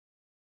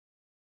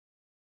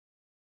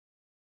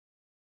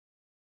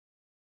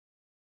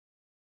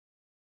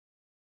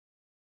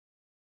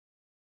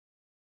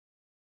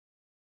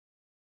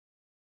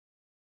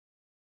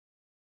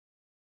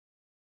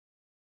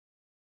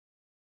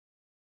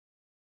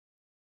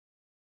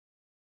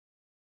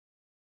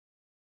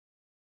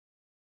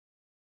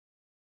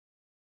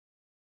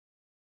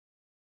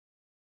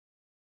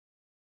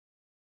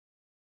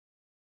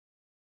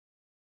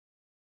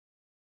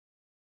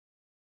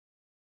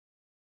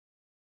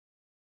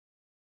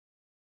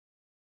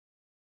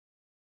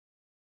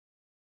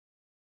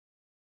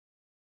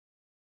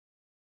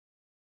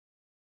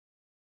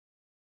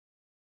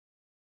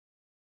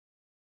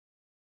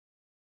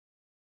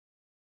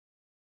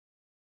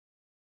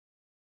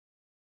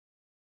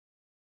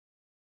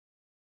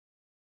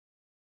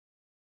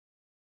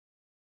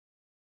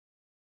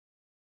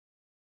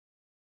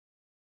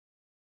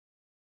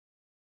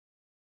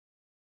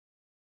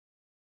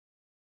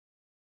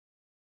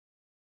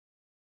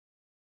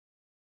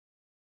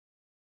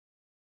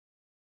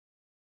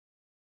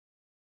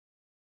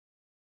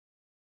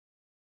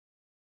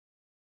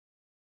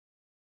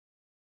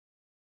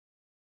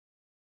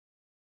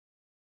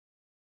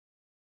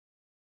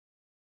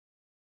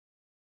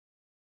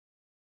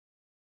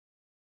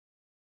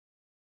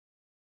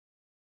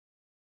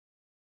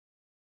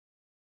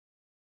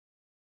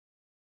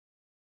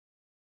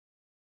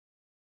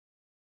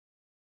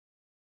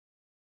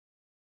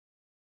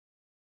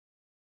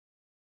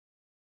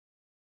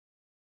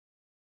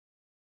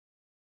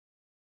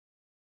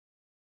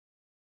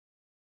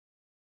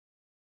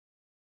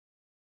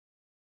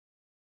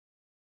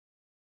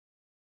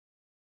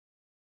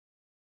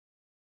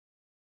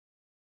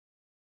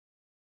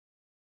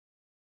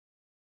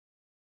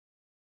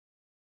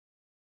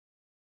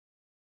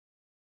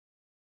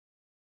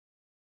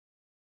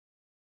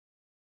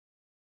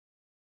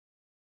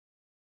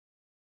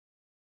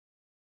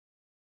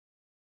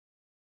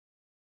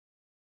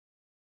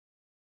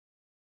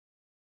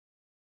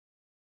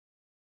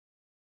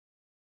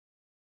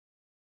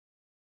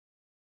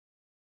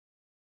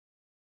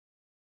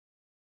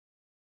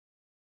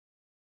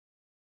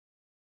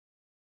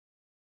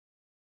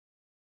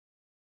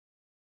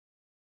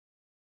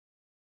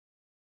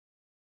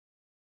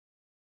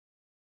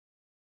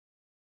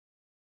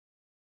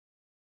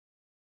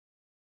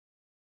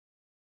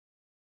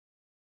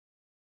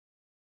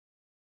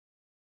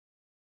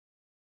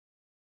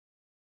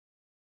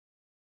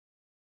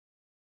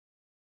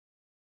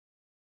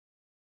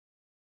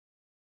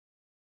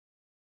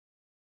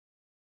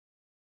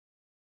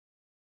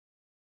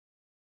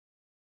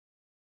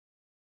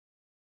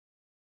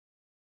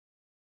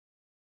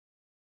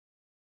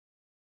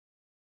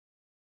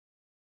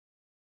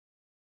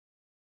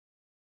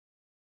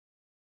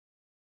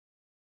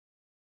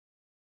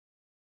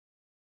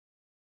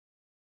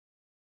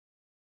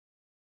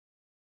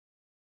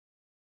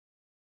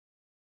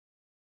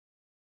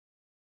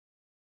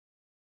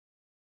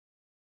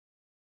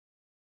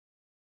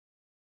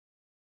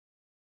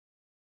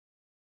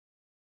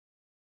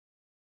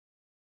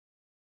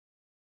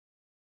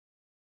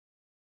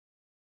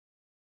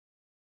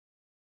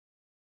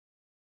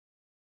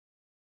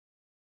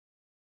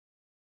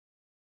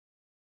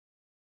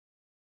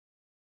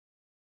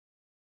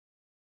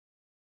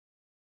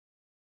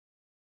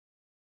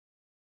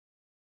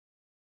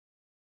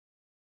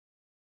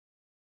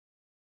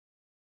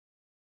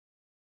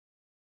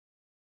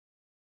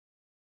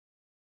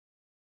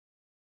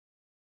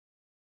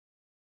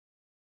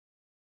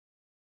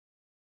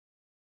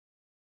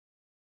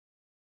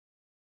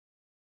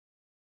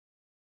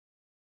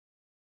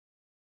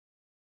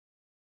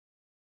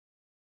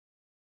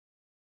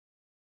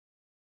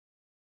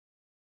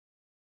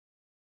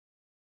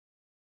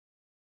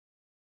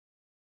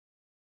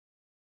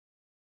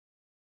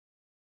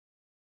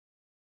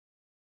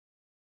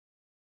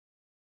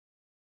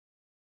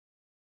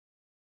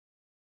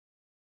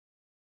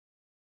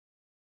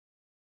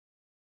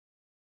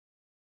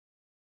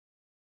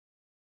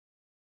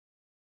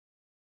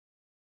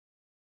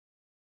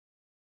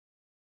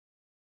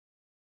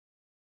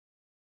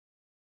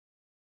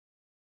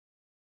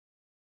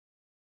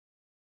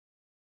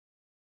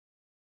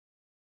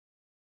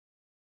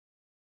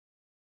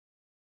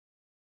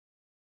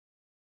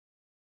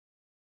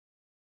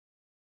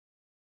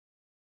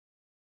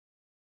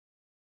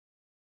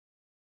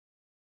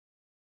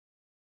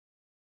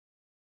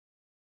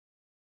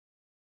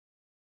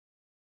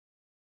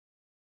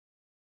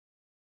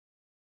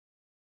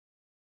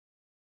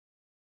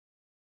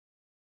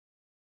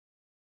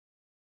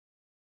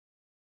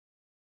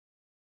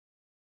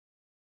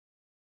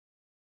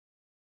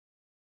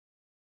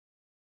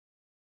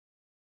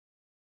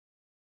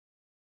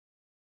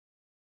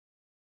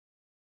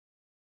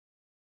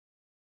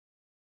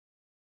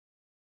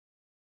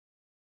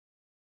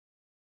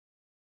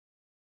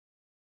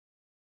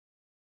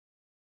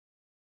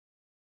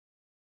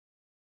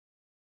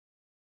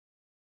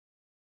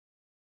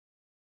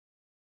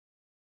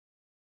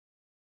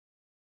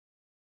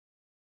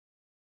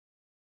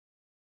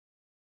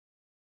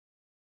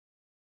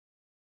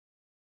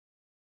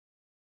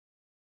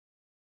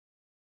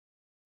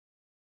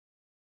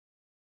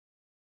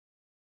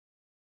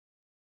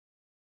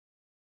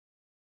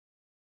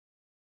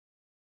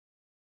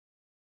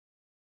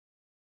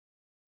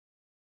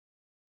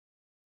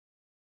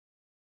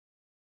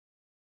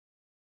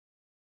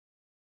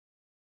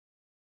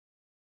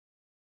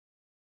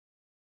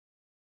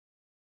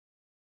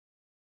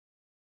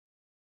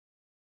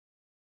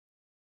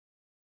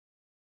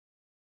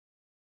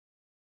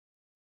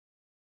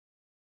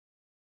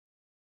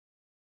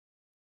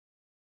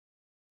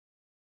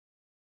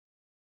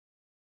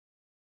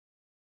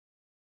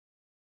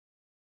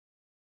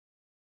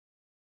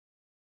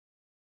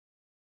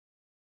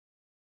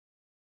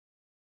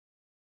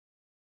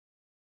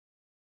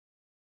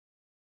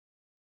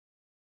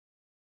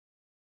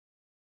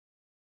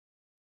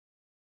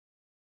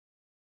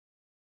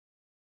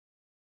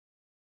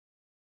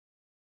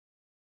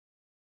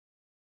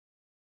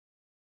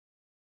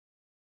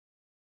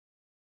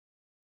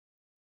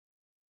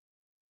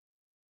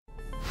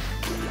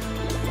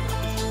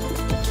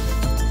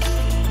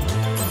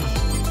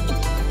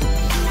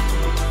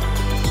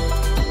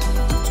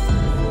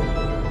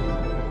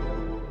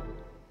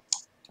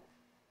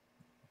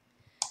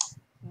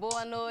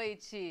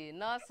noite.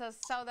 Nossas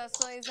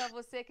saudações a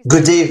você que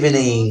está Good aqui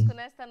evening. conosco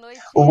nesta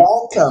noite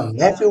Welcome, especial.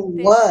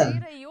 everyone.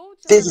 Terceira e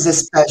última This is a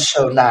noite do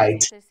special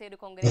night, 23º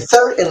the Congresso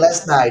third and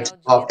last night Internacional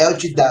de of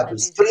Educação da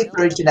LGW's Legião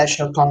 23rd da Boa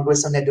International Companhia.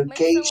 Congress on Uma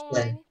edição Education.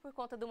 online por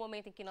conta do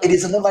momento em que It nós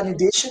is an estamos online vivendo.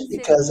 edition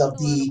because of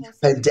Segundo ano the consecutivo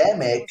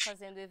pandemic. estamos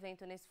fazendo o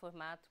evento nesse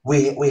formato.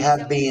 We Mas é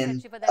have uma been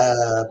iniciativa da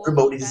Legião da Boa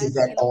promoting this Vontade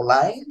event que não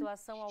tem em online,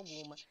 situação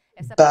alguma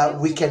essa but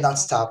we cannot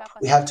preocupação com a stop.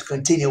 We have to capacitação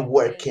continue permanente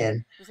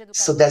working. dos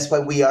So educadores that's why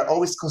we are profissionais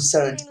always que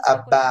concerned têm no seu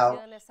about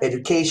cotidiano essa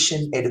grande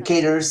education, responsabilidade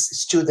educators, da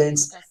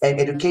students, and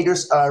educação das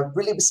educators futuras are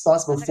really gerações.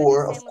 responsible Nós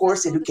for, of agradecemos a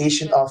course, todos que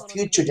education estiveram of conosco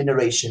future desde o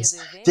primeiro dia generations.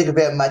 do evento, Thank you desde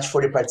very o much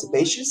for primeiro your dia do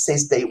ano, participation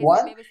since que day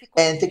one, recebeu esse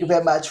and thank you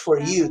very convite much for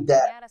para you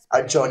that acompanhar as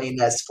are joining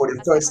palestras, us for the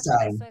as first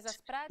time, capacitações, as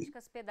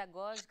práticas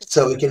pedagógicas que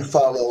so we estão can sendo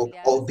follow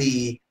all compartilhadas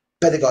aqui. the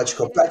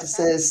pedagogical Inclusive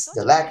deixar que practices, toda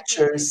the a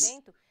cobertura do lectures,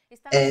 evento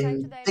está no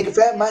site and da thank you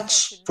very LGW.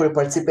 Acesse much for your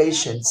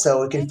participation.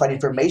 So you can find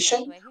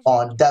information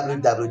on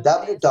www.lbv.org/congresso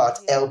de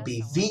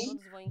educação.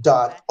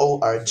 Lá todos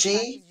vão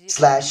encontrar os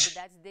destaques de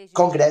atividades desde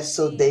o dia de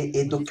www.lbv.org/congresso hoje, de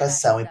os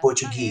destaques Educação in das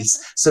Portuguese.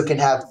 palestras. So you can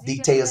have Inclusive,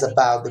 details aproveitem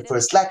que nós about the teremos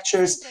first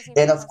lectures. sempre as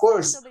And of informações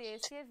course, sobre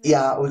esse evento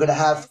yeah, we're going to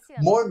que have acontece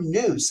more anualmente.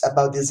 news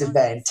about this Nós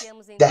event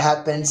iniciamos that então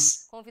agora,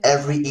 happens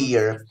convidando a every todos que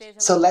year.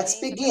 estejam na So let's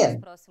audiência pelas begin.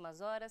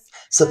 próximas horas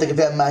So thank para you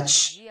very acompanhar o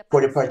much dia,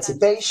 for your participar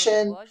dessas participation.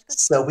 pedagógicas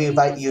So we e,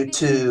 invite you inclusive,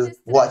 to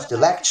registrando watch a the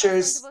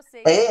participação de lectures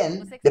vocês.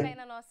 and Você que está the aí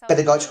na nossa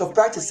pedagogical audiência, acompanhando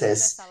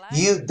practices. essa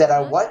live, You that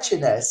are manda pra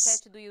watching gente no us,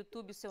 chat do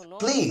YouTube o seu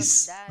nome, a sua please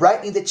cidade,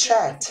 write in the quem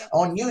você chat quer que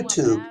on nós dê um YouTube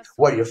abraço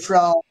where you're hoje.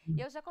 from,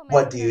 E eu já começo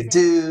what do you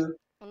trazendo do.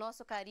 o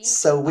nosso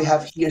carinho So we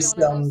have aos que here estão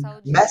na nossa some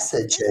audiência,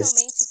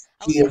 especialmente messages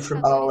aos here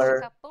from educadores de our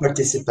Capão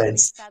Bonito, no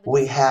participants. estado de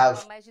We São Paulo, há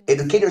have mais de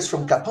educators 200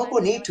 from Capão profissionais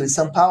daquela Bonito in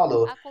São cidade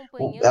Paulo.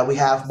 acompanhando We o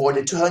have nosso more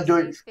than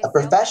congresso, em 200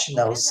 especial um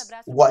grande professionals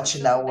abraço para o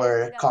watching professor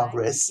Roberto our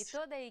Gabay e Congress.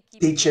 toda a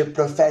equipe de Teacher,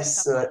 educadores de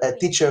professor, Capão Bonito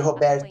teacher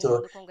Roberto,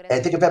 acompanhando o and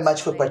congresso thank you very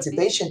much internacional for da LBV.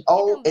 participation. E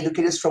All também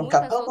educators from muitas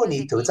Capão outras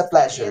Bonito, it's a equipes,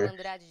 Gabriel pleasure.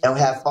 Andrade de And we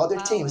Itaquera, have São other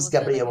Paulo, teams, Rosana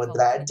Gabriel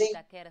Vivaldini de Andrade,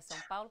 Itaquera,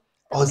 São Paulo,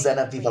 também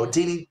Rosana acompanhando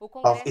Vivaldini o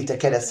of congresso que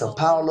Itaquera, continua São ao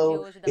longo de Paulo.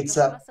 hoje da It's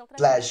a programação,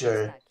 trazendo pleasure.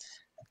 destaque.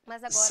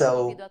 Mas agora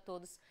convido So a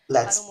todos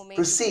para um let's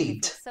momento de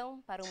proceed.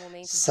 reflexão, para um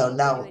momento de So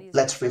now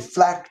let's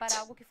interiorização, para reflect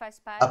algo que faz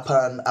parte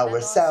upon da nossa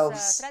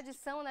ourselves.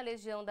 tradição na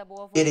Legião da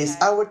Boa It is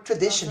Vontade. our Nós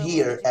tradition vamos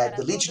here dedicar at a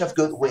the Legion toda of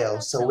essa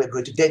Goodwill. So we're saudação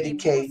going to que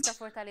dedicate busca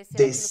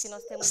fortalecer aquilo que this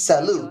nós temos de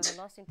melhor no salute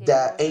nosso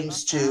that interior, na aims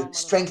nossa to alma,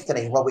 no nosso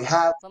strengthening what we intelecto.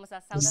 have Vamos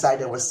à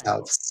inside saudação legionária.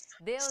 ourselves.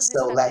 Deus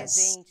So está let's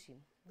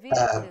presente.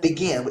 Viva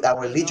begin Jesus with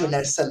our em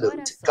legionnaire nossos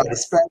salute. God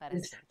is corações para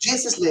present. sempre.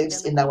 Jesus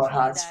lives Dando in our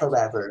hearts continuidade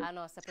forever. à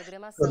nossa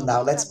So programação,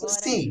 now vamos let's agora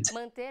proceed.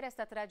 manter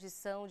esta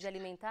tradição de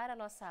alimentar a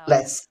nossa alma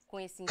Let's com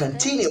esse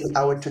instante continue de with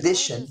our silêncio com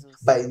tradition Jesus.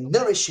 by Começo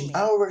nourishing com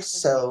ele, our o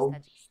Divino soul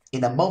Estadista.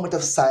 in a moment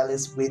of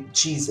silence with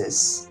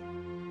Jesus.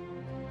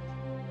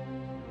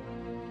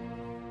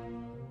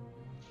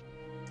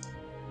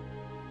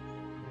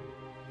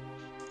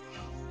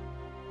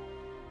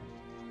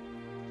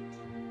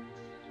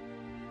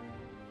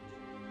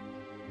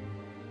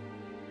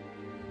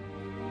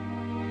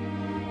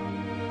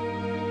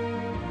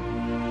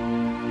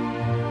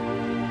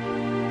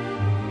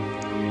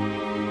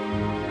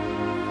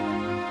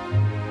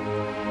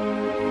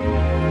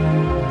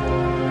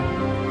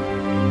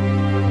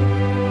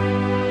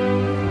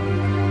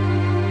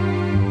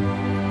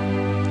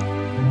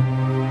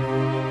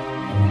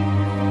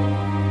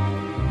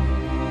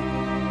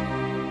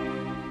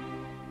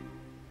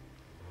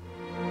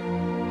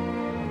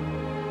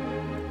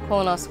 Com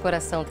o nosso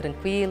coração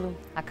tranquilo,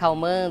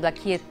 acalmando,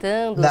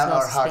 aquietando os Now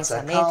our nossos hearts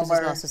are pensamentos, os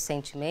calmer nossos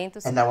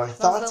sentimentos, and our nós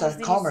thoughts vamos are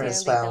calmer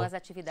as iniciando então well. as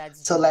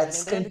atividades de So hoje.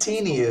 let's Lembrando que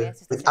esse continue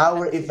congresso está with sendo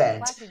our traduzido em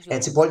event. 4 And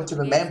it's idiomas: important to português,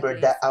 remember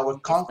that inglês, our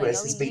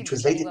Congress espanhol e is being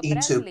libras, na translated língua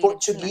into brasileira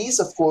de Portuguese,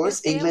 sinais. of E o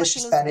course, tema English,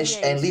 que nos Spanish,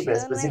 guia and este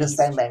Libras, ano é Brazilian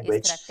Sign este: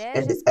 Language.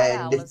 estratégias para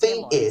And the aulas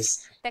theme remotas, is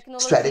tecnologia,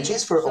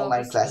 strategies for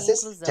online jogos e classes,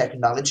 inclusão.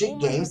 technology, Uma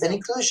games, and visão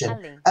inclusion.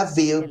 além A do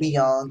view intelecto.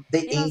 beyond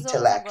the E nós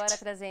vamos agora intellect.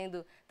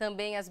 trazendo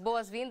também as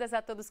boas-vindas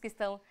a todos que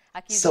estão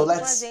aqui So junto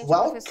com a let's gente, a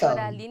professora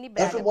welcome Aline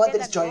Braga, everyone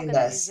that is pedagoga joining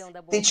da us. Legião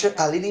da Boa Teacher Vontade.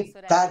 Aline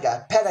Professora Aline,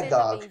 Braga, seja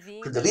pedagogue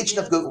from the bem-vinda, Legion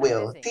of Deus está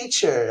Goodwill. presente.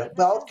 Teacher, Viva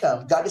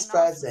welcome. Jesus God em is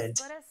nossos present.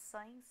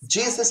 corações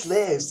para Jesus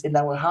lives in sempre.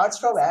 our hearts Nossas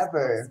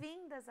forever.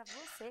 boas-vindas a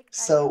você que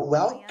está aí So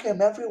acompanhando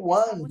welcome essa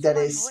everyone that última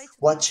is noite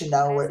do nosso watching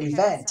our Congresso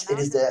event. It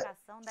Internacional is de the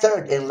Educação da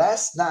third and LBV.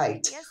 last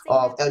night E assim,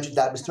 of né, LGW's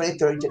professora?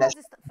 23rd Como nós International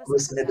estamos.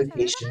 Congress on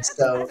Professora Education. já é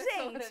So a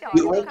gente, ó,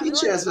 you were educadores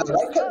teachers, somos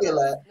right,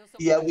 Camila? todos. Não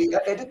sou Yeah, we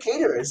are professora,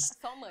 educators.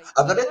 só mãe.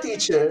 I'm not a Quando a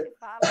teacher. gente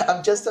fala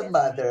I'm de just a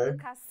Congresso de mother.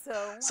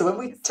 Educação, So a when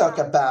gente we talk sabe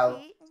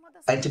about que uma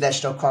das coisas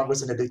que International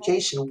Congress mais on envolve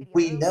a Education,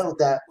 we criança, know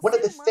that o one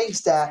of ser the humano no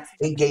things that processo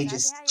de aprendizagem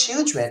engages é a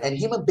children and emoção,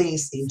 human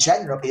beings in certo,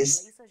 general Camila?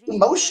 is Isso a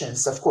gente viu ali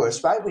emotions, of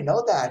course, right? We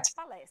know that. durante as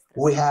palestras.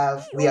 E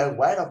We are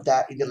aware ontem, of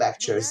that in the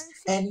lectures.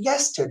 durante And a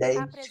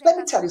yesterday, let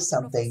me tell apresentação you dos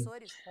something.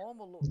 professores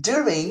Rômulo e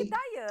During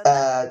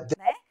Dayana, the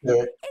né?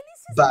 lecture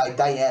Eles by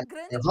fizeram uma Diane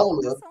grande and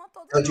Romulo, provocação a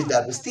todos nós.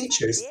 Eu LGW's quero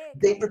teachers, saber,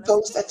 they Camila,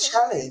 se proposed a tem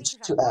gente aí challenge que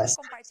já to pode us.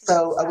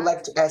 compartilhar no So I would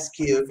like chat, to ask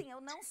porque you, assim, eu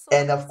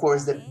and of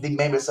course the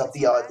members of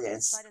the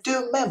audience. Do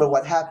you remember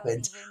what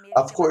happened?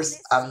 Of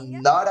course,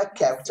 I'm not a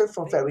character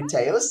from fairy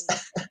tales.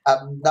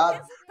 I'm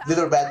not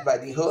Little Red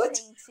Riding Hood,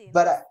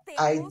 but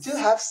I do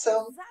have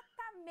some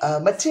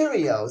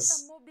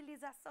materials.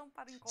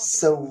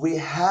 So we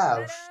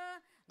have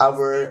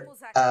our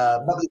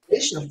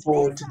motivation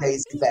for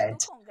today's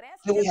event.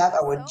 Here we have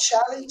our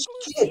challenge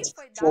kit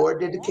for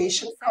the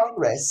Education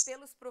Congress.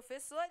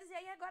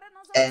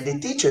 And the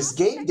teachers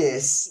gave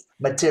these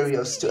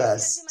materials to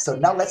us. So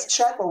now let's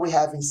check what we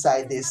have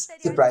inside this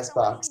surprise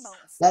box.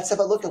 Let's have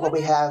a look at what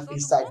we have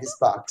inside this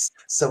box.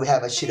 So we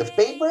have a sheet of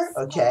paper.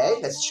 Okay,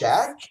 let's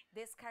check.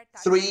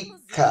 3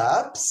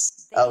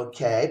 cups.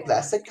 Okay,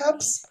 plastic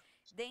cups.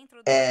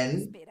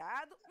 And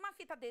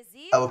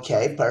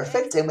okay,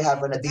 perfect. And we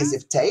have an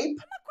adhesive tape,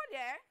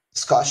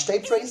 scotch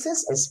tape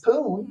traces, a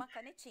spoon,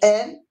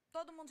 and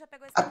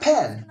a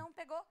pen.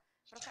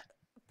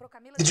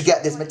 Did you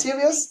get these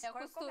materials?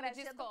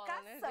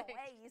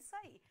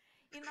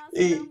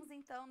 E-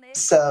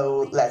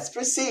 So let's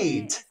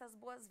proceed.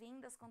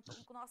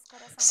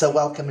 So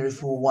welcome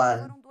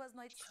everyone.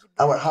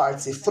 Our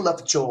hearts are full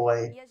of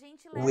joy.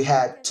 We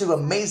had 2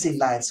 amazing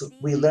nights.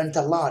 We learned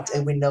a lot,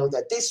 and we know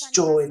that this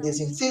joy,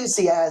 this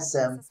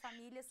enthusiasm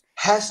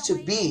has to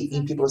be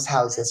in people's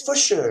houses for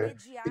sure,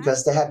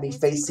 because they have been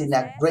facing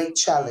a great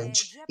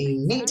challenge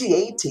in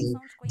mediating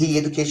the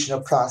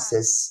educational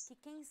process.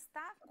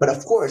 But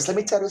of course, let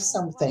me tell you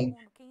something.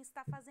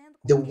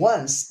 The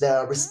ones that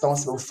are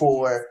responsible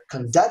for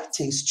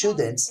conducting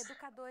students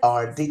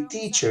are the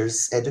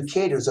teachers,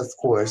 educators, of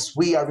course.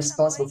 We are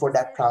responsible for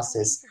that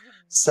process.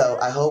 So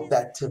I hope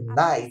that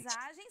tonight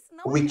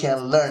we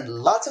can learn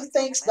lots of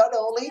things, not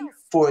only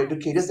for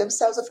educators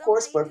themselves, of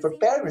course, but for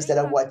parents that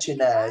are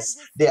watching us.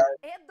 They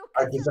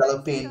are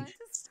developing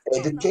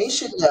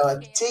educational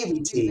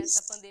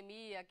activities,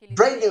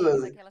 brand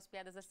new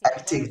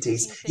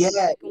activities. Yeah,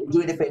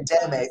 during the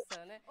pandemic,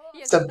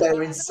 some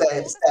parents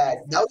said,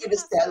 now we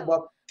understand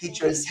what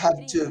teachers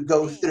have to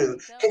go through.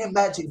 Can you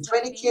imagine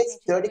 20 kids,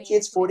 30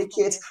 kids, 40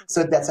 kids?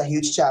 So that's a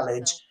huge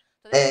challenge.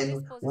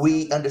 And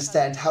we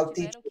understand how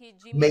teachers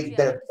make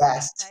their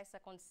best,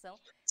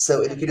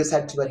 so educators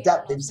had to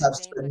adapt themselves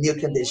to the new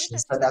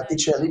conditions. So now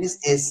teacher Alice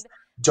is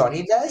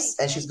joining us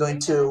and she's going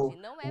to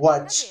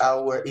watch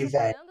our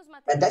event.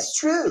 And that's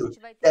true.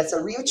 That's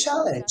a real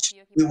challenge.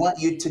 We want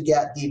you to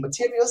get the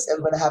materials and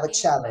we're going to have a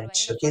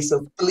challenge. Okay,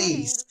 so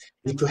please,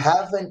 if you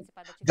haven't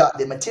got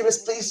the materials,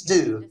 please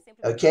do.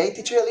 Okay,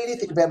 teacher Aline,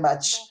 thank you very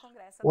much.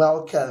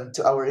 Welcome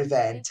to our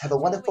event. Have a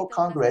wonderful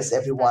Congress,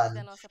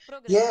 everyone.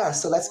 Yeah,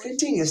 so let's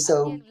continue.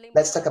 So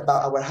let's talk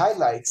about our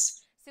highlights.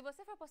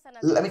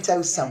 Let me tell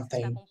you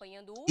something.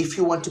 If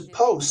you want to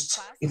post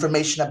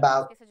information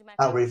about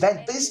our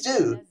event, please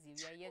do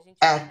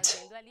at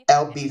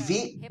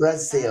LBV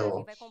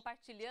Brazil.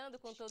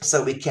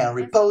 So we can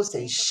repost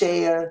and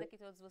share.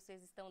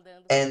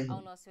 And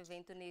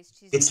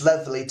it's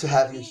lovely to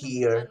have you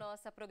here.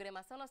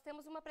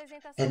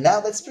 And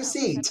now let's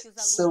proceed.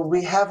 So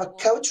we have a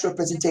cultural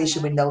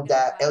presentation. We know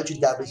that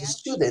LGW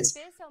students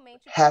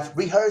have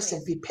rehearsed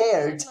and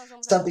prepared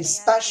something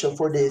special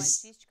for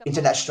this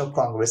international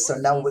congress. So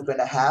now we're going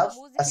to have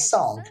a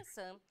song.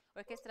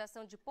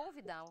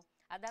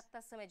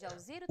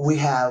 We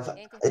have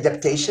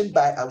adaptation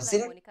by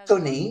Alzira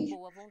Tonin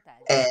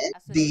and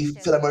the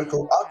Philharmonic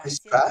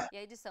Orchestra,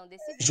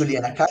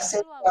 Juliana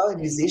Carcel, a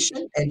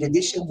musician, and the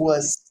edition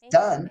was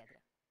done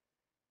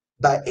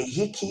by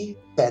Henrique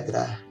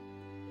Pedra.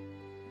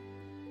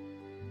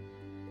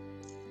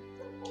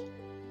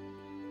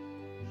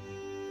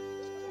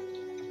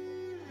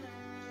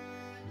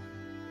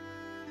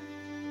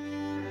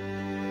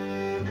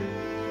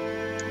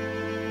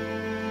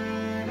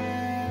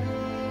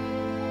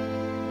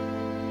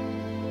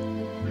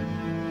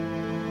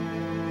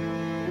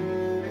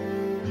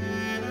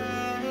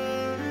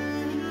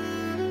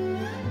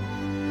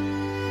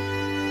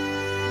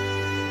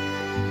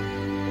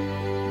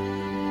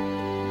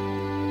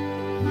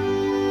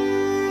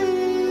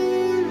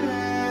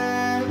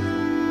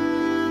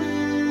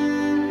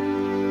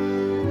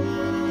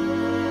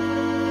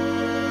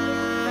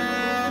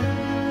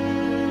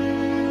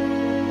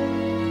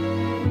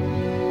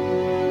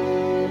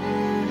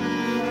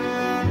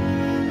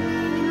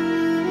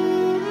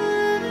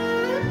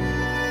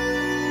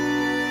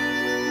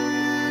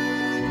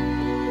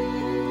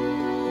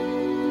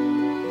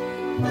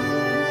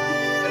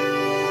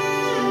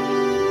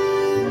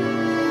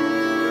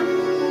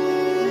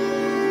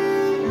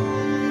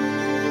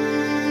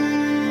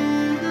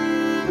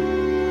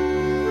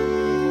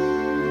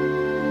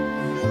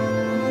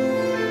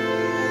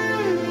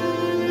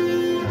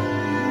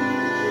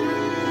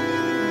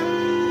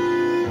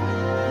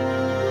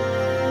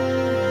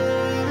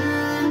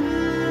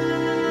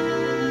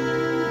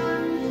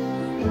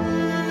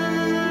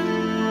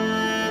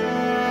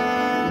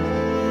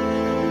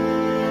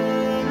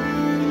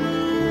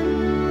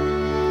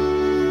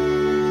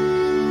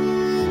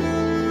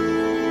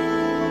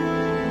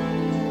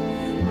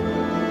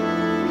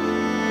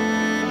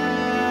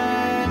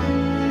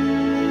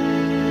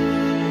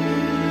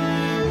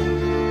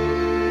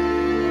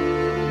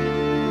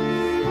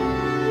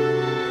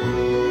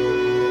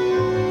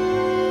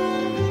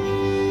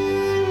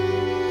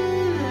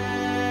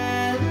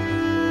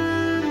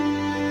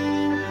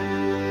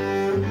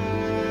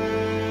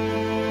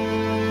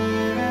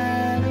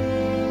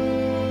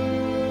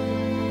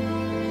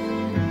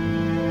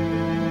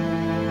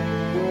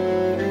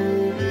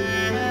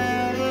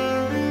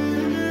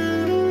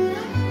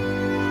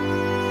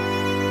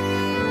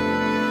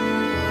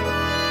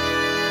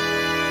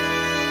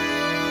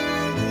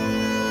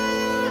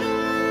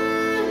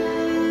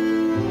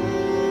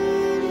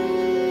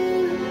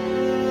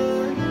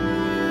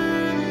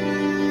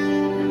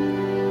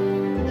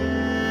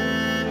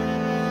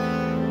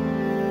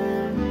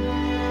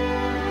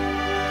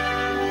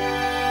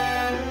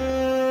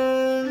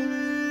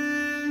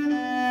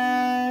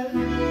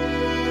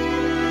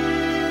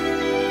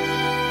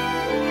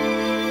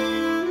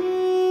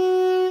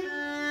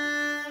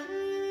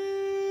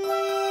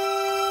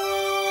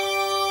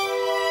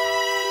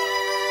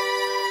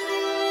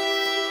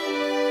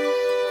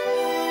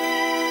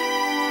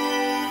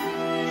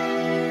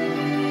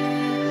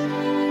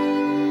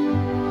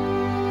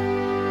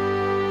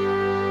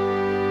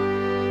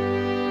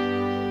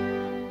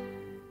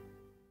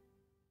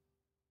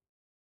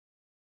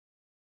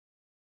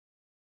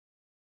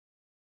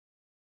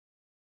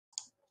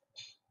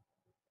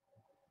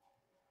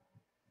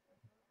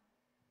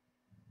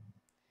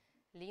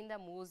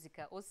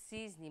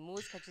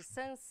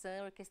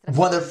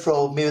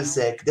 Wonderful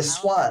music. The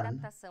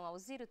Swan,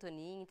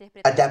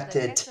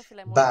 adapted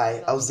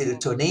by Alzira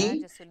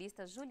Tonin,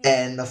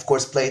 and of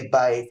course played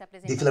by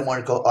the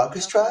Philharmonical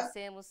Orchestra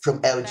from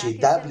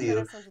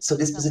LGW. So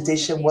this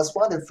presentation was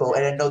wonderful,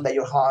 and I know that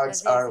your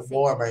hearts are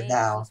warmer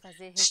now.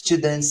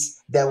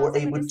 Students that were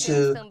able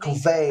to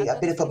convey a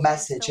bit of a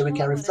message, and we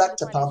can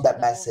reflect upon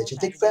that message.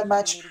 And thank you very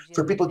much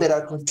for people that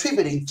are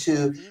contributing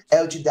to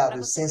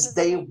LGW since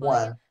day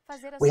one.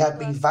 We have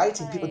been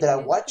inviting people that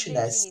are watching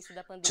us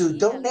to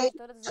donate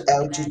to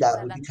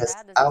LGW because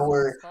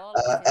our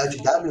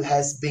LGW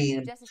has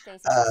been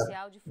uh,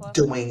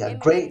 doing a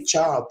great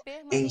job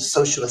in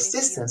social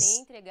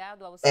assistance,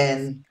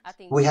 and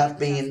we have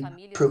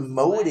been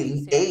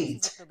promoting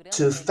aid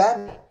to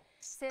families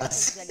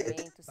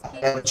assisted by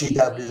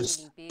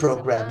LGW's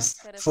programs,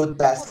 food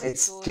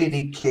baskets,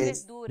 cleaning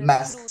kits,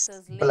 masks,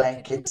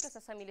 blankets,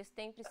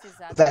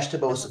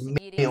 vegetables,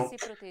 milk.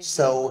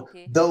 So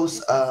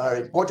those are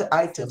important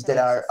items that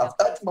are of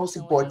utmost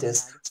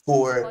importance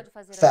for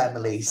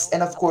families.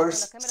 And of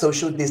course,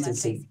 social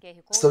distancing.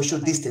 Social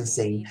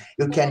distancing.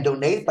 You can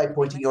donate by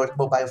pointing your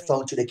mobile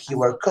phone to the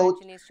QR code,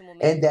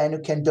 and then you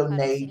can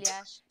donate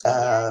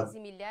uh,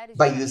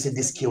 by using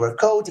this QR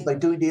code. By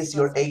doing this,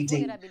 you're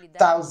aiding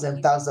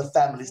thousands of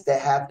families that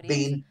have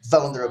been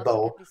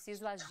vulnerable.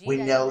 We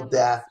know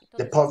that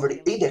the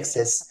poverty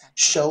indexes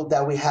show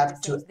that we have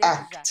to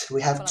act,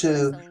 we have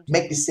to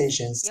make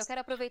decisions.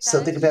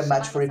 So thank you very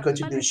much for your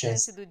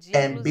contributions.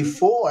 And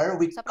before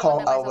we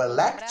call our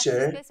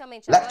lecturer,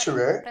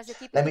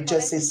 let me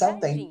just say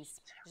something.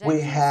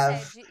 We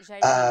have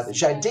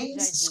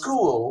Jardins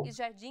School.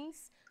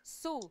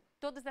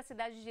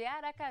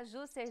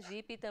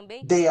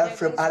 They are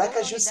from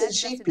Aracaju,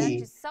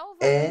 Sergipe,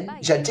 and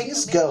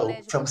Jardins Go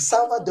from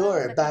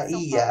Salvador,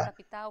 Bahia,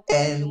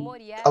 and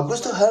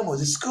Augusto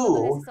Ramos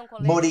School,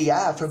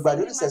 Moriá from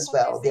Guarulhos as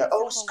well. They are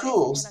all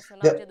schools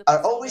that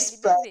are always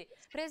present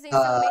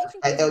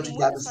at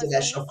LGW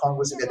International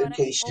Congress of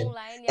Education,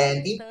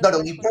 and not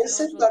only in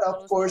person, but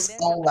of course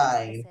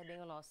online.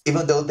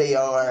 Even though they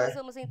are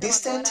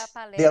distant,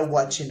 they are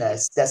watching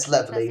us. That's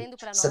lovely.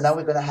 So now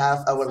we're going to have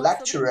our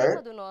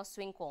lecturer,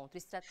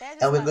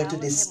 and we're going to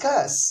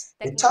discuss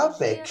the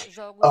topic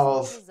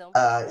of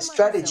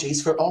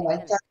strategies for online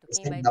classes,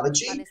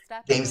 technology,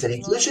 games, and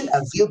inclusion,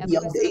 a view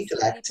beyond the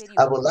intellect.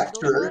 Our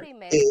lecturer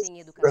is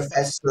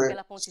Professor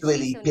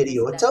Sueli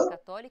Perioto,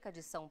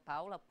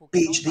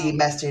 PhD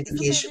Master in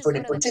Education from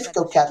the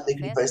Pontifical Catholic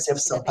University of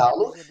São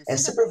Paulo, and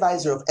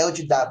supervisor of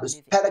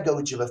LGW's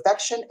Pedagogy of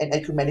Affection and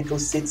Ecumenical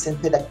Citizen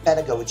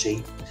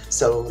Pedagogy.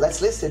 So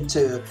let's listen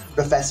to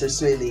Professor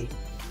Sueli.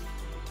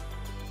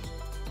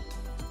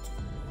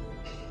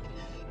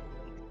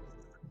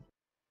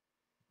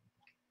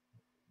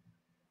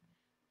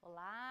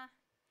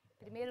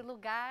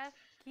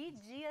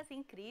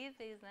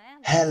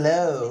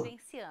 Hello.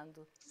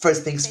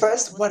 First things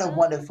first, what a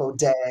wonderful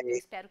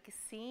day.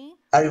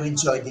 Are you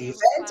enjoying the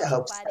event? I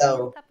hope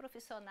so.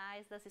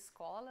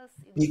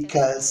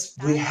 Because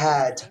we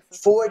had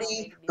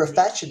 40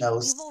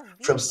 professionals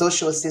from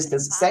social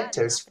assistance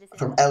centers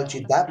from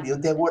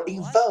LGW that were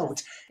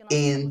involved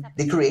in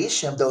the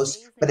creation of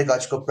those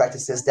pedagogical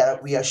practices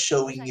that we are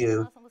showing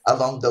you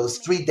along those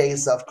 3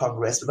 days of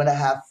Congress. We're going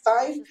to have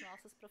 5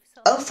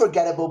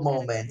 unforgettable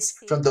moments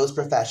from those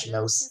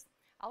professionals.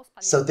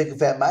 So thank you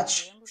very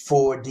much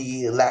for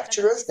the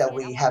lecturers that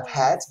we have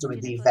had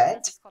during the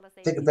event.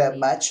 Thank you very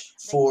much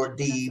for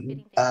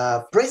the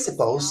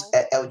principals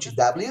at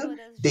LGW,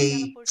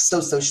 the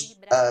social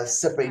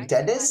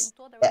superintendents,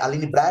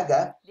 Aline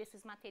Braga,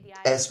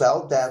 as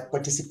well, that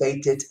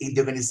participated in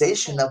the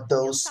organization of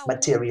those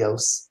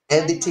materials,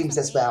 and the teams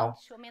as well.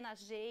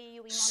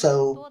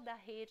 So,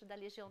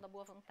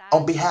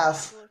 on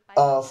behalf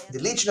of the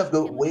Legion of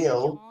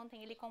Goodwill,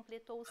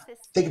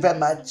 thank you very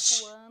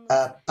much,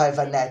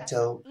 Paiva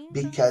Neto,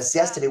 because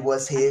yesterday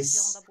was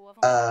his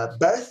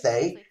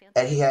birthday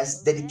and he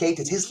has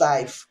dedicated his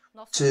life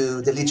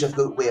to the Legion of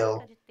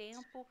Goodwill.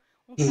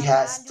 He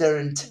has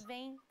turned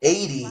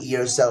 80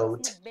 years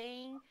old.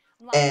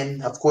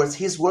 And of course,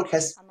 his work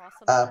has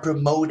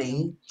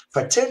promoting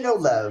fraternal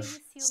love.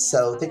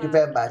 So thank you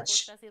very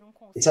much.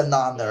 It's an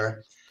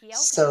honor.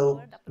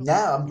 So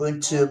now I'm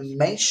going to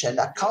mention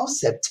a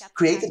concept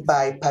created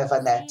by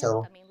Paiva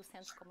Neto,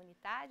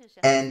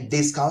 and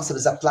this concept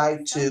is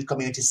applied to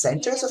community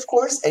centers, of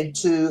course, and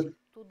to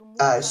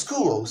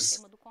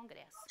schools.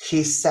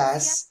 He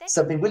says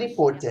something really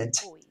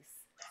important.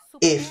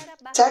 If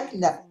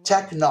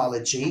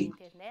technology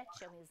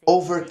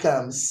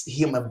overcomes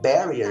human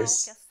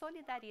barriers,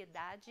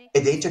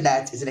 and the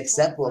internet is an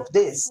example of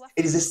this,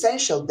 it is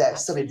essential that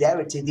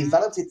solidarity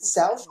develops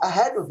itself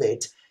ahead of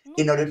it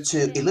in order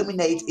to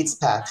illuminate its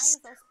paths.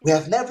 We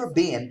have never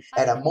been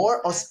at a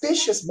more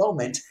auspicious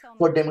moment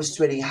for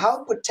demonstrating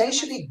how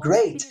potentially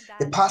great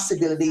the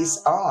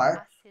possibilities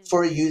are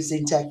for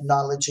using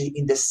technology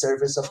in the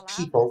service of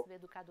people.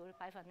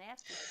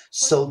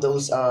 So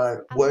those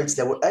are words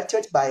that were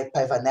uttered by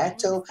Paiva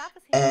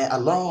a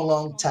long,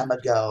 long time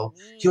ago.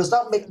 He was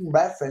not making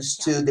reference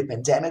to the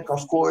pandemic,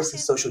 of course, and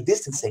social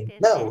distancing.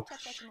 No,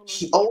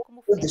 he always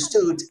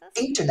understood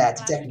internet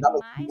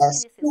technology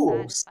as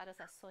tools.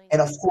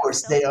 And of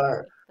course, they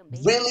are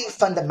really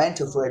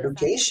fundamental for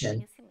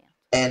education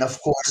and,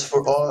 of course,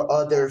 for all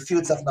other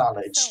fields of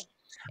knowledge.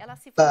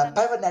 But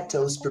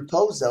Pavanetto's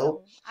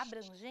proposal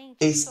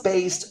is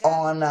based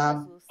on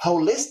a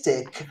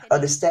holistic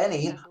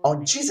understanding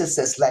on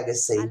Jesus'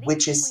 legacy,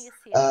 which is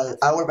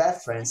our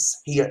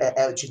reference here at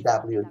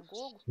LGW.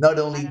 Not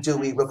only do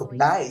we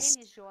recognize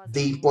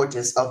the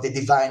importance of the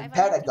divine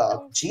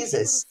pedagogue,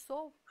 Jesus,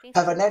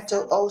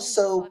 Pavanetto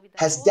also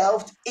has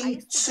delved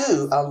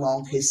into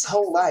along his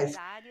whole life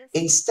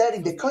in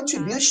studying the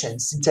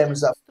contributions in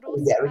terms of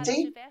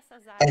solidarity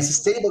and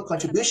sustainable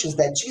contributions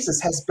that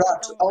Jesus has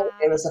brought to all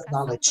areas of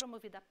knowledge.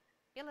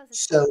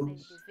 So,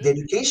 the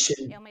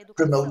education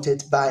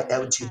promoted by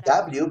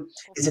LGW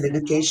is an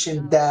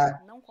education that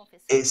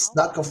is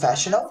not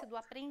confessional.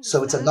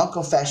 So, it's a non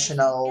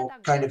confessional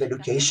kind of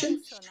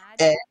education,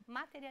 and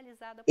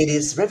it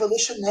is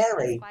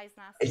revolutionary.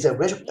 It's a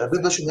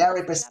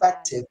revolutionary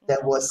perspective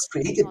that was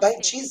created by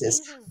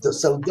Jesus.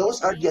 So,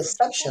 those are the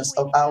assumptions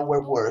of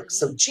our work.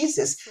 So,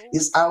 Jesus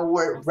is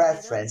our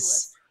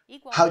reference.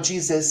 How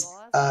Jesus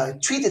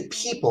treated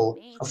people.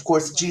 Of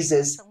course,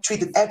 Jesus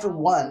treated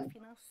everyone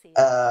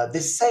the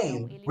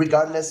same,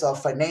 regardless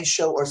of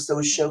financial or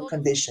social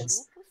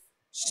conditions.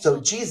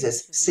 So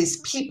Jesus sees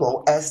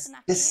people as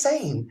the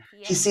same.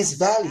 He sees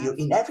value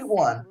in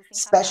everyone,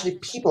 especially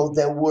people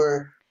that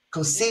were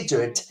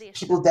considered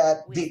people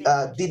that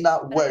did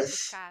not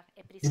worth,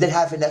 didn't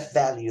have enough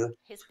value.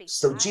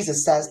 So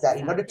Jesus says that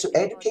in order to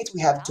educate,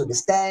 we have to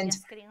understand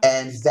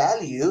and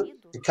value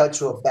the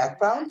cultural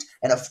background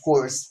and, of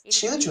course,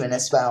 children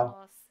as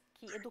well.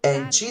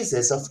 And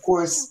Jesus, of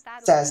course,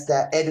 says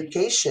that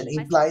education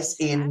implies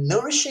in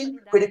nourishing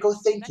critical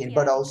thinking,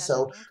 but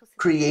also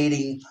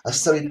creating a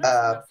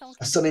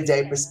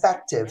solidary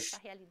perspective.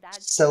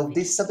 So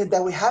this is something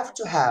that we have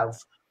to have.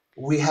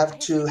 We have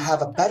to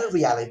have a better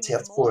reality,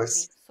 of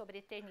course.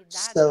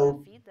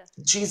 So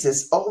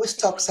Jesus always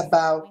talks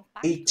about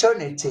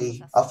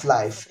eternity of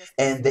life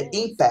and the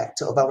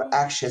impact of our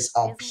actions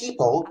on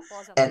people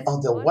and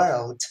on the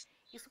world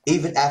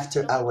even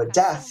after our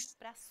death.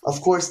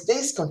 Of course,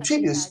 this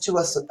contributes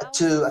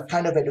to a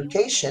kind of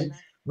education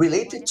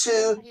related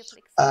to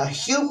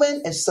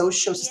human and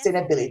social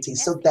sustainability.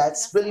 So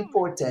that's really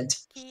important.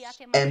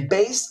 And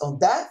based on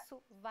that,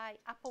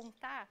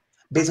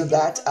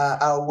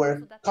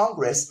 our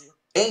Congress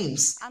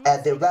aims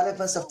at the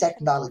relevance of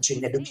technology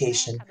in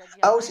education.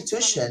 Our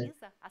institution,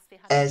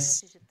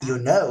 as you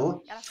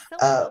know,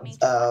 uh,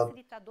 uh,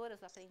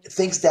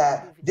 thinks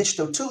that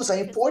digital tools are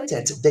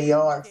important. They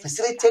are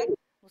facilitated.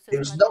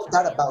 There's no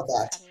doubt about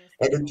that.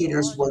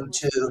 Educators want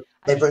to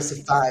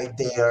diversify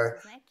their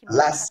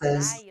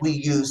lessons. We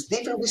use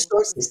different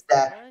resources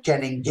that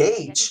can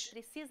engage.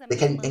 They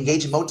can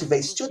engage and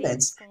motivate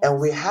students, and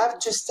we have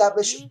to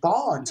establish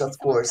bonds, of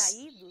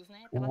course,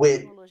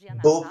 with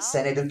books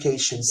and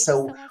education.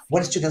 So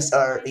when students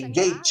are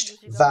engaged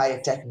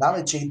via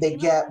technology, they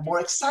get more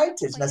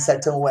excited in a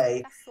certain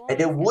way, and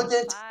they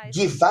wouldn't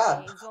give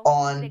up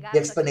on the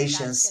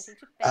explanations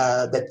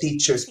that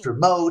teachers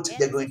promote.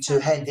 They're going to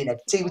hand in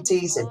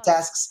activities and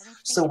tasks.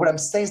 So what I'm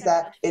saying is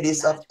that it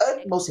is of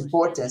utmost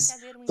importance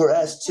for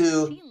us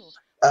to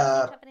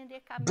uh,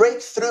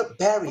 break through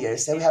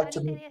barriers and we have to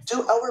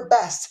do our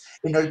best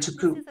in order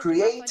to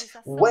create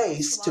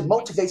ways to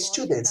motivate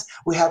students.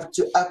 We have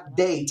to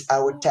update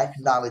our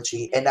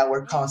technology and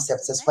our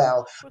concepts as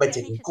well by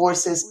taking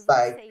courses,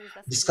 by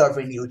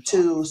discovering new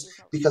tools,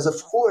 because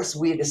of course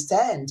we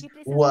understand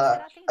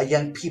what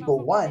young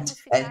people want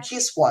and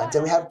kids want,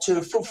 and we have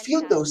to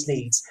fulfill those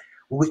needs.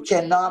 We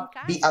cannot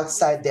be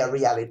outside their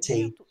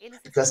reality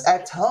because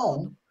at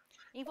home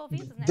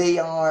they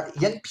are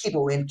young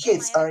people and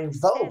kids are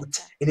involved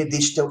in the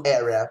digital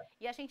era.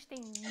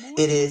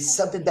 It is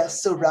something that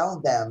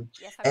surrounds them,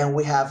 and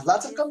we have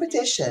lots of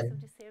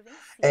competition.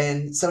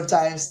 And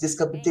sometimes this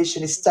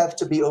competition is tough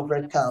to be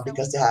overcome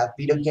because they have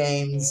video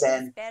games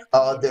and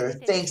other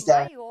things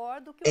that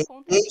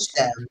engage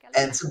them,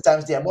 and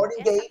sometimes they are more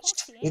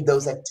engaged in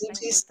those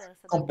activities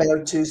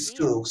compared to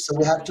school. So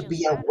we have to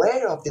be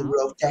aware of the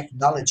role of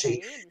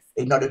technology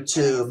in order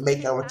to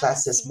make our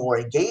classes more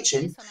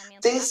engaging.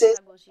 This is,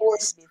 of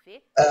course,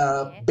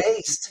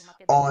 based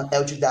on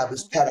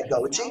LGW's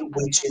pedagogy,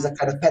 which is a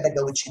kind of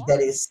pedagogy that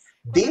is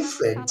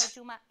different.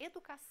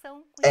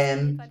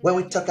 And when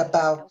we talk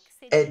about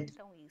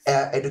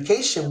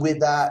education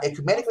with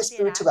ecumenical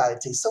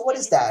spirituality, so what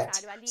is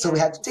that? So we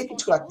have to take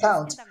into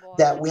account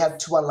that we have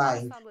to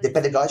align the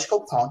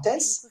pedagogical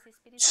contents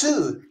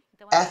to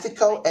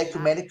ethical,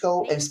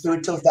 ecumenical, and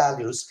spiritual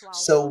values.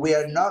 So we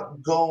are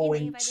not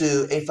going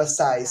to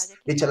emphasize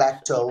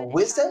intellectual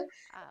wisdom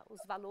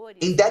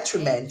in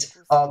detriment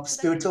of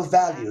spiritual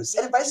values,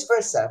 and vice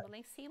versa.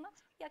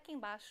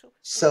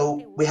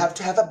 So we have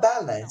to have a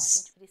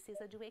balance.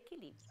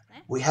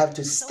 We have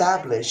to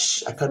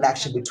establish a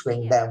connection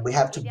between them. We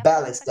have to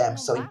balance them.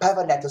 So in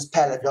Pavanetto's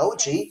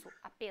pedagogy,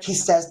 he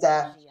says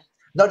that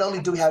not only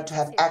do we have to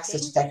have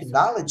access to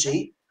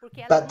technology,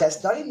 but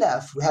that's not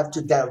enough. We have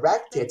to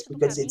direct it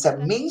because it's a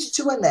means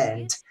to an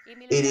end.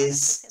 It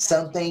is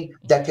something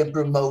that can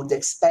promote the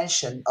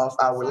expansion of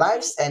our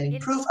lives and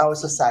improve our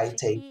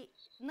society.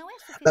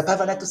 But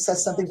Pavanetto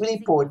says something really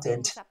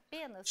important.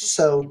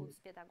 So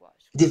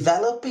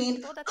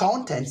developing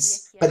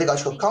contents,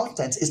 pedagogical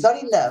contents, is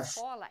not enough.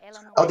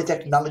 All the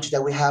technology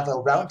that we have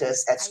around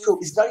us at school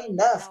is not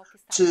enough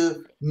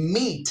to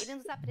meet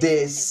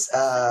this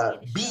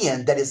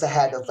being that is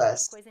ahead of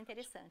us.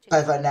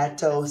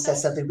 Pavanato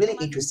says something really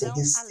interesting.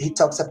 He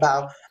talks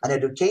about an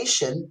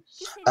education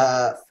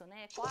uh,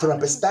 from a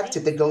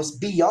perspective that goes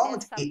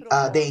beyond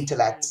the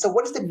intellect. So,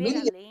 what is the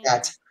meaning of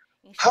that?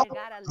 How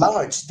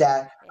large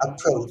that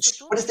approach?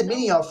 What is the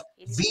meaning of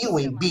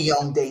viewing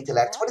beyond the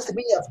intellect? What is the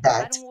meaning of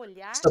that?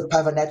 So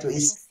Pavanato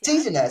is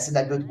teasing us in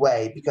a good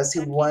way because he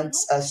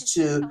wants us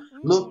to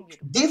look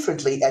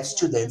differently at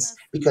students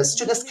because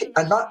students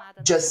are not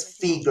just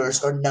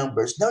figures or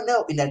numbers. No,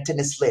 no, in a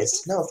attendance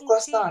list. No, of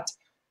course not.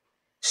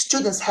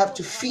 Students have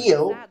to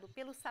feel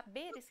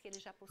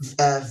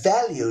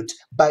valued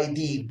by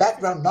the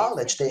background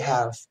knowledge they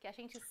have.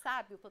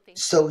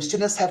 So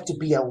students have to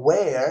be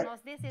aware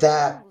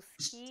that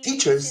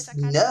teachers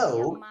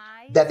know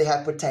that they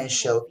have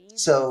potential.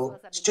 So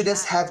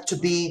students have to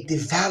be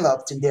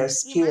developed in their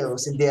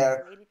skills,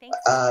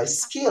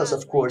 skills,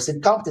 of course,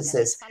 and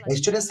competences. And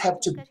students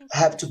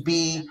have to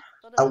be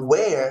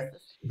aware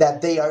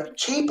that they are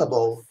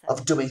capable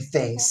of doing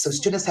things. So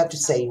students have to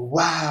say,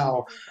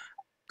 "Wow,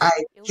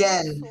 I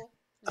can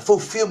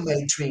fulfill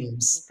my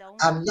dreams.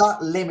 I'm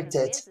not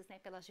limited."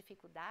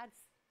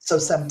 So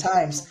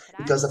sometimes,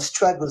 because of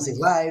struggles in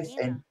life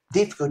and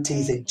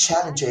difficulties and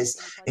challenges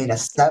in a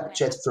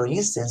subject, for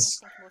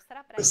instance,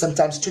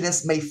 sometimes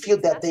students may feel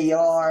that they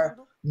are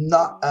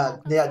not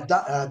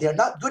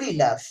good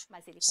enough.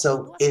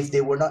 So if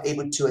they were not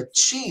able to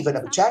achieve an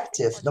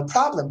objective, no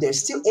problem. They're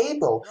still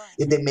able.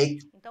 If they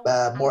make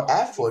more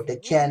effort, they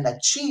can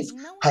achieve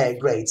higher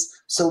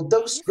grades. So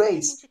those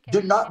grades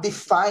do not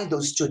define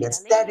those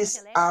students. That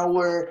is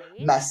our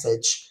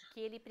message.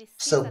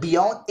 So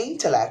beyond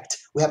intellect,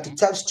 we have to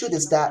tell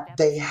students that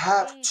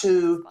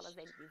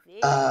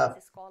uh,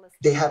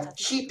 they have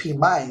to keep in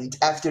mind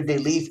after they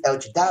leave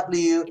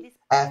LGW,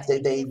 after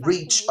they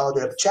reach all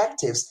their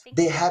objectives,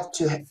 they have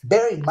to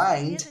bear in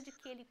mind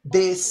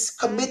this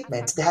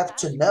commitment. They have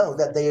to know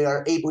that they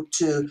are able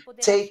to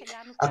take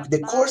the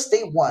course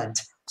they want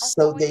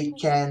so they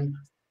can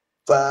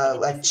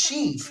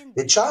achieve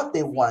the job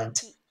they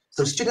want.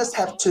 So students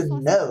have to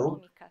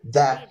know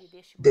that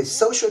the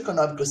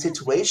socioeconomic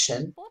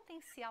situation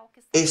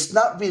is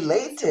not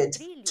related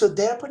to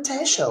their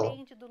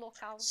potential.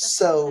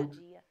 So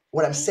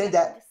what I'm saying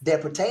that their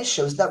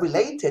potential is not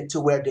related to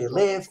where they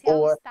live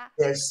or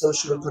their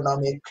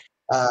socioeconomic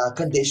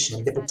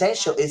condition. The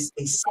potential is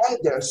inside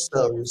their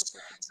souls.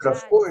 So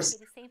of course,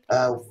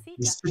 uh,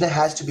 the student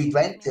has to be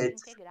granted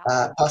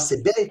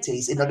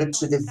possibilities in order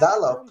to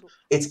develop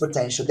its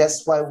potential.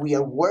 That's why we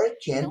are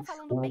working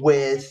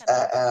with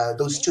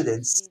those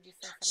students.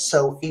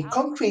 So in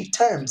concrete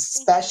terms,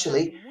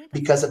 especially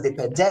because of the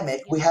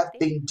pandemic, we have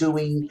been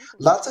doing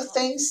lots of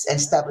things and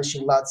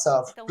establishing lots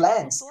of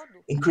plans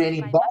in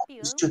creating bonds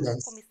with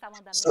students.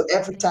 So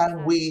every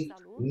time we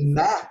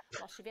map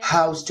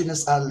how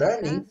students are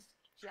learning,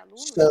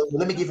 so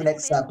let me give you an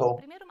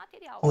example.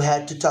 We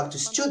had to talk to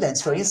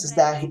students, for instance,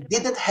 that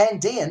didn't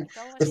hand in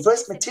the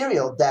first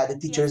material that the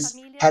teachers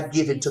had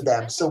given to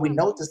them. So we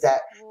noticed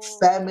that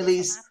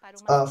families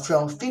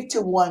from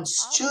 51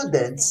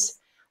 students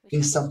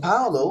in Sao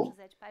Paulo,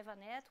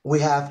 we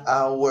have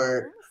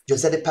our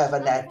José de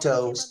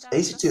Pavanato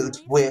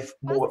Institute with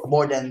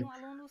more than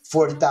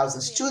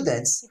 40,000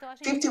 students.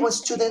 51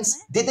 students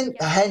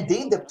didn't hand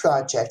in the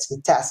project, the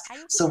task.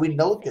 So we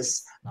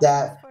noticed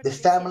that the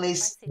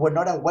families were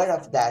not aware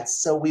of that.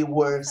 So we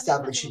were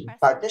establishing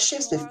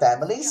partnerships with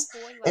families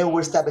and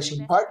we're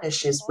establishing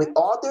partnerships with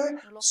other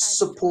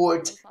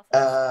support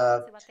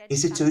uh,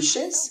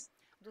 institutions.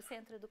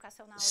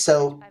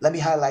 So let me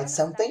highlight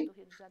something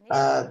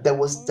that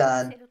was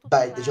done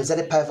by the José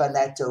de Paiva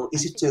Neto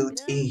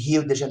Institute in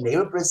Rio de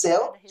Janeiro,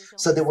 Brazil.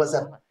 So there was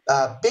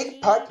a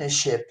big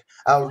partnership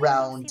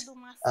around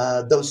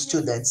those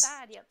students.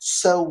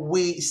 So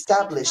we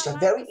established a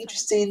very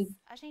interesting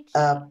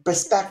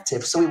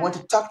perspective. So we want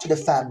to talk to the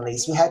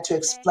families. We had to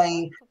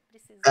explain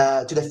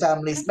to the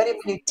families many,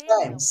 many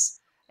times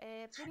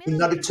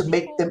in order to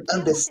make them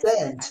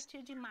understand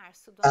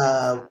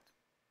uh,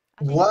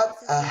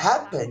 what's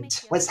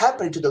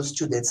happening to those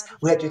students.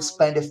 We had to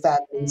explain to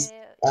families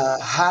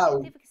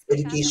how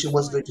education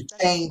was going to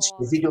change,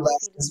 the video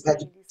lessons. We had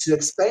to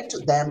explain to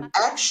them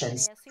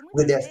actions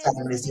with their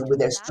families and with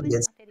their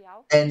students.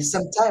 And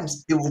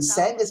sometimes we would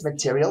send this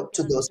material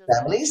to those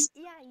families,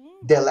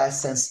 their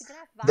lessons,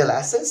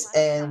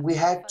 and we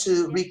had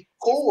to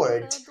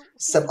record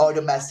some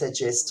audio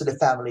messages to the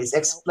families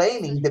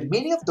explaining the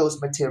meaning of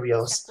those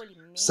materials.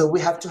 So we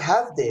have to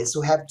have this,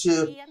 we have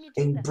to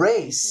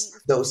embrace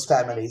those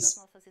families.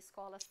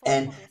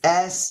 And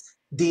as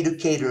the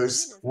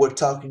educators were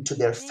talking to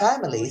their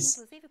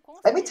families,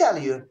 let me tell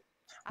you,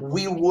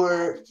 we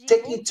were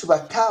taking into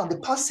account the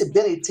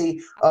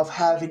possibility of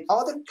having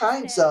other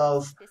kinds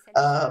of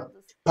uh,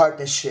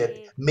 partnership,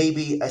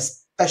 maybe a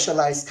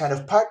specialized kind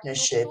of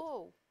partnership,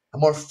 a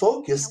more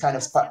focused kind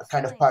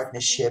of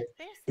partnership,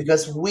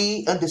 because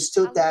we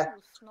understood that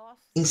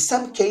in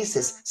some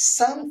cases,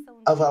 some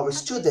of our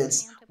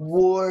students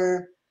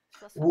were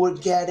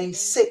getting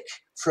sick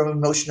from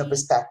emotional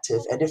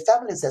perspective, and their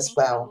families as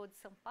well.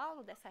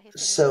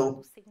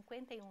 So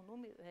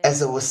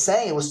as I was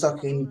saying, I was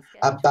talking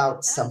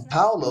about São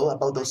Paulo,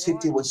 about those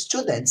 51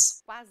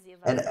 students,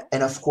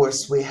 and of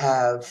course we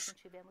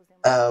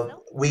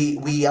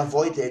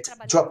avoided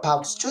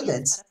dropout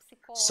students.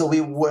 So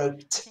we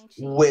worked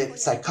with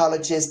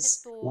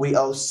psychologists. We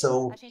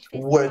also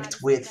worked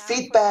with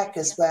feedback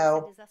as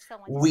well.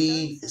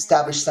 We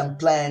established some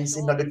plans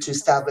in order to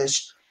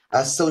establish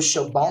a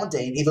social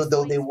bonding, even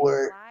though they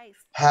were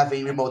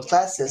having remote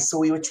classes. So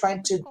we were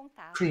trying to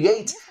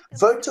create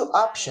virtual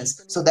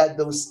options so that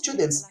those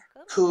students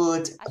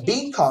could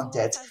be in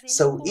contact.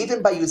 So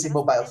even by using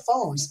mobile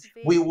phones,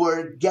 we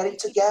were getting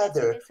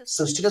together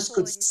so students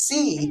could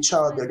see each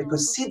other, they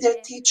could see their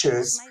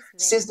teachers,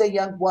 since the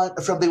young one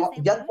from the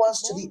young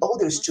ones to the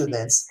older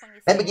students.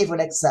 Let me give you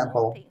an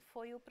example.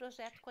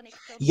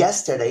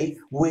 Yesterday,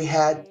 we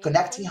had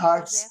Connecting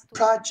Hearts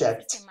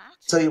project.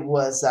 So it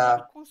was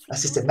a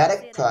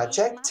systematic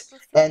project,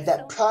 and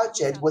that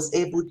project was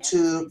able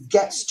to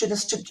get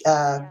students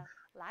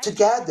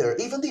together,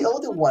 even the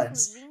older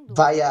ones,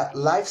 via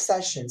live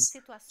sessions.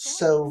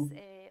 So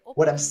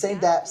what I'm saying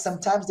that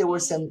sometimes there were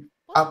some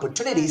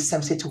opportunities,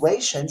 some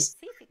situations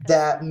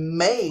that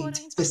made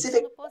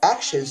specific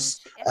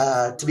actions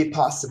to be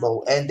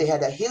possible, and they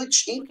had a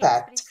huge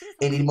impact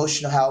in the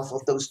emotional health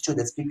of those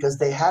students because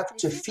they have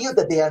to feel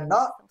that they are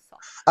not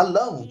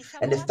alone,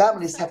 and the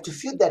families have to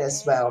feel that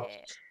as well.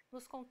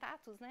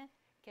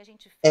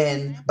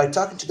 And by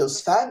talking to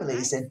those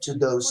families and to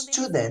those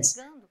students,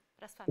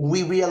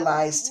 we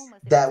realized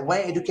that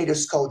when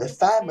educators call the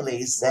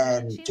families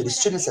and to the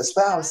students as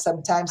well,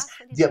 sometimes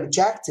the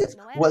objective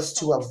was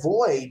to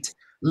avoid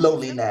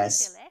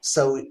loneliness.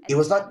 So it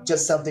was not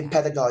just something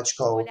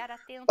pedagogical.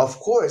 Of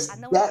course,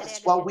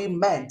 that's what we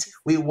meant.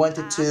 We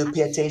wanted to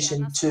pay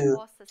attention to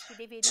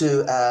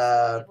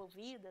uh,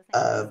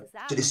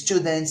 to the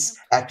students'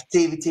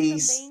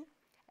 activities,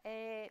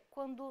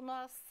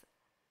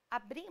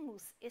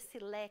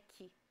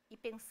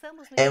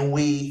 and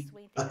we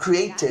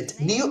created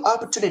new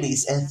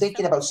opportunities and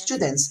thinking about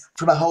students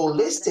from a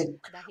holistic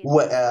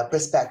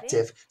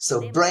perspective.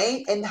 So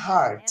brain and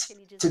heart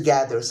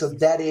together. So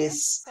that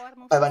is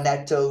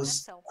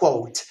Pavanetto's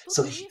quote.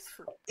 So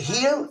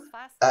here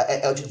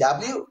at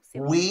LGW,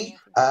 we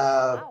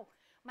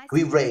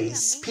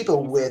raise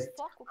people with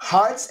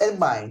hearts and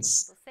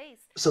minds.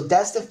 So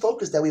that's the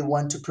focus that we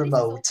want to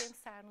promote.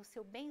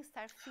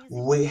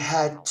 We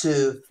had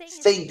to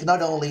think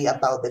not only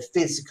about the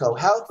physical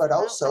health, but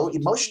also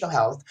emotional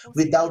health.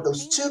 Without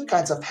those two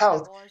kinds of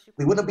health,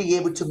 we wouldn't be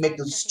able to make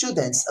those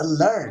students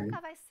learn.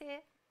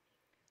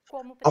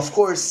 Of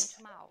course,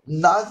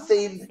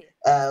 nothing,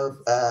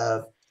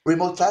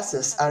 remote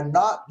classes are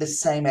not the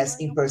same as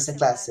in-person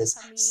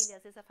classes.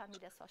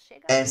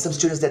 And some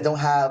students that don't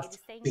have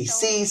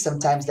PCs,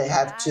 sometimes they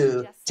have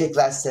to take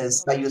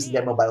lessons by using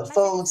their mobile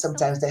phones.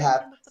 Sometimes they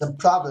have some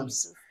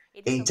problems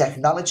in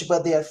technology,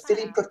 but they are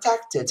feeling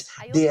protected.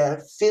 They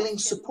are feeling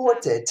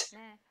supported.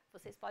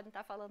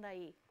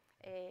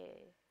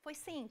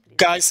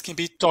 Guys can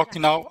be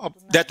talking now.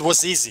 That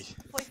was easy.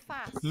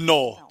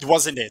 No, it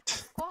wasn't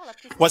it.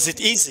 Was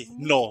it easy?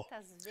 No.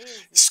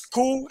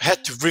 School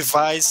had to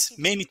revise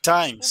many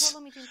times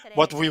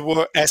what we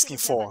were asking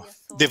for,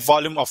 the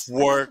volume of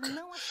work,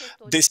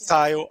 the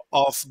style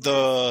of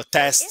the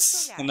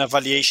tests and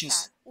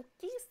evaluations.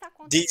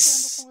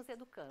 This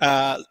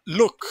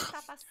look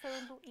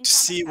to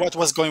see what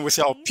was going with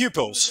our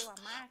pupils,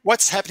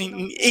 what's happening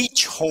in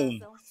each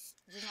home.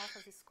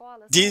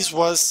 This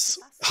was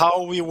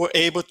how we were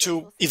able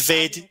to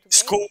evade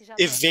school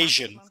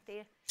evasion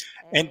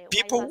and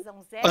people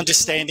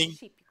understanding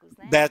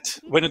that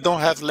when you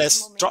don't have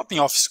less dropping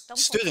off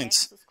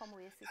students,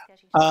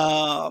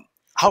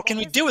 how can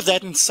we deal with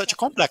that in such a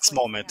complex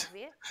moment?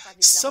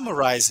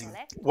 Summarizing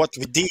what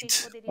we did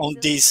on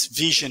this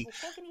vision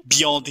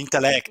beyond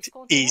intellect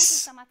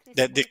is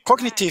that the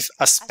cognitive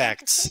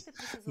aspects,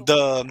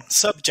 the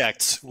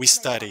subjects we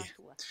study,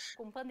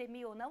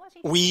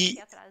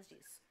 we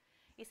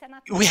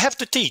we have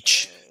to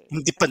teach.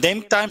 In the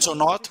pandemic times or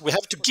not, we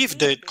have to give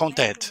the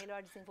content.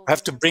 We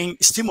have to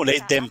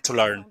stimulate them to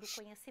learn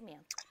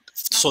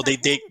so they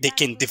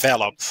can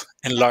develop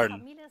and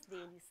learn.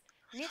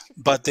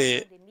 But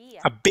the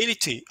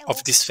ability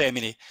of this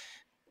family,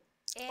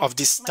 of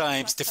these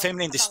times, the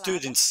family and the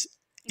students,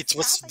 it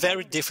was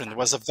very different. It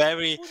was a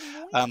very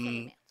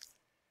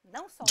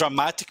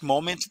dramatic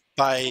moment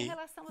by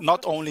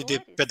not only the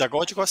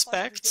pedagogical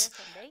aspects,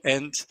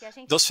 and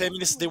those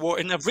families, they were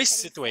in a risk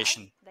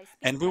situation.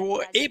 And we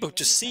were able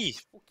to see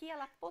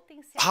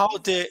how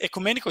the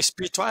ecumenical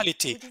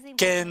spirituality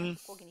can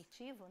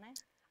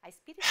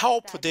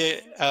help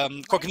the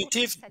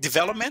cognitive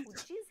development,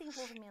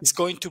 is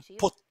going to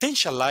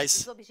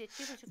potentialize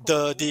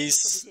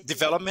this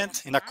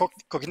development in a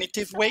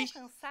cognitive way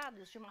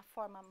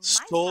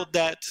so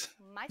that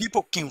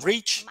people can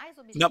reach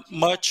in a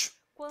much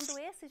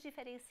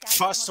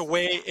faster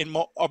way and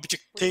more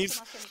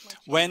objective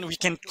when we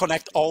can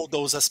connect all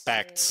those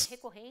aspects.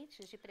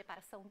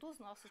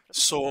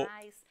 So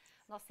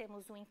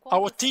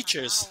our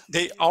teachers,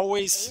 they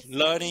always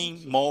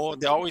learning more,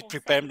 they always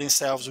preparing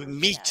themselves. We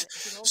meet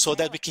so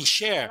that we can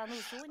share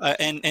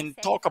and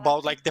talk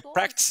about like the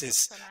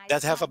practices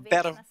that have a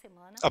better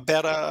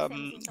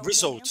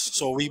results.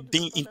 So we've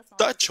been in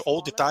touch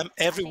all the time,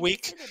 every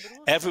week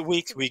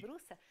we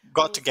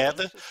got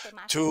together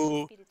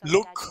to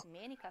look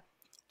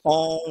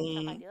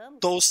on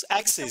those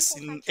axes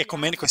in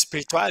ecumenical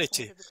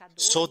spirituality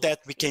so that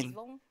we can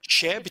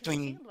share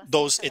between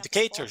those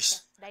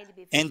educators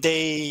and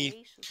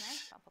they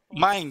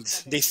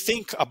mind, they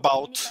think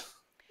about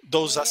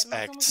those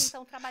aspects,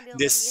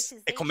 this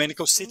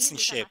ecumenical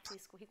citizenship.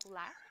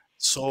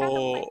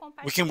 So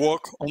we can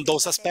work on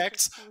those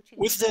aspects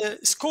with the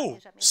school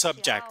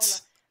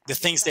subjects, the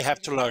things they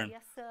have to learn.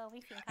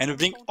 And we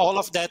bring all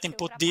of that and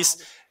put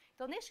this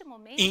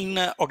in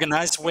an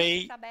organized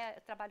way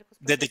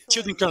that the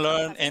children can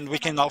learn, and we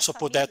can also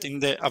put that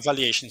in the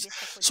evaluations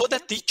so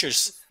that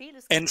teachers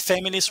and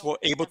families were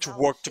able to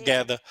work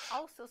together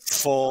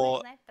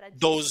for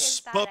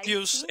those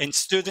pupils and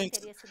students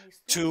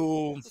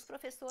to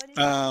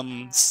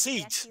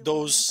seed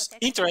those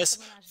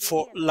interests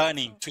for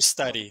learning, to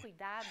study.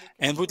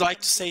 And we'd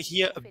like to say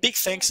here a big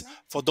thanks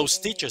for those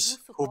teachers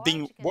who've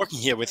been working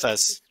here with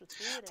us,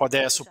 for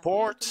their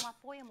support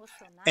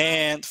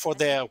and for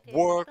their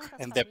work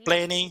and their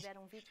planning.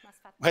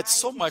 We had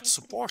so much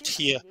support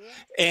here,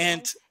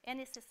 and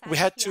we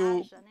had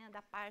to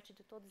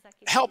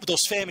help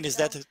those families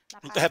that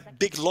have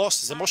big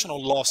losses,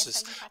 emotional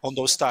losses on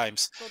those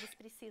times.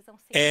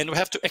 And we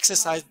have to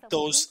exercise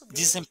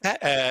these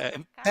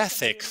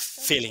empathic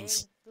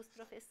feelings,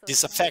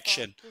 this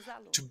affection,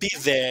 to be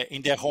there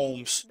in their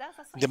homes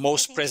in the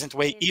most present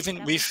way,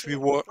 even if we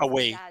were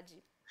away.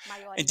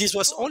 And this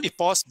was only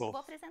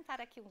possible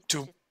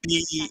to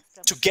be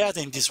together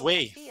in this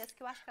way.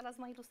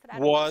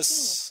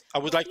 I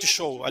would like to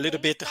show a little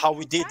bit how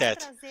we did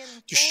that,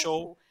 to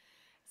show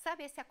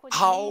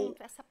how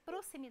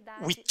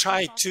we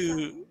try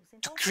to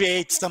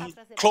create some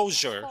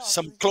closure,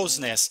 some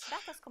closeness,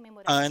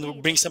 and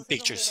we'll bring some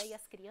pictures.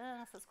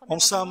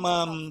 On some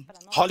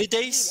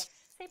holidays,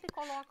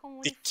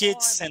 the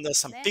kids send us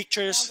some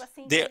pictures.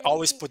 They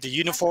always put the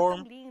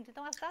uniform.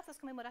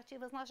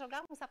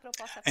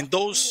 And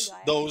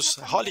those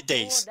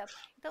holidays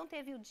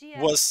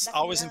was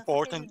always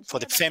important for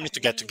the family to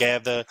get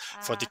together,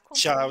 for the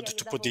child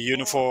to put the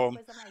uniform.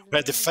 We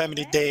had the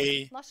family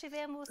day,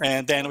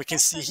 and then we can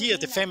see here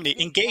the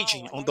family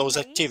engaging on those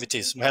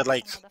activities. We had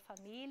like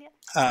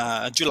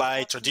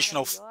July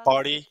traditional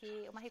party,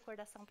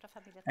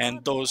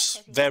 and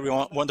those very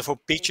wonderful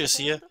pictures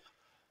here.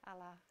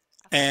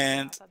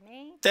 And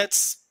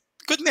that's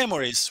good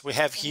memories we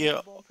have here,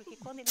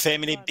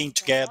 family being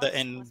together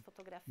and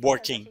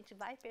working.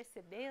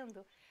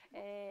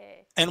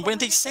 And when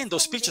they send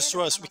those pictures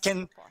to us, we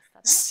can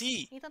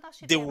see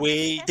the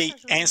way they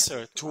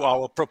answer to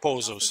our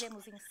proposals.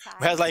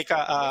 We had like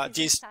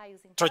these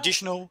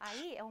traditional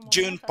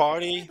June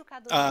party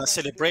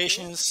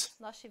celebrations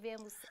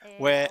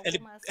where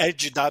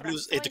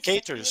LGW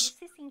educators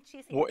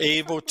were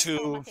able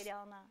to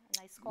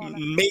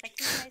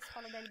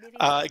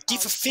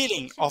give a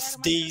feeling of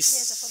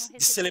these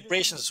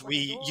celebrations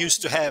we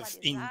used to have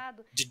in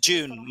the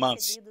June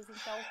month.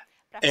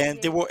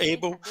 And they were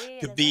able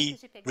to be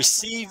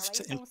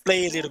received and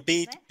play a little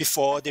bit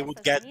before they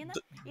would get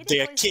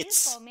their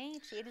kits.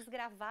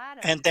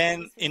 And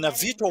then in a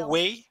virtual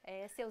way,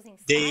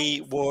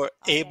 they were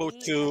able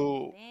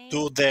to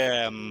do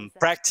their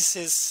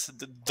practices,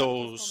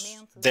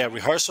 their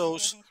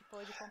rehearsals,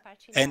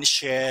 and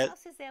share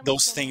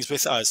those things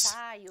with us.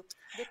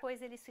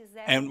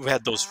 And we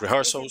had those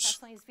rehearsals,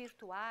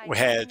 we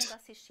had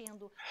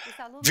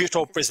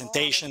virtual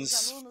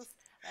presentations,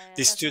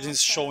 the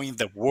students showing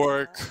the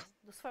work,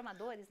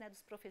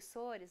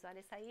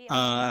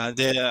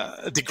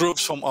 the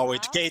groups from our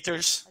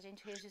educators.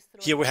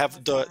 Here we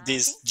have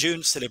this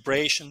June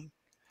celebration,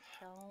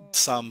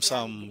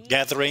 some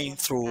gathering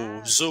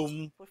through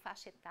Zoom,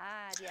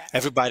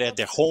 everybody at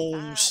their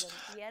homes.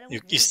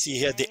 You see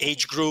here the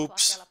age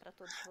groups,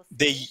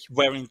 they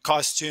wearing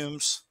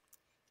costumes.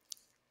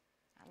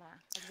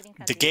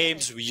 The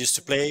games we used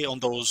to play on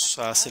those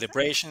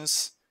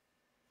celebrations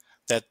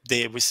that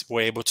they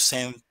were able to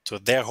send to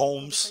their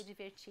homes.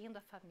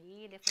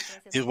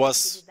 It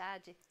was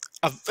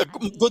a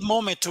good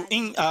moment to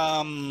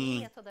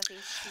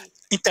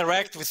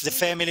interact with the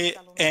family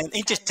and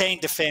entertain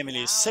the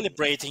family,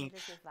 celebrating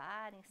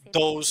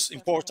those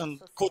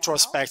important cultural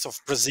aspects of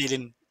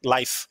Brazilian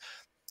life.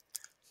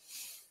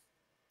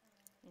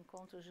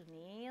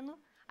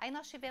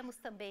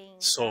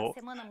 So,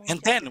 and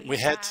then we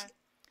had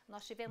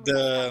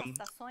the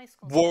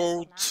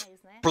World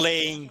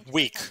Playing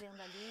Week,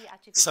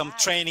 some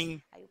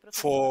training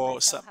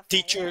for some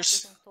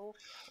teachers.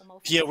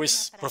 Here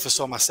with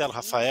Professor Marcelo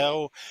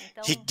Rafael.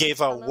 He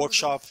gave a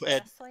workshop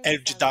at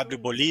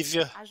LGW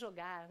Bolivia,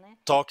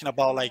 talking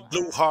about like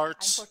blue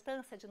hearts,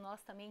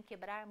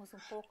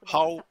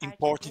 how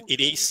important it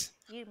is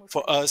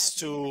for us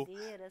to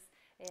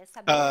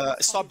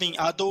stop being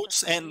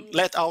adults and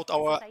let out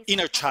our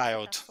inner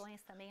child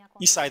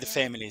inside the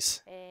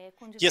families.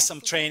 Here's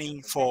some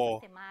training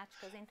for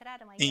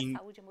in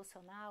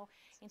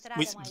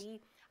with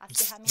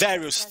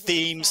various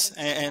themes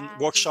and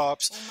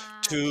workshops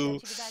to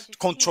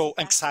control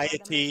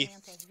anxiety,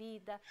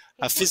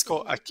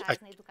 physical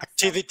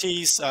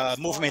activities,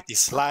 movement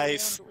is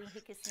life,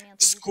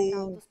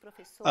 school,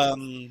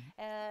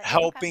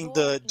 helping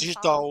the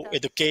digital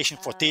education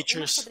for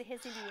teachers,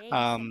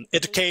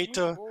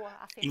 educator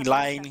in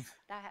line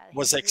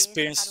was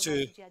experienced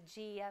to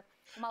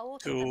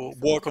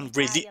work on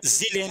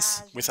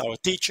resilience with our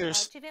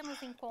teachers,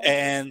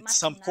 and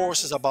some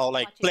courses about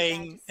like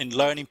playing and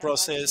learning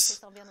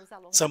process,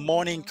 some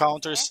morning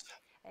encounters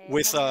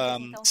with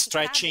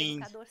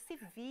stretching,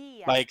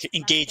 like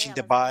engaging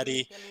the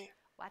body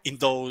in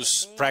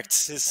those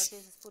practices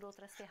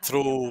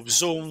through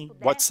Zoom,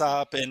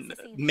 WhatsApp, and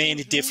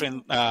many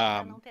different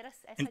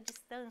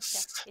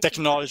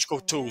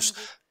technological tools.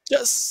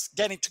 Just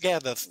getting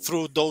together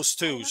through those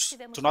tools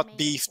to not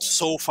be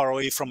so far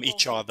away from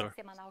each other.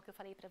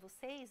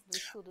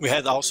 We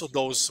had also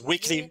those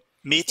weekly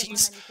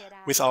meetings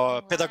with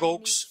our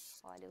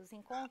pedagogues,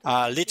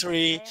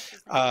 literary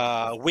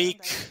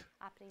week,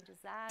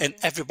 and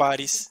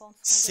everybody's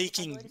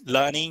seeking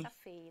learning,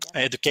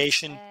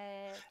 education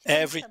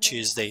every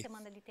Tuesday.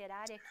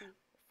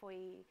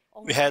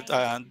 We had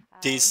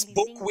this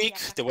book week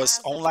that was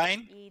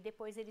online,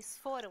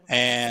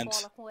 and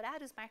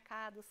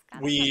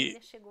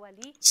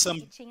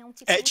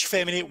each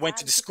family went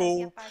to the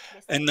school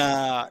in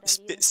a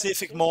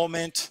specific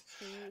moment,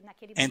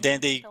 and then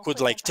they could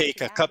like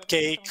take a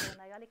cupcake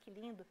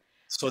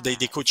so they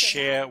could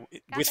share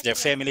with their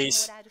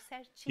families.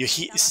 You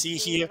see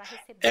here,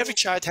 every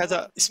child had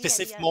a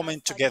specific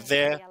moment to get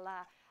there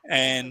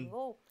and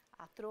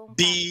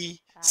be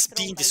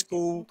in the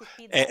school,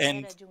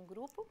 and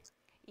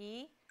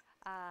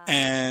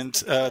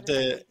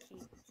the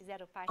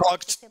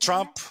clogged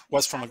trump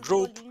was from a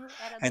group,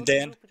 and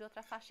then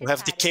we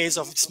have the case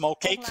of small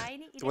cake.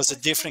 It was a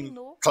different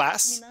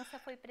class,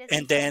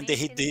 and then they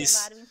hit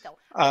this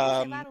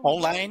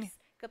online,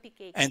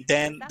 and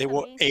then they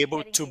were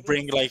able to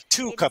bring like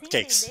 2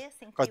 cupcakes,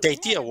 because the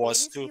idea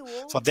was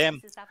for them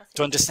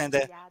to understand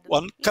that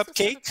one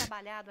cupcake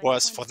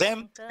was for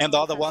them and the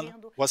other one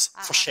was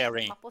for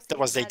sharing. That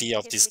was the idea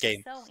of this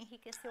game,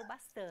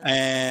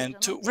 and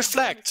to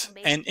reflect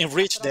and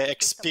enrich their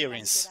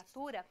experience.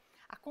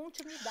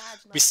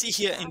 We see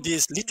here in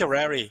these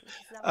literary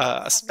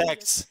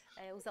aspects,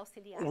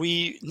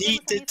 we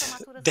needed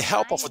the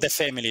help of the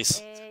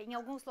families.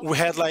 We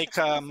had like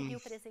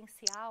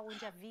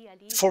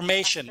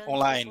formation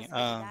online,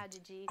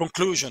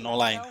 conclusion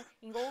online,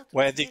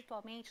 where the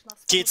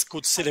kids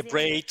could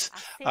celebrate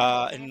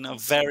in a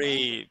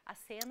very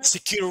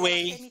secure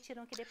way,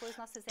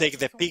 take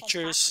their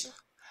pictures,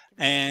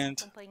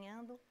 and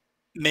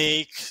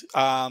make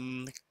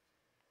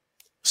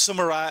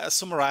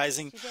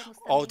summarizing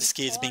all these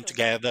kids being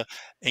together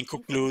and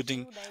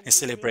concluding and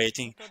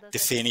celebrating the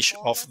finish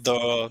of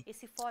the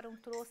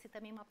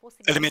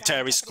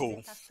elementary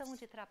school.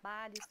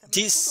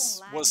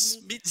 This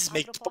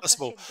made it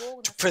possible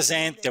to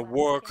present their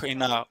work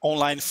in an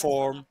online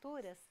form.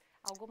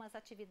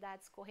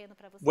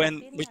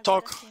 When we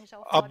talk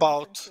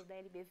about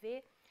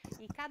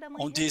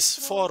on this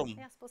forum,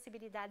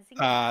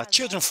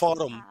 children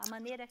forum,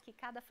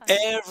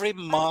 every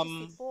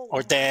mom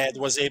or dad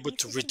was able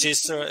to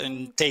register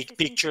and take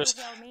pictures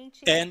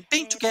and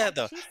being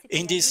together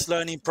in this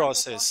learning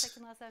process,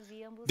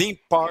 being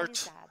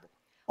part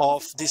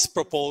of this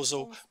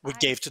proposal we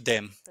gave to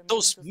them.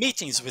 Those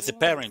meetings with the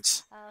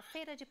parents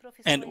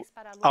and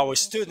our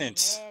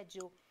students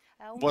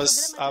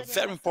was a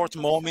very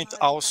important moment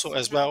also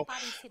as well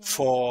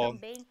for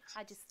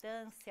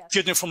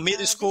children from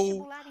middle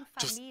school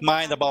to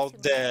mind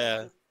about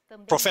their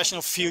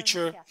professional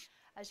future.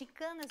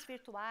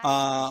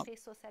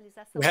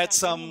 We had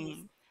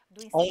some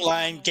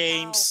online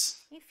games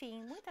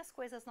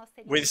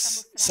with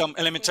some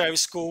elementary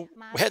school.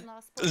 We had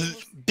a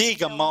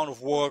big amount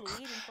of work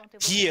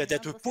here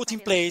that we put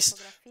in place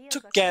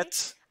to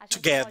get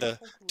together,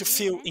 to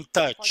feel in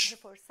touch.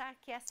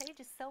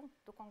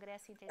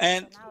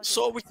 And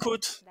so we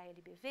could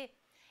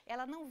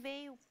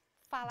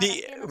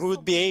we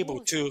would be able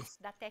to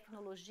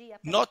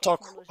not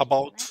talk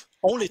about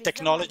only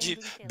technology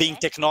being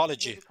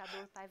technology.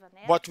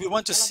 What we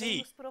want to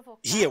see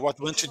here, what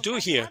we want to do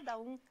here,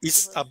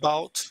 is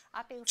about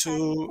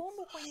to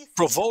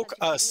provoke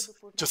us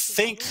to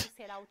think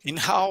in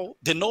how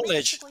the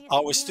knowledge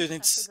our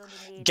students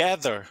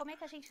gather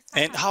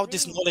and how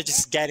this knowledge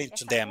is getting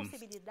to them.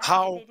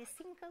 How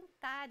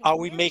are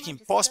we making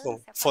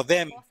possible for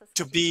them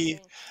to be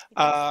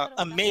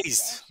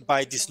amazed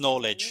by this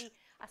knowledge?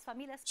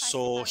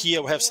 So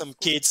here we have some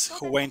kids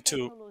who went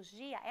to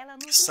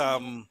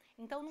some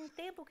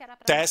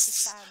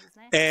tests,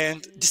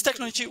 and this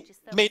technology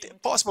made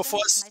it possible for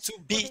us to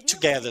be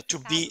together, to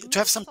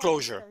have some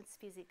closure.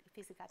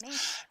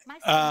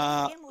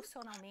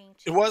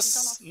 It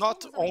was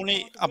not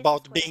only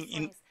about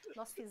being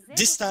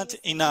distant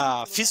in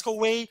a physical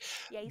way,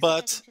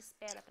 but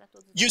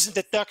using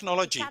the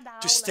technology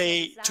to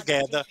stay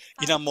together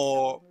in a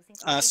more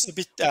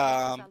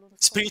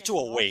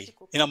spiritual way,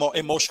 in a more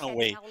emotional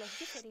way,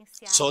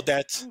 so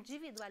that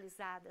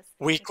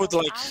we could,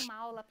 like,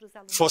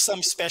 for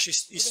some special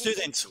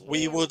students,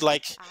 we would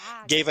like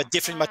give a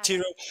different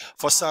material.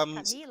 For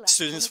some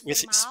students with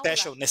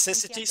special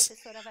necessities,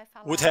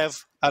 would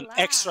have an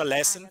extra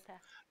lesson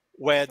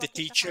where the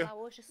teacher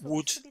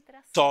would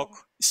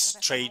talk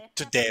straight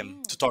to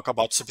them to talk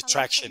about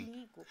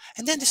subtraction.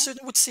 And then the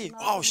student would see,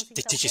 oh,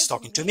 the teacher is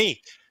talking to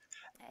me.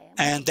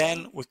 And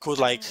then we could,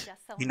 like,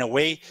 in a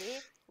way,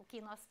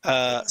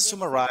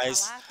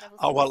 summarize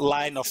our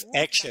line of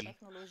action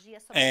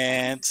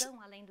and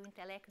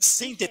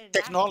seeing the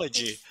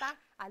technology,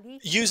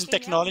 using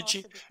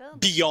technology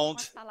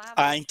beyond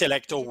an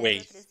intellectual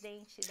way.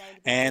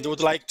 And I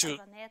would like to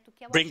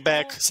bring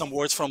back some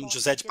words from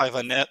José de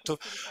Paiva Neto,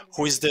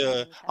 who is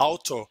the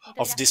author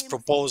of this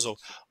proposal,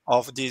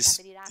 of this.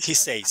 He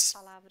says,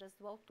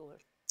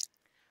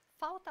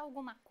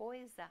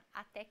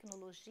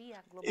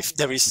 if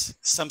there is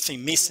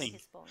something missing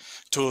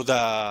to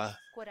the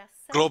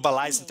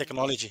globalizing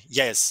technology,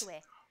 yes,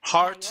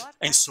 heart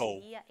and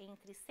soul.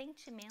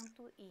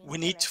 We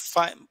need to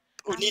find,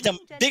 we need a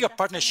bigger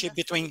partnership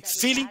between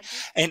feeling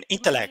and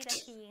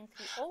intellect.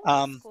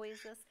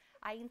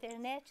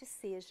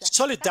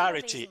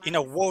 Solidarity in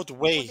a world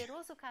way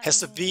has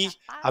to be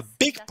a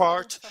big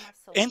part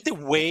in the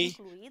way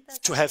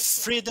to have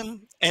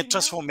freedom and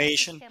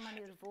transformation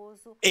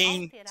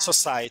in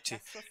society,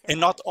 and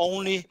not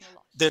only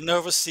the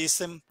nervous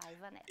system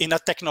in a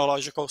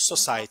technological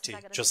society.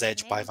 José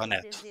de Paiva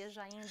Neto.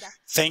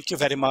 Thank you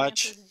very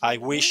much. I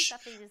wish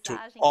to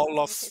all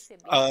of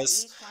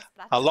us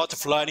a lot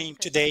of learning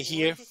today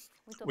here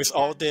with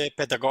all the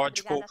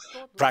pedagogical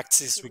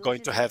practices we're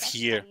going to have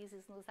here.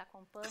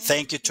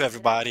 Thank you to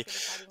everybody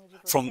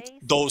from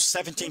those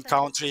 17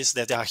 countries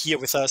that are here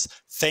with us.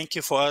 Thank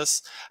you for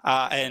us,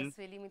 and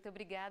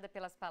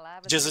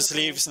Jesus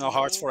lives in our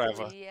hearts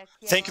forever.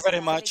 Thank you very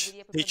much,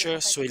 teacher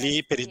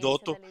Sueli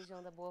Peridotto.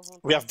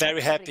 We are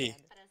very happy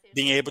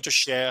being able to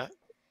share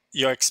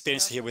your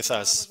experience here with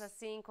us.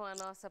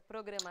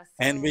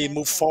 And we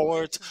move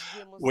forward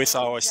with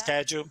our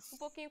schedule.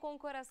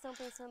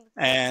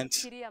 And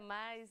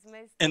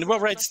we're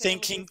already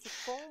thinking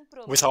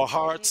with our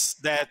hearts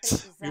that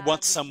we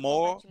want some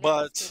more,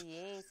 but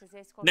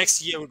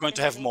next year we're going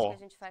to have more.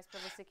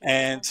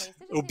 And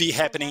it will be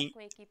happening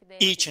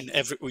each and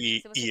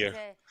every year.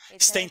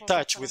 Stay in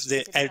touch with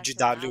the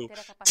LGW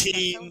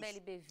team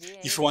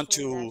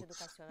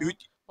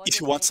if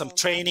you want some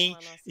training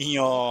in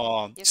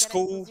your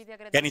school,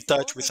 get in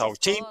touch with our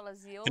team,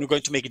 and we're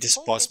going to make this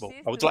possible.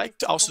 I would like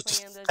to also to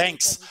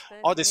thank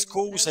all the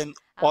schools and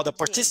all the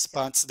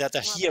participants that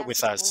are here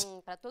with us.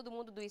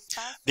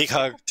 Big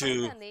hug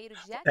to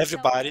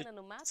everybody,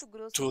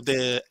 to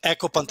the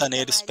Eco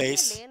Pantaneiro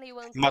space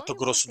in Mato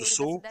Grosso do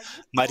Sul,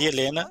 Maria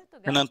Helena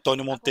and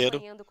Antônio Monteiro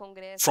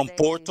from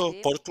Porto,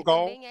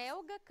 Portugal,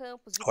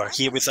 who are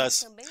here with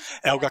us.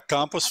 Elga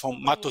Campos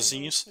from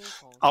Matozinhos,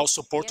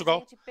 also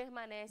Portugal,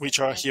 which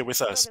are here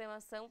with us.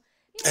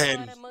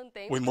 And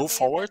we move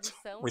forward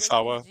with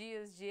our,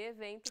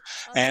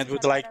 and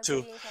we'd like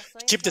to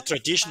keep the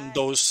tradition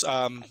those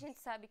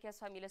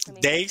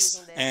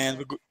days, and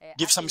we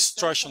give some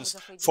instructions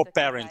for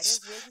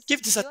parents.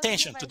 Give this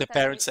attention to the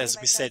parents, as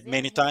we said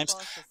many times,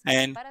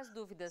 and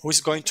who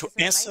is going to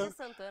answer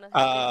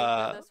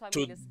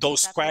to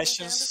those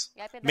questions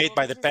made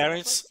by the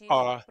parents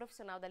are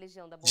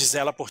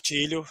Gisela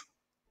Portillo,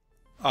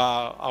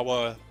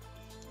 our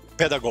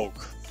pedagogue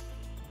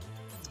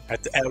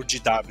at the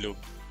LGW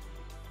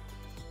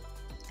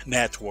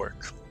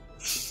network.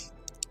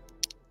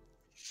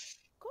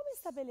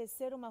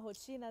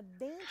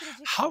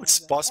 How it's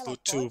possible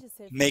to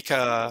make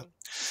a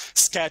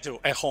schedule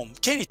at home?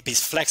 Can it be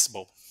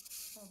flexible?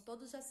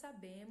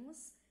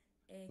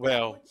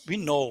 Well, we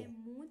know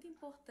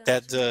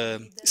that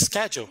the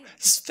schedule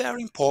is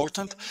very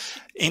important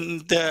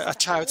in a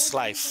child's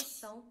life.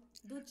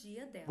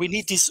 We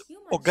need this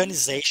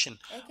organization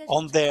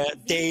on their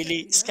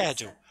daily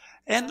schedule.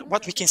 And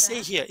what we can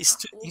say here is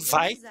to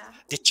invite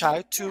the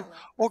child to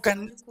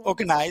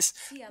organize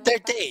their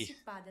day.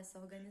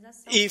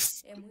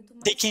 If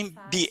they can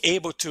be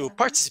able to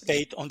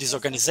participate on this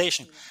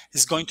organization,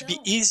 it's going to be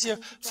easier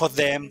for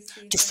them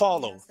to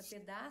follow.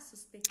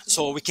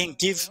 So we can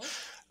give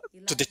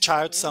to the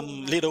child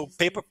some little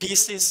paper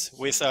pieces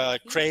with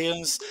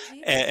crayons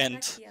and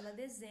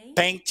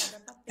paint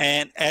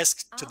and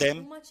ask to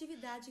them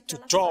to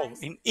draw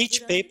in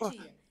each paper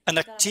an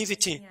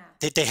activity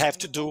that they have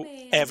to do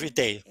every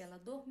day.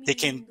 They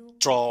can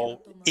draw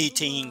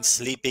eating,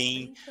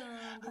 sleeping,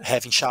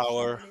 having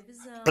shower,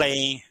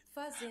 playing,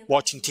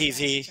 watching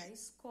TV,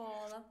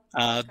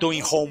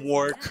 doing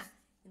homework.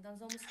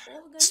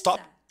 Stop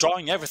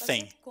drawing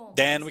everything.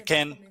 Then we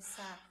can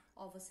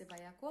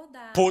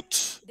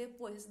put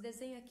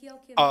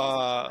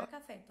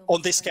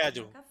on the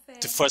schedule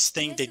the first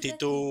thing they did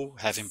do,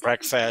 having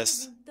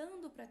breakfast,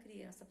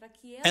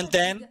 and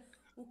then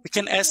we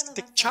can ask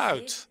the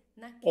child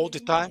all the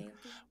time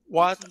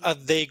what are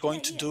they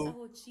going to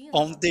do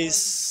on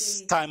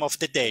this time of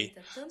the day,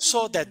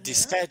 so that the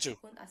schedule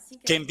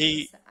can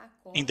be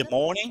in the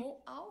morning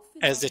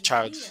as the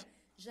child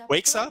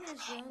wakes up,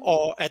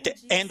 or at the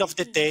end of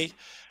the day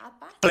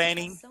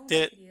planning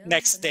the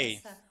next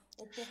day.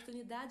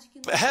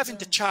 But having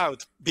the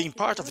child being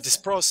part of this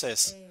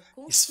process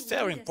is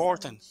very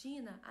important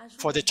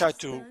for the child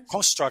to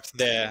construct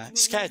their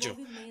schedule,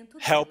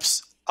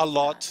 helps a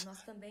lot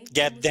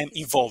get them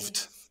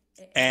involved.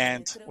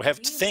 And we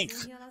have to think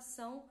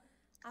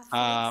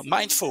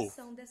mindful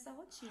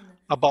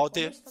about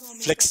the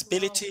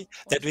flexibility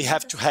that we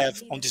have to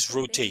have on this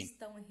routine.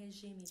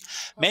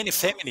 Many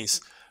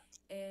families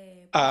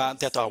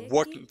that are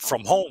working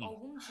from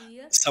home,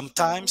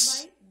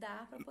 sometimes,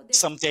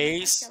 some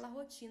days,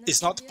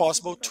 it's not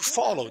possible to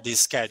follow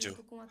this schedule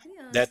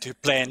that you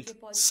planned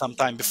some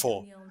time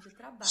before.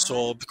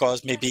 So,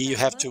 because maybe you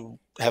have to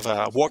have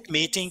a work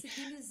meeting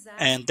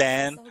and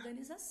then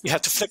you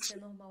have to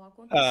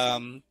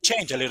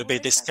change a little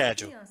bit the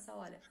schedule.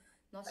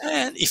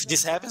 And if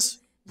this happens,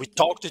 we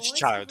talk to the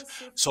child.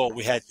 So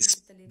we had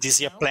this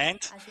year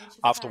planned.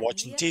 After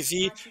watching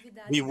TV,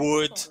 we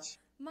would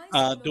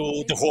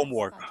do the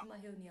homework.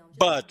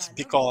 But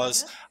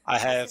because I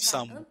have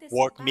some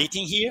work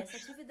meeting here,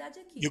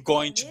 you're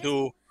going to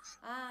do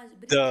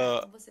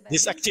the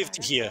this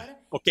activity here.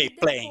 Okay,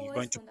 playing. You're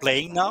going to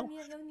playing now,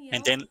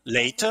 and then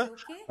later,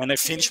 when I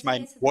finish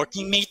my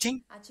working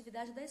meeting,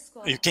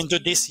 you can do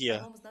this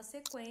here,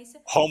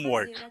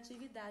 homework.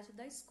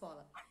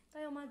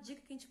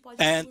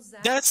 And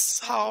that's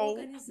how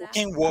we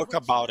can work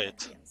about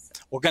it,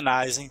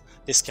 organizing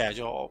the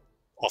schedule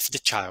of the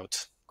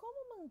child. Como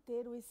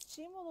manter o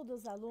estímulo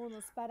dos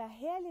alunos para a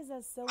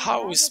realização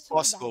How das is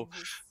possible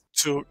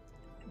atividades? to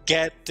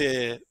get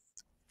the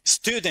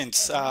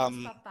students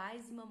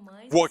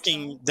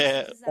working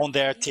on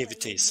their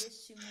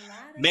activities?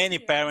 Many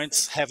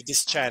parents have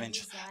this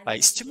challenge by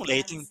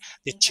stimulating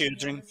the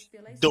children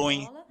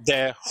doing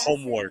their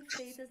homework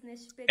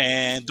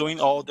and doing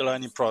all the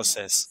learning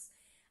process.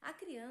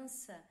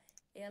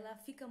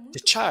 The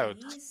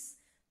child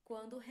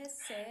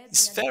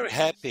is very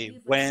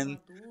happy when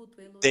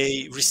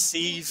they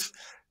receive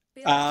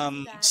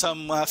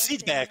some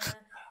feedback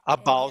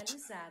about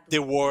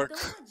the work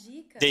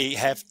they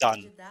have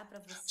done.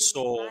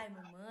 So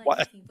what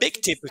a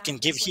big tip we can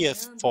give here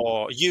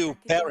for you,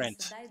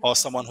 parent, or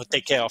someone who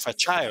take care of a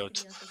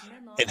child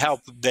and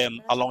help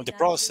them along the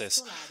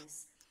process.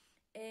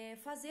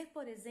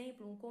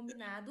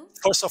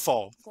 First of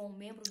all,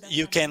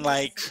 you can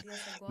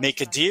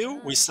make a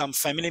deal with some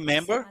family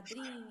member,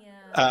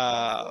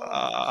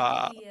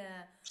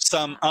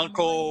 some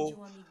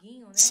uncle,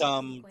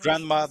 some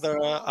grandmother,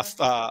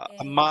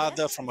 a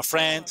mother from a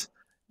friend,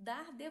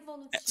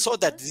 so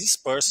that this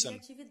person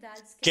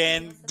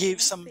can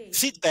give some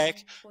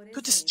feedback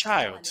to this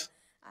child.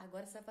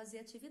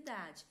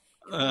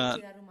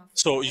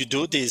 So you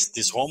do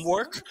this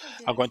homework.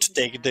 I'm going to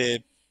take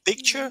the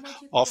picture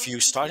of you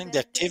starting the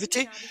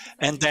activity,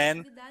 and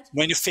then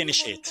when you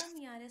finish it,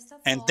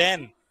 and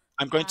then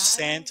I'm going to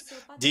send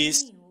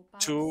this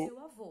to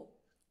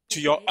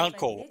your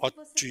uncle or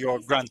to your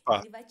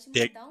grandpa.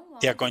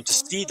 They are going to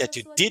see that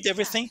you did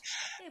everything,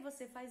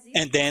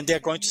 and then they're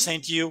going to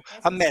send you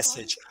a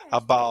message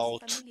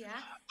about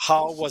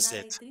how was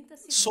it.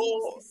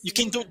 So you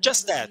can do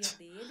just that,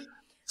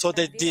 so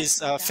that this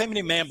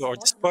family member or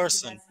this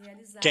person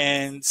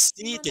can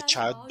see the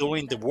child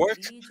doing the work,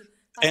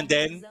 and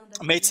then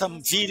make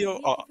some video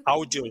or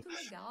audio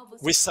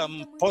with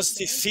some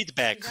positive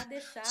feedback,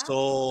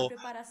 so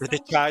that the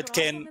child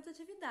can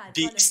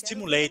be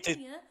stimulated,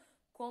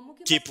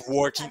 keep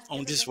working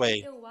on this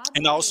way,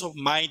 and also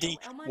minding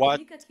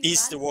what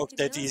is the work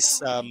that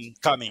is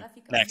coming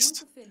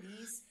next.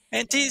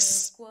 And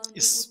this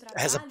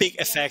has a big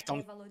effect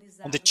on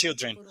the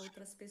children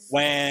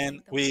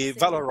when we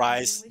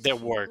valorize their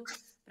work.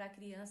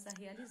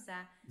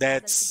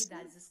 That's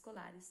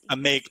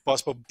make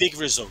possible big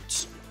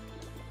results.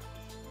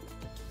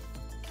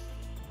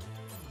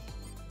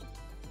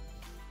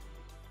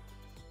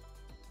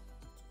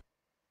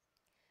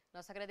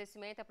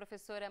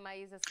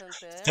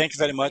 Thank you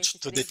very much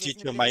to the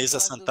teacher Maísa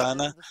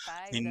Santana.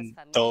 In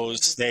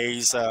those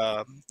days,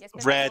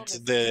 read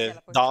the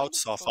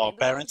doubts of our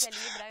parents,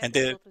 and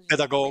the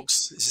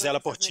pedagogues Gisela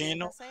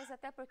Portino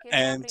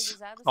and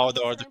all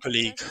the other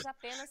colleagues,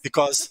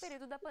 because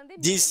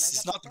this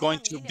is not going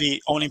to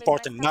be only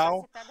important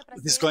now,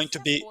 it is going to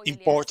be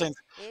important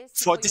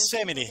for this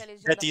family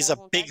that is a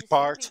big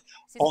part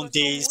on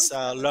this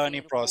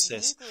learning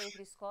process.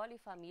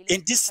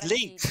 In this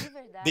link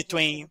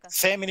between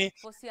family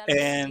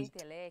and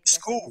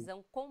school,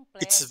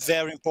 it's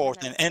very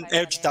important. And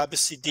LGW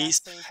see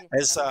this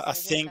as a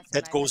thing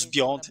that goes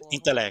beyond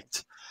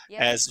intellect,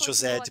 as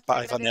José de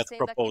Paiva Neto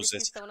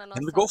proposes.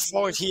 And we go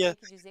forward here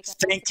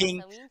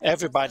thanking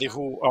everybody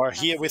who are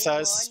here with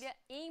us,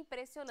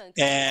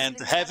 and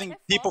having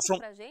people from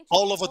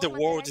all over the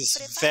world is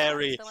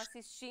very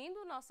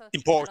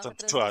important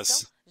to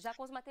us.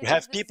 We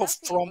have people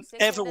from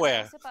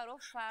everywhere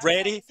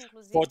ready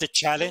for the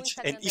challenge,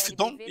 and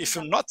if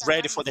you're not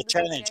ready for the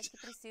challenge,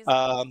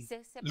 um,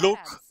 look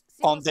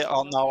on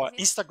our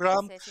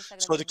Instagram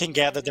so you can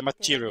gather the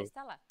material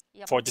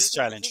for this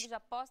challenge.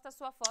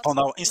 On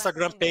our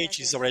Instagram page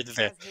is already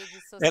there,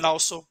 and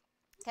also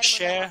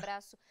share,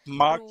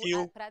 mark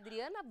you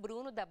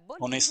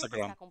on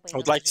Instagram. I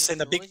would like to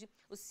send a big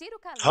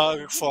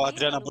hug for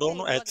Adriana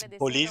Bruno at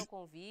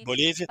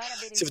Bolivia,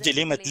 Silvio de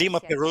Lima at Lima,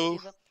 Peru.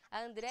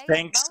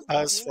 Thanks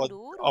us for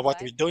what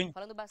we're doing.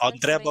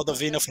 André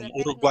Baldovino from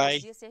Uruguay,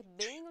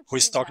 who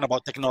is talking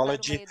about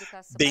technology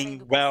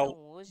being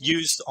well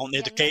used on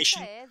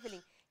education.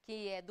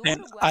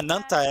 And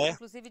Anantae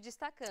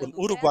from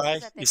Uruguay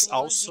is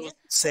also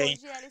saying,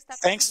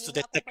 thanks to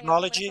the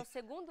technology,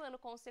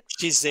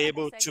 she's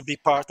able to be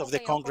part of the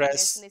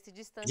Congress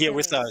here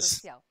with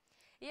us.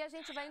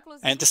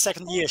 And the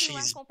second year,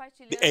 she's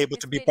able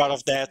to be part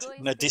of that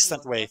in a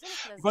distant way.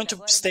 We're going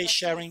to stay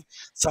sharing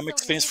some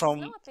experience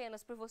from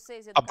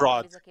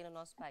abroad.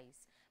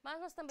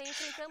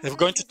 We're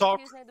going to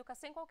talk.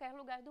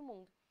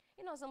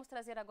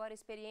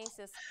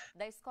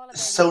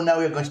 So now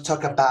we're going to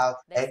talk about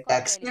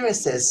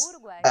experiences,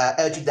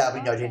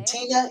 LGW in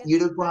Argentina,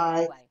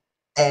 Uruguay,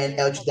 and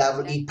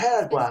LGW in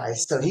Paraguay.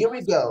 So here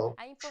we go.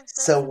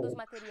 So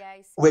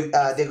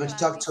they're going to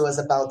talk to us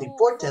about the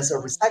importance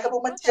of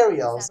recyclable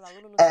materials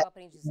and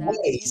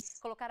ways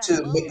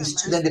to make the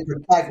student the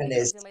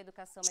protagonist.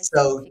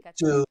 So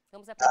to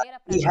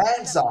be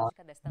hands-on,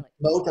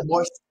 promote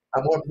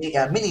a more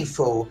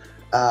meaningful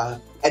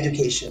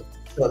education.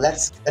 So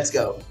let's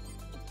go.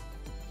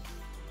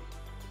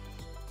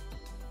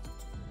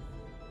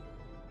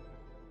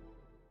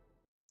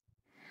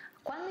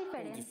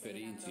 Quão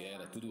diferente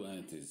era tudo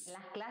antes.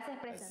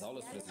 As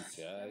aulas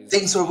presenciais,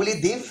 Things were really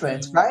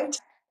different, right?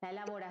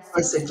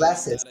 First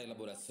classes, para a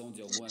elaboração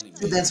de algum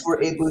students alimento,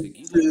 were able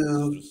seguindo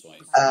algumas to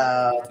instruções.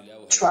 uh, Compartilhar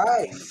o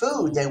try relatório,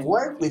 food and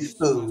work ter um with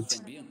food. espaço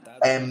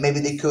ambientado And para maybe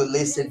they isso, could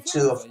listen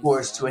to, of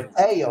course, to a influenciava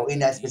tale a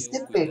in a empatia, o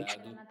specific cuidado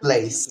com a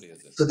place.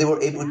 natureza. So they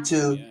were able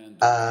to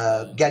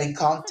get in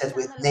contact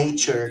with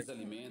nature. Muitos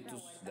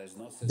alimentos das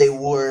They nossas hortas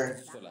were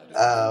escolares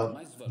têm uh,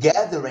 mais valor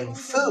gathering quando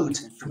food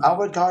from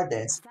our consumimos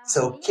gardens.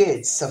 So em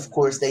kids, of casa,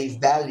 course, they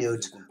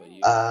valued momentos em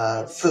companhia.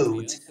 As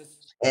food, crianças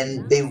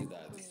and das they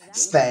cidades ganham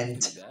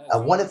spent a oportunidade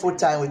wonderful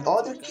time with de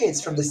other vivenciar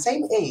kids from the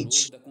same o valor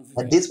age. da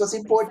And this convivência, was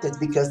important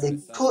because de they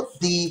expressar put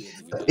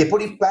sua they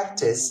put criatividade in num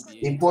practice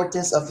the ambiente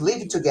importance of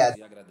living together.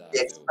 doce e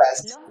They agradável.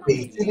 expressed Compartilhar os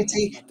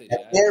creativity in a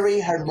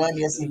very materiais,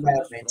 harmonious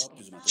cuidando dos environment,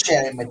 próprios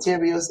sharing materiais.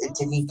 materials and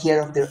taking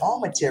care of their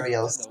own Juntos,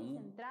 materials.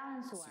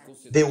 cada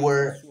se They concentrava em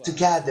were sua arte.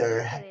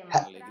 together, A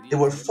they alegria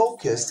were de demonstrar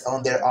focused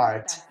on their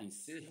art. em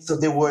ser So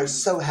they were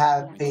so diferente, o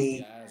happy,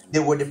 entusiasmo,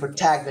 they a were the frustração,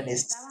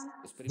 protagonists,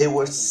 they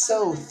were experimentavam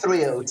so todas as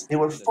thrilled, they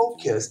were vertentes das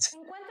focused,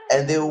 atividades.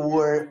 and they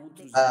were,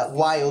 Encontros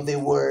while they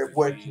específicos de were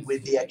working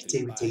with convivência the entre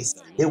pais, activities,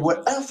 they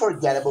were alunos,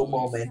 unforgettable professores,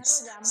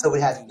 moments. So we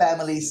had onde se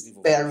families, desenvolveu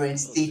um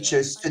parents,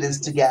 teachers, processo students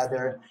de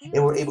together, produção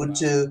and were que able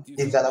passa to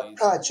develop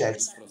ativamente pelos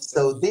projects.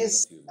 So processos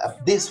this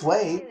educativos. this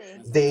way, Muita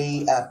gente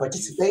they participa disso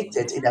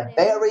participated in a na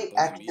very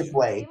active pandemia.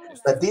 way.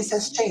 Esta But this foi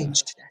has uma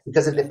changed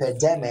because of the das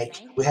pandemic.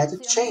 diferenças. We had to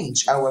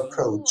change our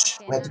approach.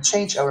 We had to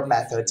change our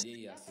method.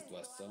 Alheia à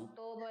situação,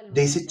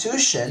 The se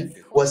institution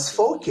was efetua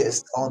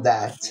focused on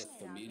that. suas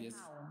famílias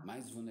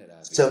mais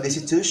So the vulneráveis.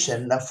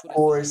 institution, of Por essa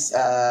course,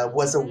 razão,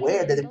 was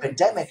aware that the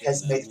pandemic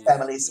has made ofertamos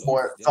families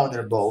more lotes de alimentos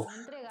vulnerable.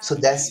 So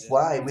de that's maneira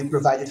why we a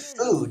provided serem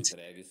food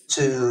entregues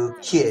to a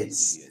cada 15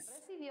 kids. dias.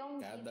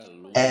 Cada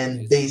aluno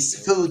And this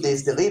recebeu um food kit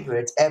is escolar.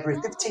 delivered every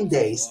 15 Dessa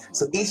days. forma,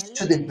 So each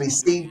student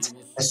received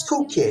contribuímos a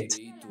school no kit.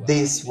 direito à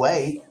This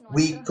way, alimentação.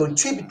 we A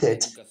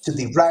contributed to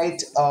the educação das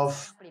right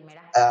of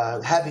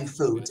crianças having nos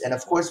food. primeiros And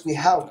of course, we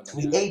passos para helped,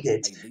 we trabalhar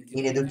aided a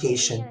in identidade,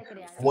 education.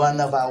 a One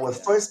of estratégia our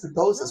familiar. first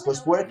proposals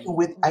was working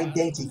with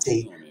Básico do seu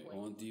identity. nome,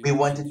 onde We o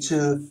wanted objetivo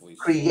to foi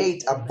só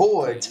create a que a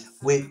board criança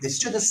with the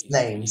students' se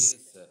names.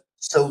 reconheça,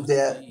 So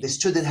the associe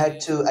student e had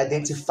to seja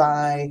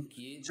identify,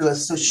 bastante to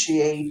inquieto com sua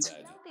associate,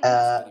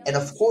 atividade. and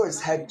of Experimente course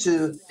had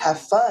to have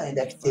utilização fun in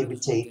the de vários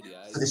activity.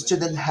 So materiais the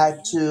student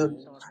had eletrônicos to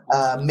ou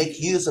make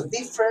use of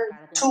different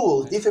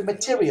tools, different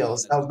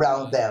materials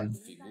around them.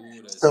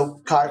 figuras,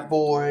 So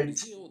cardboard,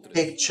 e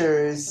outras.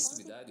 Essa pictures,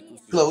 atividade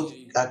consistia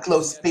em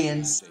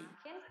clothespins. reciclagem.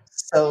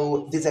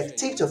 So this Achei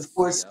activity, of muito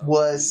course, legal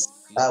was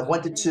conhecer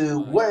wanted to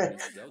a work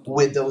imensidão do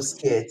with mundo, those né?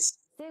 kids.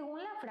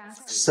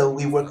 So Segundo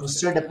we a were fábrica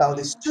concerned about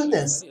the Graham, nós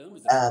students'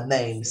 variamos essa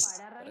names.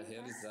 programação para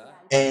realizar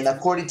And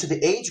according to atividades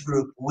the age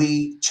group,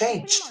 we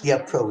changed the é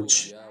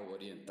approach. primordial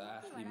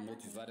orientar e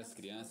motivar as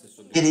crianças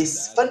sobre It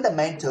is cuidado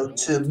fundamental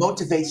e to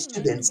motivate preocupação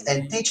students com o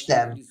and teach ambiente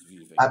onde them eles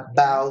vivem.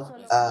 about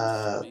Mas não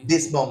somente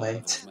this com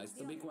moment, palavras, mas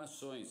também com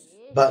ações,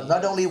 que but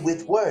not only eles,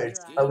 with como words,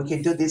 but we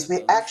can pequenos do this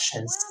with cidadãos,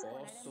 actions.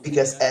 possam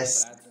Because colocar em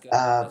as prática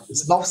nas suas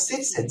small casas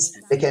citizens,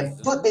 juntos, they can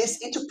put usando this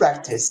into dessa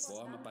practice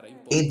forma para a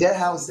in their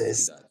importância dessas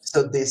houses. atividades.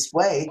 So this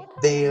way,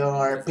 they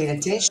are Outras paying práticas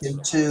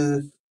attention propostas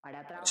to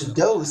para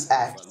those ampliar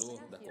o acts.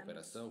 valor da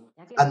cooperação,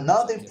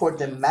 Another já que as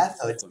important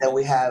crianças e method that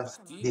we famílias have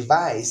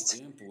compartilham mais devised,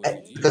 tempo hoje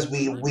em dia, because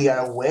we are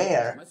por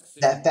aware mais que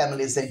seja that pouco,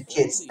 families eles and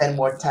kids podem spend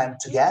more realizar time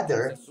pequenas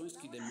together, ações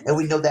que and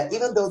we know demonstram that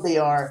even though they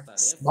colaboração nas are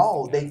tarefas de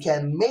small, they casa.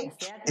 can make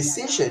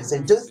decisions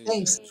and do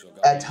things Seja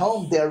jogar at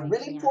home. lixo, They are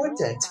really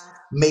important.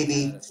 usar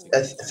Maybe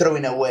as pequenas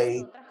throwing ferramentas,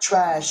 away consertar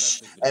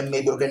trash seus and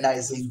maybe brinquedos, entre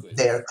outras organizing coisas.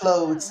 their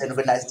clothes and Nós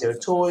organize their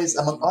fizemos a toys, partir de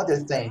among um other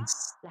vídeo things.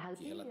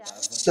 que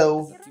relatava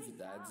So as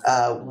atividades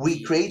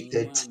we que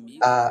created uma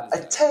amiga a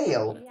realizava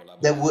para tale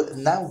that colaborar would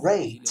com sua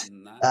narrate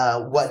família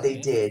nas what they tarefas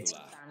did, do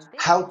lar.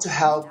 how to É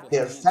help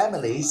their importante as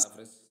families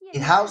palavras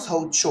in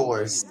household e o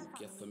chores. mimo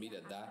que a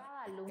família dá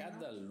a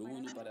cada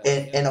aluno para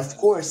And of realizar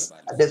os seus course,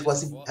 trabalhos.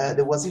 Dessa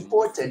that forma, was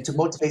important to demonstra-se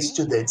motivate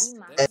students.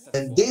 dessa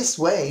And forma this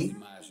com as way,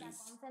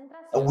 imagens e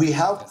a we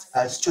helped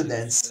concentração para students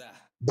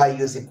ilustrar by cada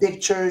using atividade.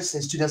 pictures,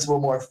 and students were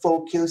more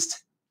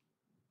focused.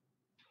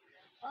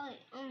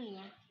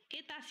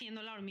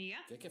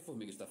 O que, é que a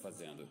formiga está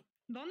fazendo?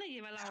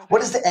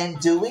 What is the ant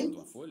Está doing? levando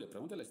uma folha?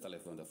 Para onde ela está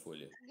levando a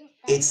folha?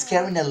 It's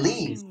carrying a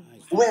leaf. Ah,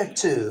 está Where levando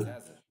para sua to?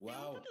 casa?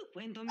 Uau!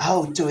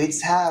 Oh, to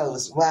its Isso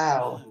house. tudo.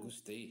 Wow. Ah,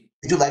 gostei.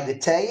 Did you like the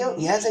tale?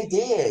 Yes, I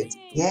did.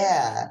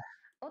 Yeah,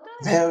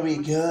 very Outros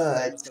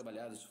good. temas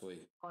trabalhados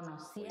foi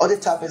Other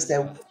topics conhecendo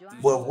that o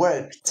were artista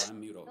worked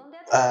Ramiro,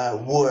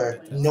 were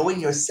onde knowing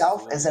trazemos as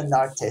yourself as an cores e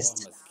artist,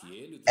 formas que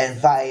ele and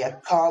utilizava. via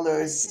As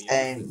colors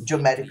and crianças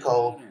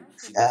geometrical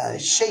recriaram e desenharam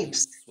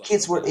shapes, sua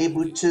kids were própria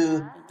able arte,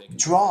 to com técnicas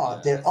draw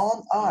their variadas,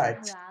 own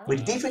art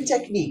with different grafismo,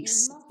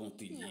 techniques.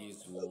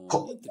 pontilhismo,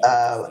 entre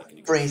outras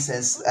For técnicas.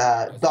 instance,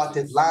 Nós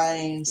dotted tivemos a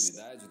lines,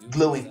 oportunidade de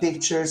glowing utilizar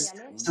pictures,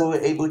 so uma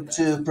we're able variedade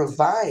to de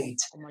provide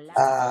materiais,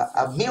 diversos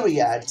a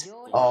myriad tipos,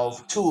 com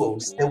of lápis de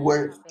tools that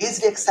were cor,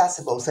 easily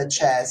accessible, such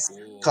papéis de as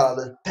cor,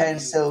 colored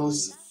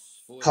pencils, livros,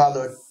 folhas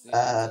colored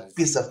secas,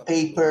 piece of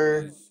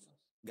paper, papelões,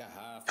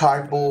 garrafas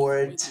de plástico,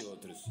 cardboard, entre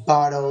outros.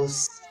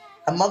 bottles,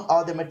 among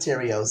other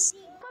materials.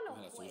 Com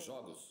relação aos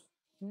jogos,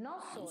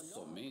 não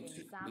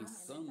somente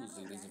pensamos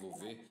em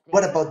desenvolver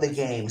What about the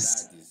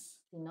games? habilidades,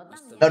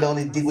 mas Not também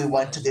only did we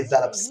want to capacidades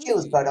develop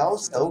skills, but e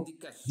also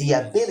the indicações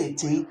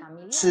ability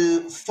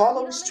to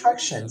follow onde os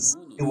instructions.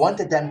 We alunos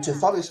wanted them to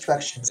follow pudessem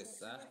instructions,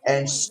 expressar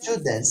and e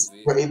students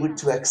were desenvolver able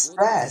to todas as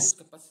express suas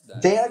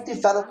capacidades. their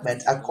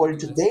development according Quando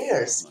to dessa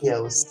their forma,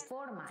 skills. de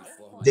forma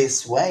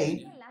This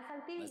way,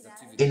 espontânea, nas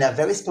in a atividades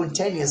very e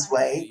spontaneous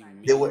way, em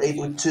they were meio de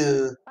able errar,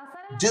 to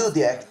do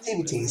the passarmos para essa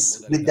activities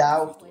modalidade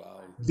without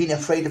virtual. being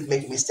afraid of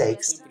making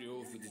mistakes. Sempre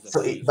houve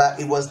So, desafios but para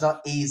it was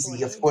not superar.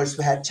 easy. Of Por course,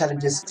 we had isso,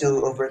 challenges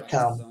to para a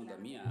overcome. preparação da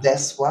minha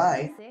That's aula,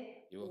 why,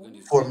 eu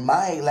for organizei um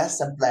my espaço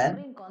lesson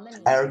plan,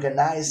 I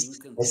em um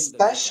organized a cantinho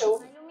da minha special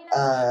casa,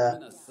 com a uh,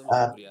 iluminação uh,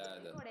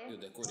 apropriada. Eu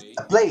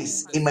a decorei com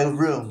place in my desenhos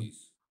que room.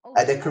 fiz.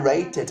 I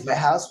decorated my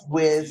house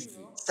with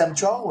Tive some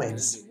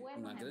drawings.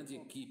 uma grande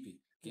equipe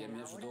que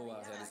me ajudou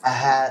a I realizar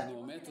tudo. E had no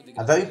momento de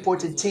a very gravar,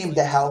 important team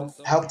that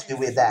helped me os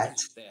with sons that,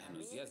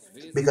 externos e às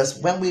vezes because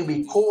when we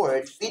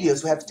record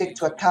videos, we have to take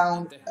into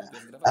account interrompem as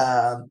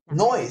gravações.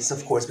 noise,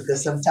 of course,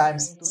 because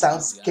sometimes Foram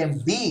sounds can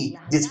ampliadas be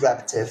a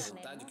disruptive.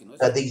 vontade que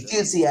nós The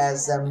colocamos na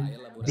enthusiasm,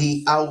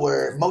 the elaboração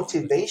our dessas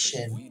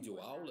motivation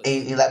videoaulas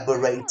in foi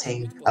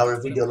elaborating muito importante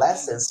our para video poder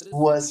lessons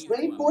was transmitir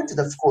really com important, amor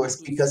of course,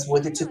 todo because we esse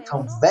wanted to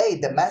convey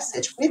the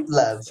message with essa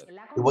love. força.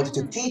 We wanted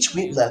to O teach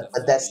with apoio love, da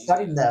but that's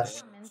not família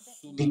enough é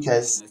sumamente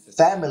because necessário.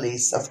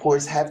 families, of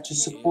course, have to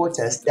support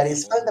Eles se us. That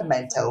is transformam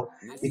fundamental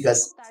nesse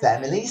because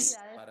families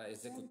elo para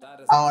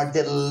executar as are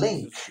the atividades com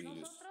link seus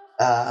filhos.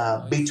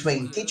 Nós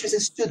between teachers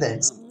and lideramos e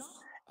students, guiamos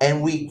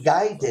and we alunos e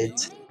guided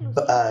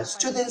família,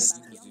 students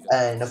inclusive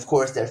and, of pais,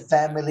 course, their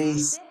porque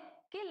families. faz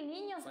com que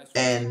a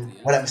And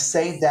what I'm criança se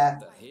saying that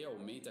sinta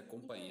realmente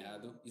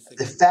acompanhado e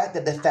the seguro. fact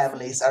that the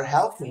families are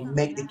helping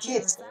make the Assim,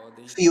 kids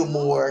podem feel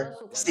more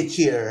realizar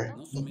secure,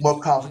 não somente more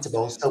os deveres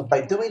comfortable. So diários,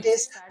 by doing mas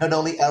this, not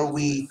only are também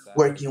we expressar suas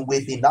working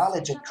with the emoções.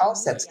 knowledge and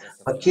concepts,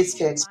 Essa but kids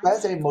can formação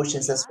express their é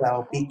emotions as composta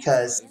well por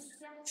because pais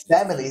de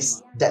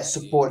families forma that cheia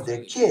support de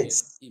their alegria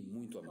kids e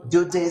muito amor.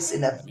 do this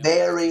in a Da minha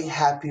very parte,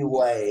 happy é isso.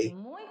 way.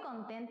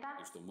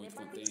 Eu estou muito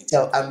contente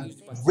So e I'm feliz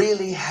de participar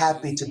really com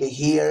vocês happy to be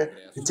nesse here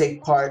to congresso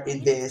take part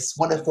in e this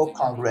wonderful compartilhar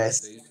com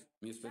Congress. vocês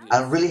minha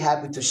I'm experiência. really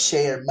happy to Obrigado.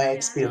 share my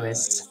Eu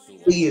experience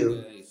sou to you.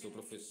 André e sou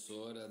professor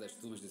professora das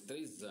turmas de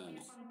 3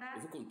 anos. Eu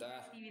vou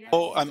contar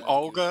Oh, I'm atividades que eu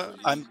Olga.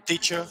 I'm escolhi para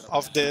teacher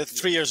of trabalhar com the as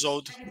 3 years crianças.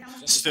 old Já que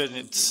estamos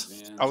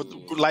students. I would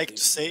vivendo like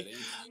to tempos say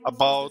diferentes, nós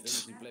about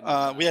devemos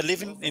we are implementar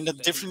living in a novas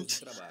técnicas de different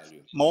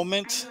trabalho.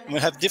 moment. We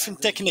have Em different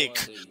casa, eles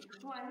technique.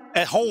 podem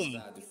At home,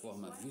 usar de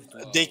forma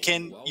they virtual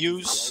can o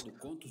audiovisual use do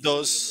conto Violeta.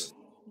 those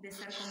E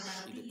depois de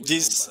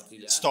this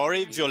compartilhar,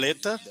 story eles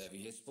Violeta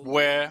devem responder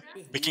where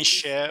we can perguntas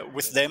share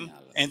with para them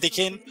desenhá-la. and they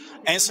can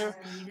answer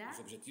Os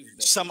objetivos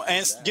dessa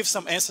give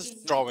some atividade answers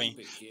sempre tão drawing.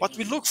 What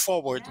we look pequenos,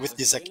 forward with nós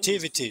this queremos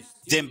activity,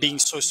 them being estimular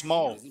so a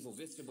small,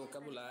 desenvolver seu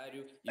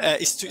vocabulário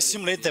e is to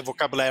stimulate the fortalecer os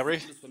vocabulary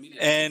vínculos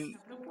familiares, and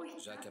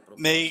já que a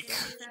make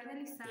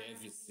proposta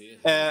deve ser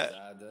uh,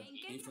 realizada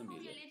em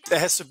família. it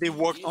has to be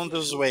worked on Esse this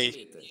azul way.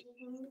 violeta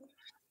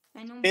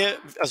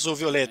Azul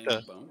está em violeta.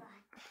 um pão.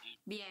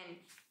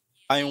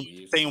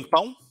 Tem um Isso,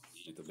 pão?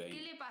 muito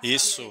bem.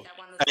 Isso.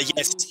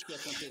 Yes. O que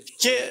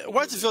aconteceu com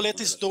What Violeta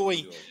Violeta quando is ela se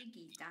doing molhou?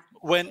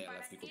 when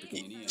Ela ficou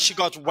pequenininha? she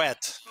got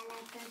wet?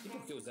 E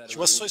por que usar She a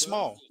was so lupa?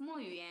 small.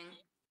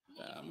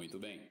 Tá, muito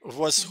bem.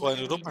 Was Juan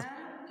Europa?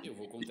 Eu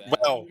vou contar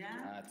Well,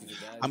 a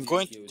I'm atividade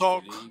going que to eu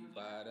talk escolhi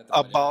para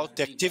about trabalhar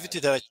the em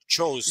activity casa. that I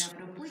chose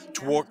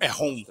to work A at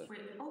home.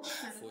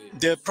 proposta foi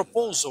The observar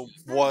proposal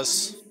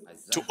was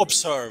as to árvores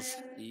observe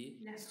e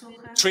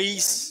pegar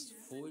trees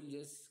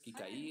folhas que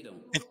caíram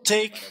and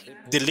take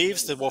para the depois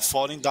leaves that were realizar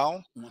falling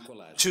down uma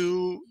colagem.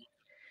 to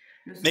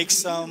make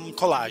some Os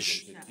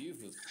collage.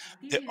 objetivos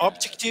The da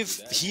objective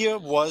atividade here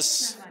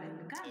was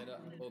era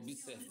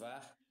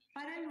observar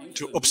em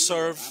to família a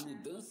observe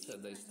mudança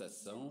da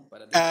estação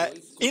para uh,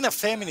 depois in a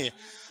family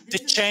conversar the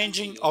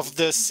changing entre of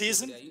the eles sobre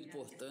season a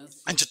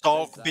and importância to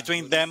talk das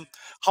between them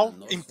árvores na how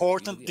nossa vida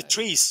important the diária.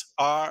 trees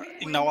are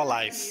in our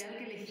life.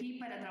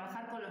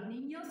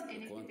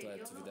 Eu conto a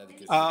atividade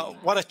que eu escolhi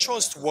What I para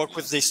chose trabalhar to com as work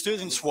with the crianças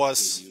students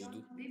nesse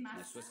período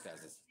nas suas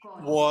casas.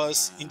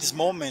 was in this A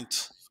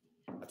moment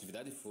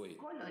atividade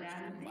foi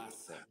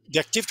massa, the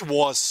activity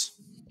was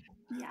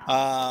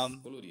massas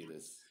um,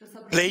 coloridas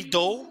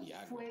play-doh, e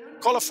água.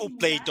 colorful Os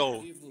play-doh,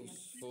 objetivos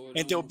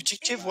and the foram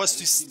objective was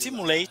to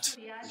stimulate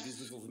estimular o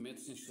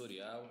desenvolvimento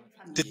sensorial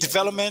the e a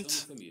diversão em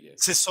development, família.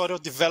 sensorial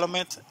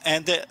development,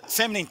 and the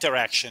family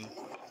interaction.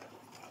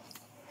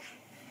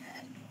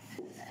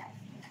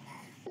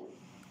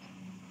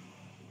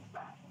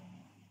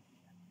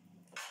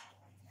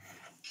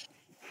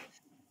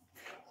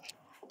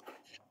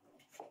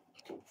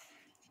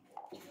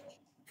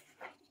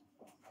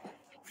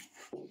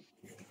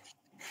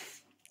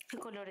 Que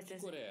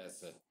cor é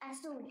essa?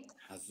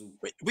 Azul.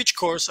 Which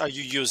course are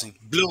you using?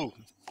 Blue.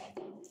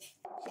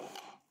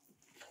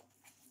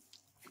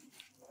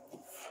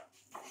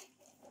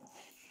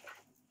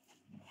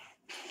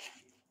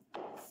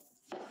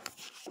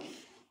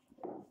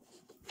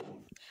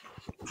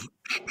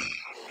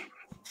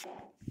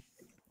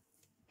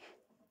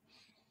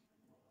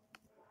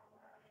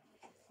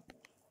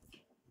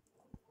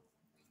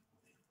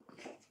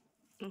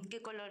 Que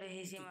cor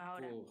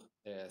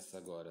é essa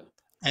agora?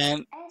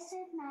 And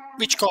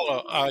which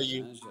color are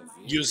you Laranja,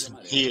 verde e using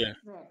amarelo. here?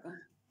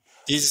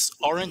 This is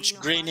orange,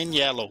 green, and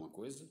yellow. Alguma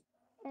coisa?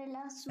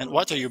 And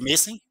what are you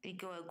missing?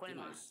 O que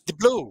mais? The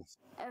blue.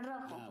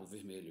 Ah, o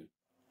vermelho.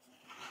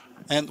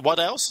 And what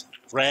else?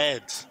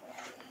 Red.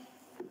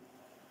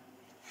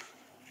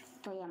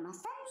 Estou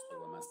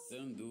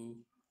amassando.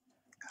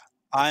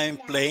 I'm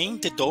playing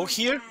the dough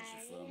here,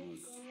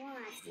 Vamos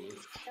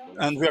ver como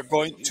and we are vamos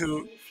going fazer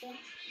to. isso.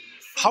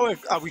 How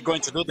are we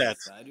going to do É that?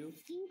 necessário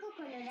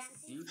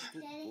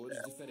 5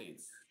 cores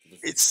diferentes. Que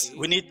você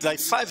We queira need like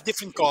 5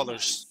 different ou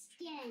colors, mais.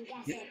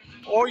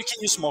 or you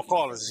can use more Tem que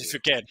colors if fazer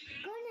you can.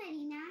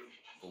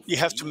 com You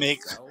have to farinha,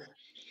 make sal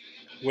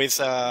with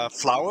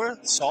flour,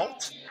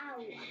 salt,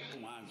 e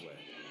com água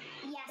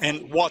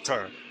and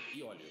water,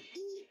 e óleo.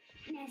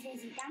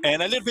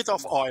 and a little bit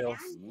of oil.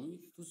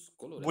 Muitos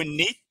We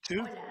need colorantes.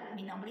 to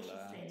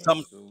Olá,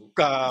 some sou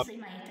uh,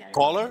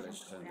 color.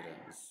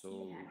 Alexandra. Eu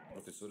sou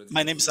professora de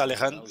My name is expressão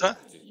corporal e Alejandra,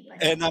 arte.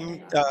 and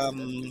I'm A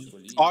atividade que eu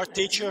escolhi art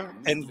teacher é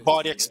muito and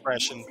body divertida,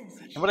 expression.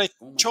 And what I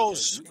com materiais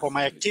chose muito for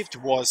my simples. activity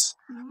was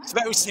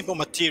very simple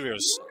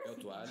materials, Papel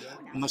toalha,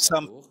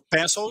 some marcador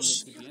e um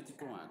pencils, recipiente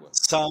com água.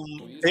 some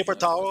Com isso, paper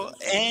nós towel, fazemos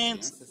com que as and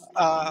crianças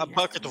a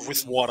bucket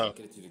with estimulem water, sua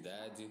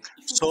criatividade,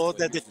 so sua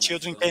that the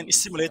children imaginação can e sua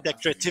stimulate their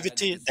capacidade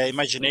creativity, de their se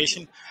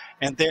imagination, surpreender.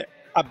 and their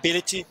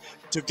ability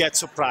to get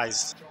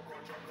surprised.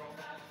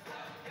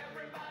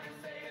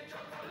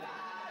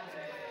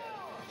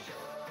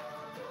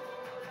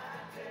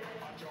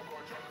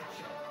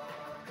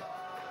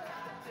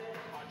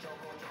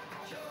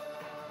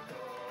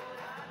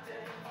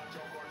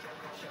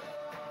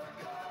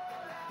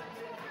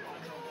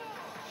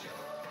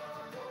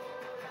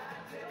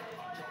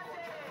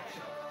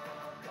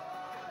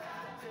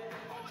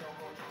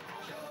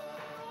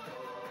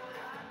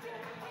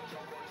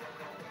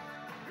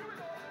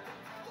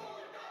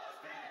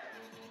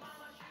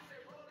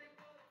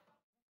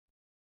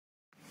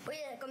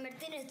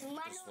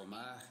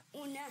 Transformar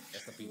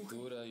essa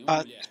pintura em uma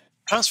Uh, mulher.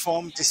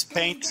 Transform this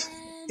paint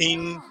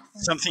in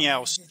something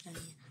else.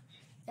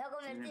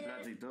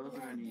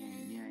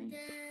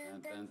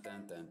 Tan,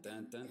 tan, tan,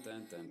 tan, tan,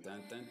 tan,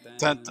 tan, tan, tan,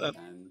 Tan, tan, tan.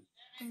 tan.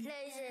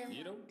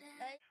 Viram?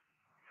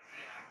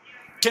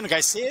 Can you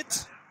guys see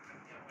it?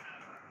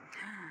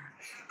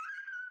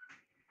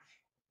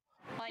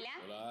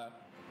 Olá,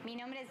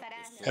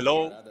 eu sou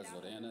Hello, Sarada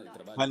Zorena e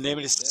trabalho my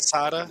name com is Jéssica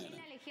Sara,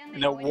 Filomena.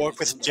 and I work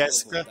with Juntas à boa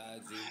Jessica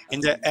vontade,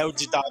 in the artesanais.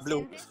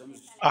 LGW Nós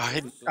somos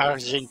professores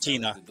nas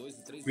celas Argentina. de 2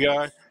 e 3 We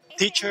are anos.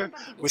 teacher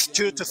with Esse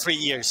 2 ano, to em 3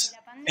 particular, years.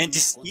 And por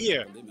this conta da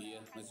year,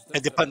 pandemia, nós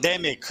at estamos the trabalhando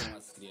pandemic, com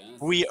as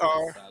we crianças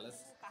nas are salas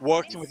de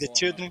working with the forma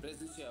children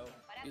presencial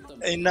e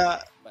in também,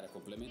 a para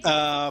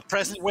complementar, de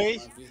present way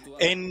forma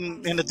virtual,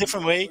 and in a junto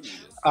different às way,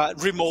 famílias.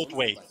 Nós remote vamos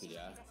way.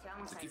 compartilhar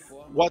de que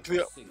forma What we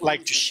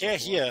like seguimos to nas share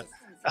here,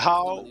 propostas, tanto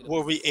de how maneira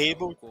were we presencial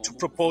able to como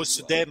propose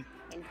to virtual. them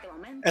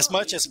as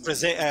much as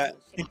Nesse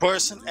momento, in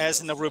person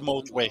as in a devido ao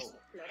remote Dia way.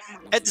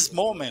 Mundial, em At que this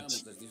moment,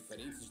 exploramos as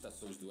diferentes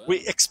estações do we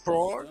ano, nós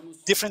explore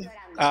estamos different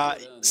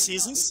explorando,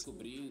 seasons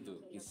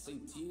descobrindo e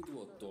sentindo o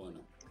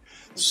outono.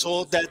 Com so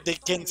todos esses that they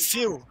can detalhes,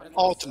 feel para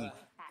autumn.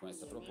 começar com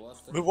essa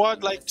proposta, We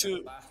would e like nessa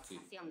to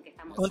parte,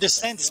 nessa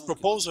understand this estação que nós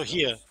proposal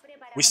here.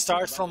 estamos We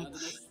start from trabalhando,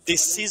 nós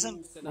this trabalhamos season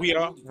num cenário we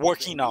are lúdico que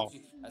working now.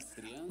 permite às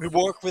We crianças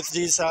work with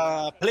this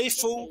explorar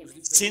playful os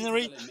diferentes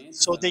scenery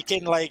elementos so da they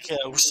can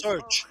natureza,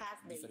 research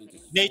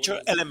diferentes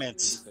nature folhas de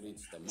elements,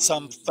 diferentes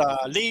some tamanhos, de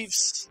diferentes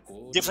leaves,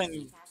 cores,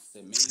 different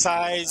sementes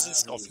das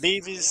sizes of árvores,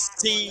 leaves, folhagens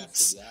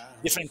seeds, de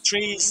different árvores,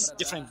 trees, para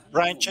different dar um momento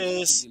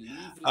branches, de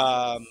livre um,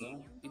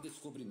 exploração e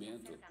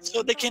descobrimento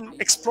so they can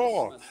e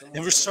explore aproximação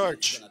and aos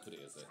elementos da research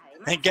natureza.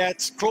 and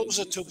get Além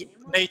closer to the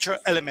disso, nature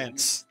nós trabalhamos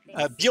elements.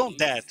 Beyond diferentes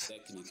that,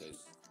 técnicas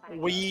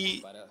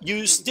we para que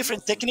use eles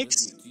different possam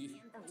techniques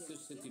transmitir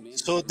seus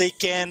sentimentos so e they emoções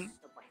can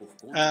por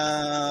conta dessa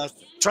proposta.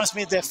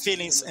 transmit their Em seguida,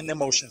 feelings nós and vamos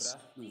emotions.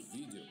 mostrar um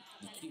vídeo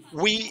de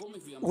We como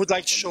enviamos would para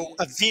like a to show família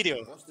a as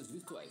video propostas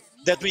virtuais.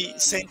 that we Olá,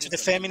 send meus to the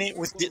queridos family amigos,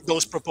 with como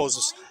those vocês estão?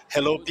 proposals.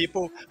 Hello, Hoje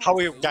people. How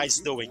are you temos guys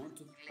um doing?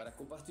 conto para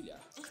compartilhar.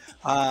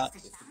 Uh,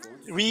 Esse conto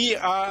se we chama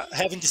are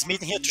having this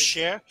meeting here to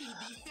share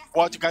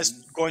what you guys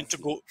Viste going to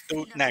Assim. go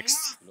do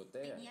next.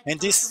 Filoteia And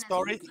this tinha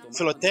story, que tomar uma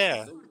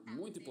Philotea decisão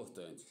muito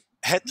importante.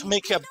 had to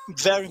make a Eu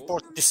very vou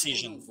important ou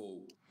decision. não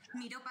vou?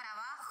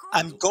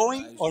 I'm Olhou para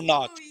going or baixo.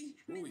 not?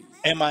 Ui,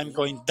 Am I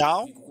going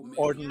down fico com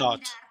or medo.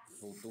 not?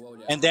 Voltou a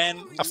olhar. And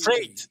then,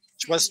 afraid, Ui,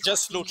 she was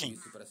just looking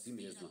disse para si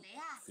mesma.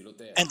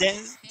 Filoteia, and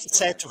then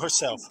said to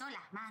herself,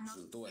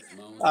 juntou as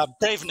mãos, fechou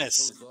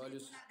braveness, os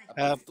olhos,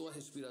 uh, apertou a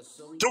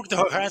respiração took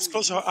her hands,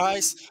 closed her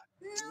eyes,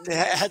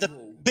 had a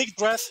voou. big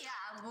breath,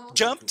 O que eu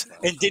jumped,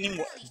 faço? and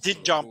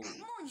didn't jump.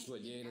 Colocou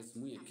joelheiras,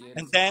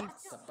 And munhequeiras, then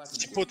sapato de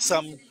she put borracha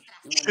some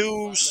e uma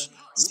shoes,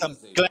 almofada no some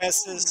traseiro.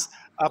 glasses,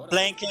 a Bora ver.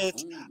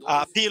 blanket,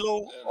 a Dois.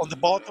 pillow on the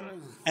bottom,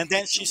 and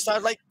then she Não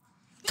started foi. like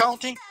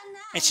counting,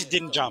 and she É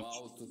didn't tão jump.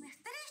 alto.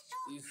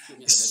 E se eu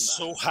me It's arrebentar?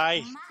 so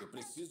high. Eu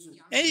preciso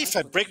And mais if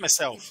I break proteção.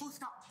 myself,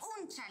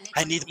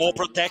 I need more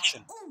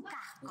protection.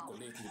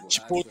 Colete de She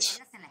borracha,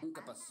 put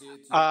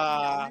capacete,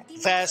 a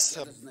vest,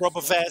 a paraquedas nas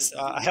rubber costas vest, e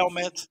a tudo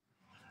helmet, isso.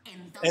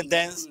 and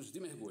then Óculos de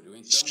mergulho.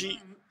 Então, she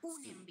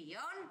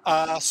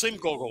swim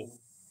goggle.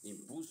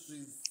 impulso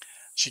e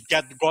She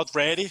got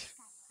ready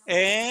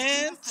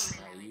and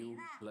caiu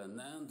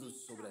planando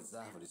sobre as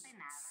árvores,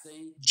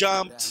 sem quebrar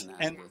jumped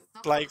and nada.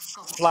 like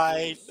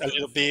fly a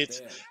little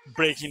bit,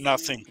 breaking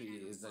nothing.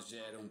 Sempre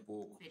exagera um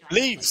pouco.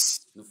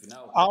 Leaves No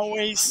final,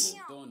 always no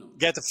outono,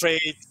 get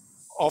afraid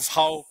of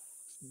how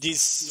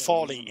this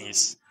falling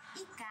is.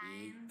 e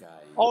caem.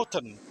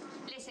 Autumn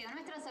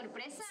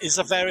is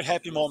a very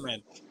happy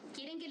moment.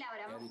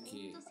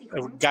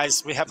 Quero que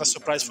Guys, we have a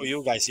surprise for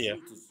you guys here.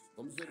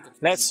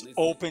 Let's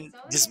open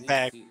this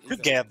bag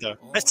together.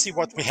 Let's see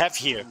what we have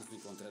here. vamos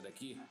encontrar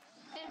aqui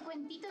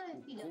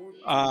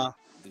conto Uh,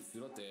 de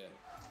Filoteia.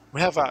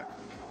 we have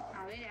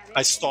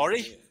a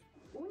story.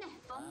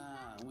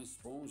 Ah, uma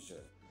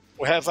esponja.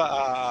 We have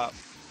a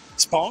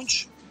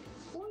sponge,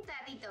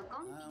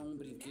 Ah, um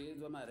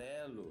brinquedo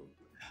amarelo.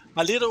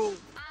 a little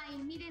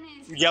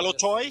yellow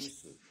toy,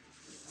 Isso.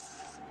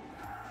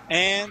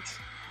 and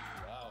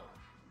Uau.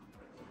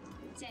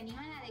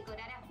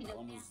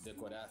 Vamos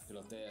decorar a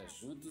Filoteia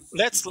juntos.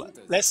 let's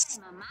juntas? let's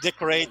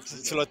decorate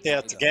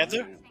Philotea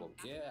together Ou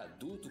qualquer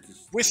adulto que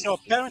with your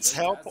parents'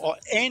 help or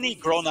any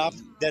grown-up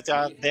that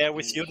are there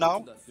with you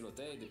now. da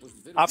Filoteia, depois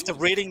de ver o After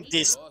vídeo, reading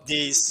this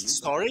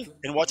story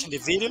and watching the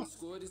video, as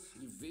cores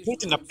e veja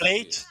put o que in a vai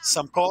plate acontecer.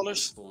 some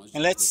colors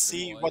and let's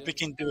see what we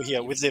can do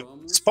here with the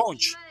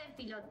sponge.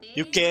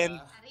 You can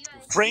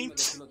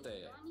print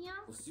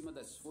Por cima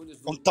das folhas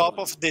do on top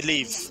outono. of the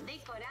leaf,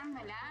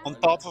 on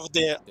top of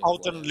the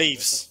autumn Dessa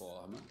leaves,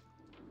 forma,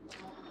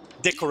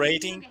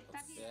 decorating,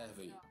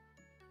 observem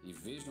e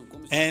vejam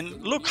como se and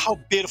estende look how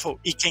beautiful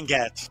it can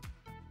get.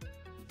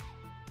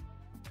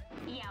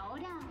 E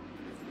agora,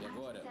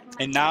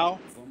 And now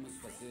vamos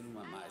fazer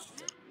uma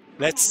mágica.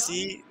 let's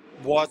see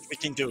what we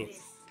can do.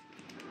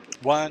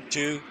 1,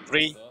 2,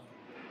 3.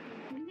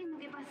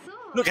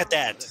 Só, Look at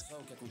that. olha só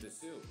o que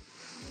aconteceu.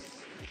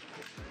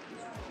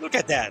 Look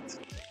at that.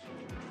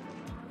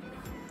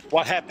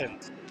 What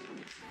happened?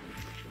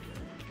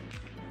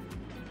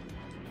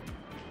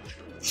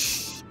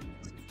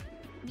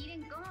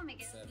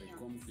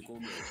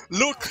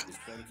 Look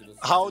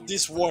how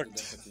this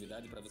worked.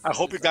 I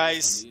hope you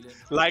guys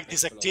like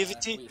this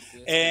activity,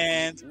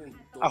 and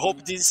I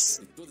hope this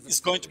is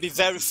going to be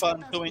very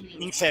fun doing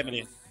in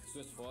family.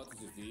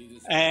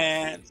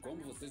 And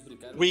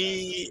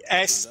we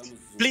asked,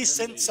 please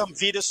send some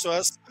videos to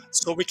us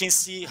so we can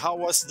see how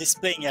was this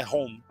playing at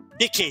home.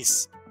 Big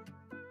case.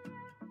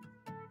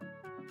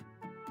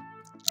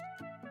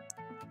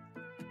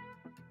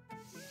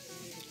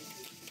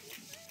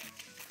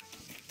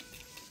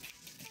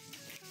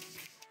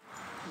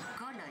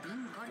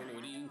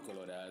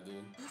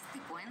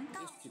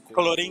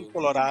 Coloring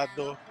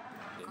Colorado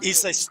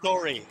is a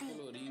story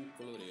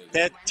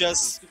that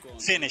just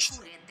finished.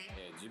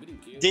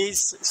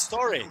 This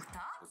story,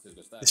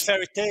 this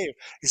fairy tale,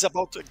 is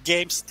about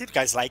games. Did you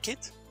guys like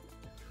it?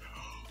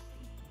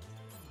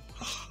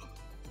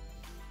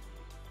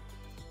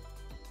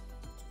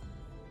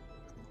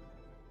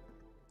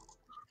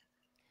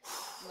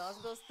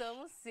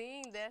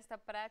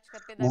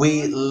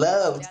 We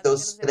loved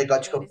those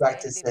pedagogical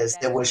practices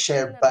that were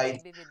shared by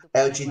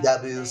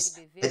LGW's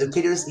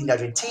educators in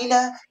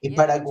Argentina, in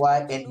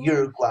Paraguay, and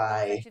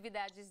Uruguay.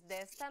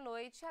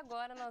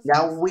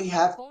 Now we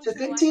have to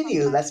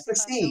continue. Let's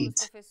proceed.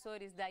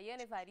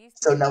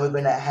 So now we're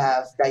going to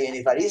have Diane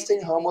Evaristo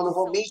and Romulo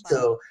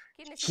Romito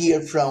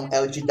here from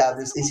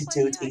LGW's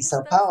Institute in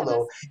Sao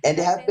Paulo. And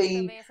they have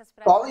been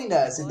following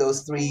us in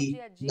those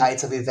 3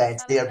 nights of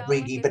events. They are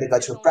bringing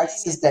pedagogical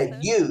practices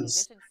that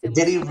use the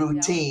daily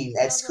routine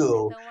at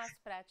school.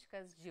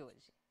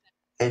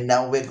 And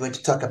now we're going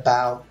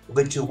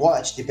to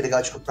watch the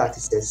pedagogical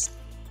practices.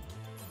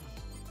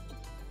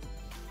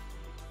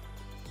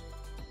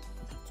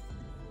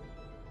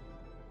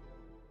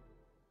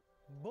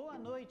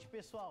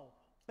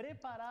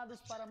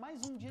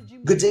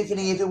 Good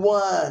evening,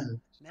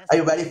 everyone. Are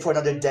you ready for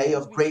another day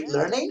of great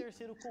learning?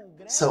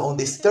 So on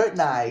this third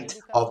night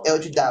of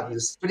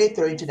LGW's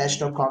 23rd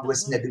International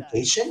Congress in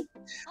Education,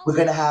 we're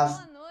going to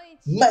have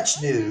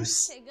much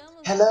news.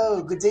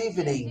 Hello, good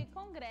evening.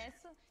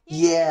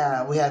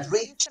 Yeah, we have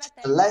reached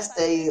the last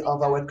day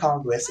of our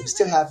Congress and we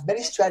still have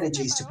many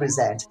strategies to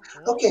present.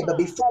 Okay, but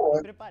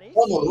before,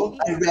 Romulo,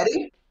 are you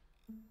ready?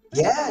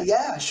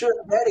 Yeah, sure,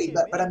 I'm ready.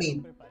 But I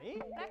mean,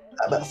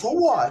 but for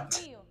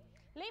what?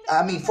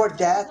 I mean, for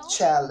that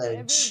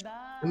challenge.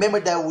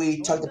 Remember that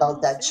we talked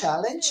about that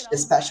challenge, the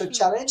special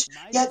challenge?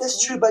 Yeah,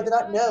 that's true, but I do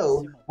not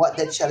know what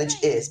that challenge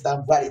is, but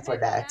I'm ready for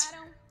that.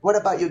 What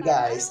about you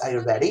guys? Are you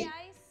ready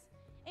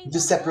to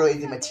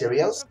separate the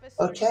materials?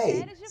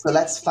 Okay, so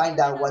let's find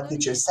out what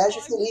teacher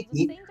Sergio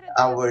Filippi,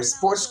 our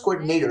sports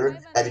coordinator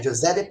at the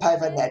José de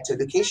Paiva Neto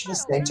Educational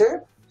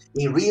Center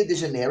in Rio de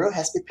Janeiro,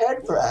 has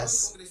prepared for Boa noite,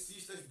 us.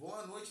 congressistas.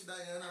 Boa noite,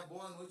 Dayana.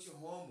 Boa noite,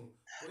 Rômulo.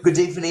 Pois Good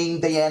é, evening,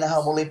 Diana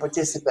Hamolin hoje,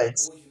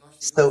 participants. hoje nós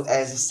So, teremos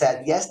uma as I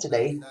said atividade, na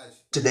yesterday, realidade,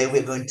 today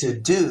we're going to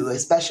do a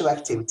special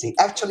activity,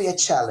 que pode actually a ser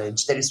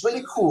challenge realizado that is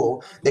really por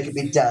cool that can adultos,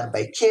 be seja done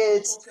by em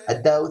kids, qualquer idade.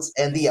 adults,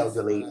 and the Você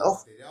elderly, separar o of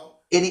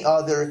material? any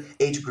other Perfeito.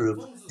 age group.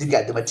 Vamos You usar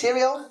get the hoje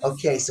material?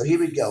 Okay, adesivos so here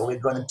we go. We're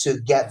going fiscal,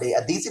 to get the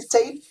adhesive adesivo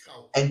tape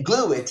fiscal, and que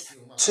glue pode it ser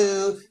uma to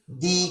parede ou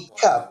uma the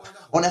porta de cup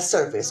on a guarda-roupa.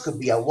 surface. Could Caso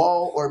be a você não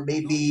wall tenha, or não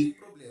maybe tem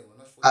problema.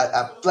 Nós podemos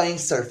a colocar plain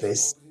os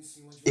surface. copos em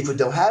cima de If we uma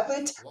don't mesa. have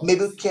it, Logo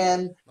maybe em we seguida,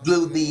 can nós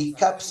glue iremos the até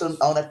cups o on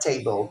chão a e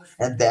table. iremos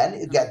And pintar then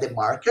you get the cada cup,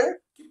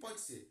 marker que pode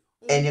ser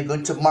and um, you're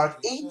going to dois,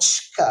 mark três pontos,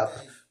 each cup,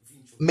 10,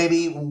 20 ou 30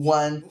 maybe pontos.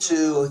 one, No meu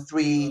 2, or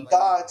caso, eu 3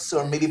 dots, trabalhei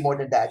or maybe 10, more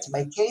than that. In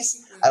my 30 e case,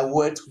 I 50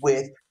 worked pontos.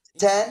 with Em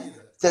 10,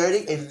 seguida, nós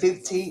 30, and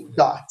pegaremos a 50 folha de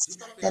dots.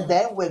 And papel,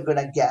 then we're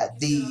gonna get que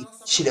será a the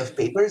nossa sheet of bandeja.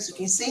 paper, as you Então,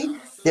 can você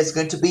see. That's amassando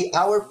going to be a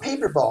our folha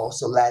paper ball.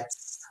 So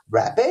let's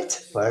wrap it.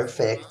 até chegar ao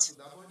Perfect. formato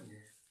da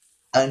bolinha.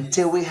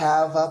 Until we Esse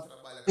have a gente a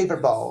trabalha a paper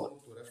coordenação ball.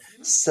 motora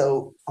fina,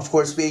 So, of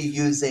course, we're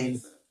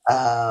using preguiça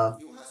uh,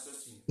 e o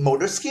raciocínio.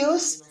 motor Temos aqui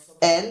skills nossa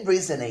and bolinha.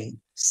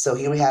 reasoning. So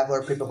here we have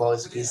our E paper com ball, a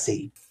as you can colher,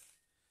 see.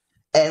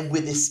 And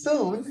with the nós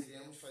spoon,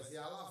 iremos fazer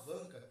a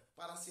alavanca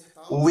para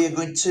acertar os we're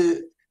going pontos.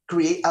 to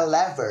create a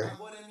lever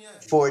Agora é minha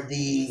vez. for Presta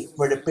the atenção.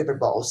 paper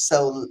ball.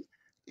 So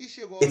E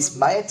chegou a hora it's dos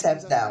my desafios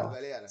attempt agora, now.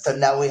 galera. So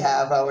now we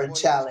have Colocando a our bolinha de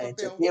challenge.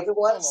 papel, Okay,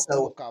 everyone. coloca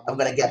no So cabo I'm da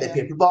gonna get the colher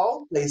paper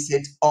ball, place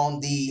it on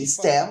the e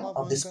faz a stem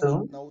of the alavanca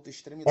spoon, na outra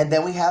and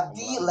then extremidade. we have Vamos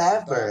lá, the vamos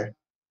tentar. lever.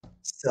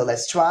 So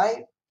let's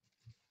try.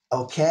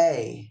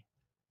 Okay,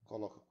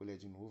 Coloca a colher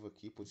de novo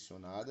aqui,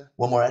 posicionada.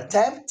 one more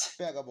attempt.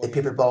 Pega a The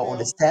bolinha de paper ball on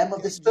the papel stem e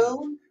of the adicione.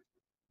 spoon,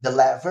 the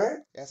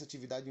lever. Essa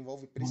atividade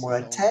envolve One more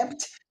precisão.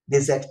 attempt.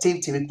 This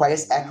activity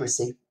requires Vamos ver.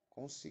 accuracy.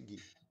 Consegui.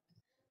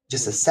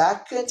 Just a Foi.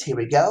 second. Here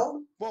we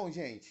go. Bom,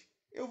 gente,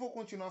 eu vou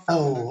continuar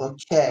fazendo Oh,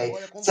 aqui. okay.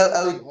 Agora é com So você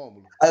aí,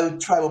 Rômulo. I will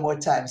try one more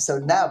time. So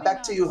now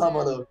back to you,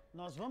 Romulo.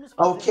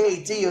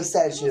 Okay, Dio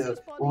Sergio,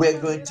 we're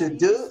going to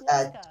do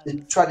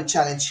try the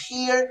challenge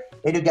here,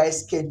 and you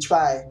guys can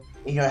try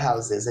in your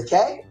houses,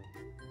 okay?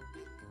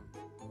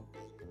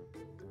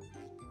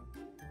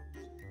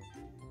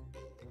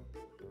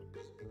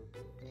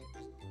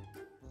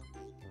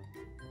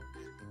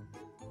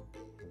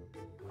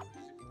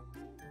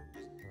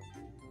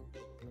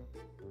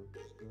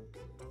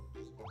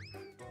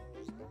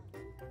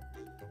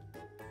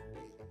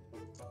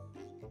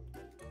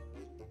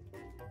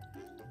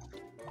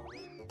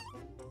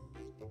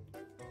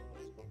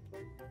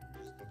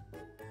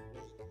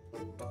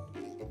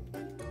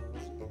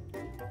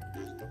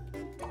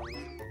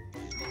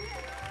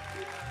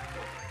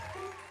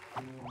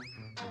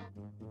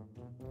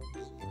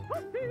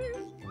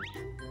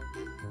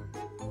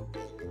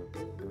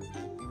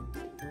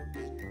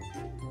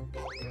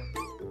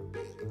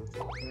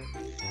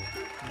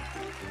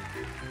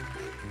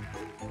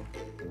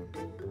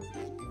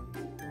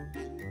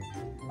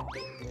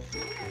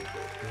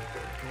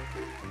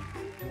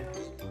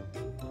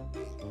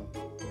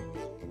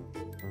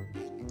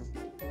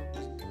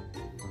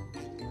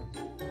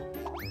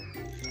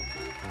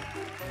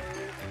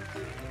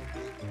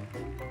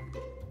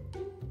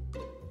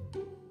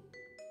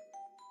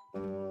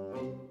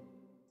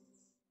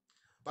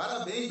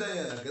 Parabéns,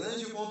 Dayana.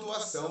 Grande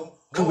pontuação.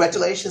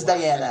 Rômulo, Congratulations, eu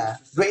acho que é Diana.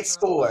 justo você Great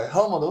entrar score.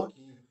 mais um Romulo,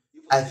 pouquinho.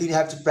 E I você, think you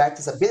have to Dayana?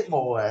 practice a bit Você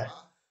more.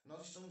 pontuar?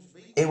 Nós estamos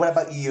bem And what curiosos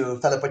about em you,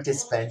 saber. fellow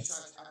Coloque no participants?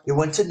 chat a We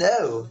want to pontuação de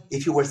cada know um de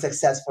if you were vocês.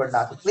 successful or É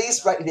not. só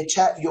Please write in chegar the e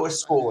chat já your estar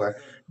score.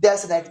 realizando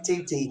That's an uma linha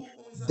activity ou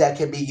com os that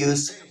can be amigos.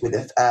 used with,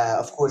 Beijo. Até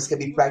o of course, próximo can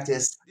be encontro.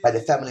 practiced by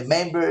the Desejo a family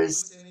vocês uma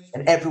members excelente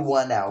and programação.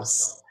 everyone Tchau, else.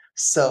 tchau.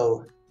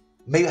 So,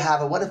 may you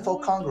have a wonderful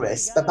Muito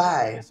Congress. Bye obrigado,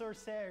 bye. professor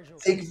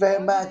Sérgio. Thank you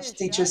very Pode much,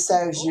 Teacher deixar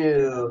que vou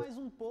treinar Sergio. mais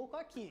um pouco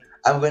aqui.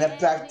 I'm gonna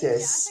É, a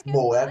gente practice acha que é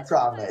more, I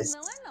fácil, mas promise.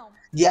 não é não.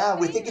 Yeah,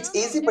 we think it's Treinando,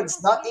 easy, eu but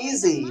it's not consigo ainda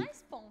easy.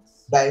 mais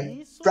pontos.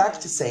 By Isso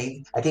mesmo.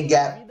 practicing, I can Tudo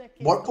na get vida é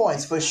more questão de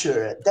points for prática.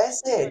 sure.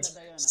 That's E it. olha,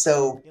 Dayana,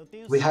 So eu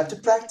tenho we have to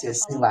certeza que a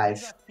practice in palavra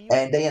life. desafio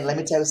And Diane, let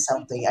me tell you fez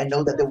e something. I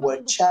know that continua the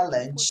word fazendo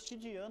parte do challenge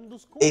cotidiano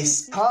dos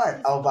is congressistas que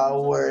part of estão nos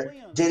our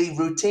acompanhando. daily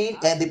routine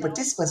and the Afinal,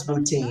 participants'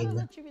 adaptar as routine.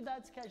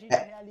 atividades que a gente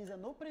Eh, realiza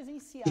no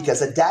presencial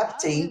Because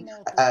para o adapting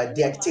remoto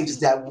the ou activities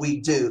online that em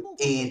we tão do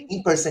pouco in tempo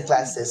in-person é um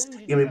classes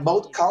grande in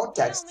remote desafio.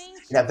 context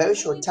in a Realmente very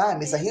short muito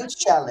time is a huge desafiador.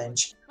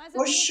 challenge. Mas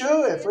eu tenho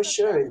For certeza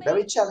sure,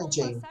 very também que com o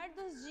challenging. passar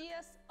dos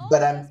dias,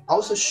 But outras I'm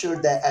also palavras sure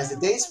that as the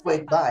passaram a days fazer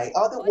went by, parte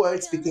do other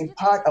words cotidiano became de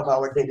part todos of nós.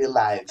 our daily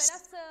lives.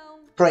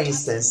 Superação, For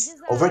instance,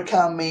 aprendizagem.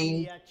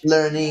 overcoming,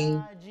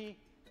 learning, Criatividade.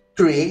 Inclusive,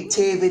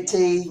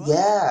 creativity. vamos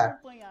Yeah.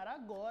 acompanhar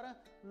agora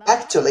na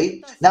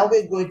Actually, now apresentação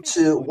dos we're going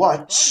to professores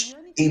watch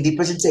Claudiane in the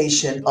Tengani e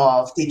presentation Douglas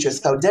of teachers Pereira,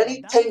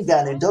 Claudani da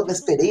Tengan and Escola de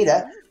Douglas Educação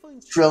Pereira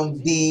Infantil from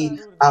Zino the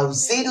Zarur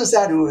Alziro Veterinarias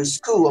Zarur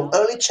School of Federal,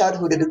 Early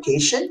Childhood mostrar uma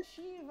Education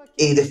narrativa que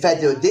in the eles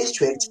Federal criaram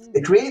District, com um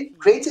the desafio.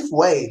 creative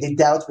way they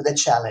dealt with the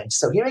challenge.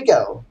 So here we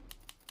go.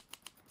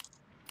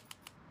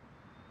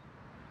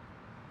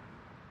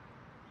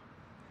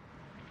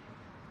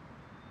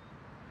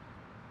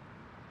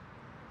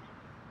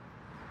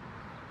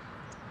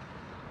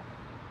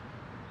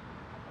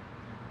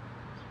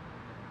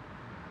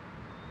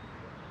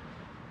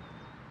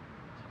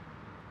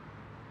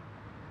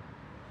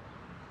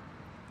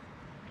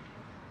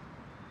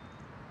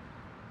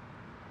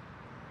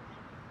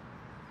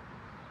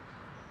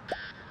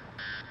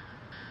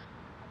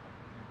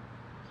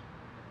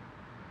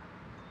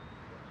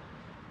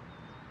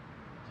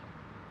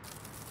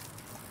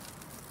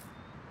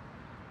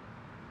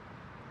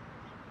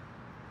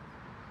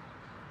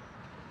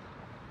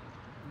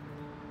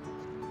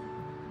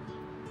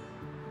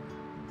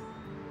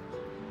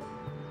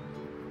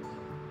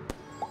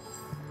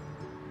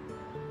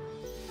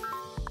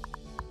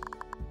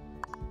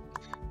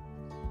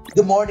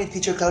 Good morning,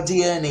 teacher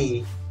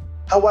Claudiani.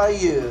 How are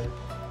you?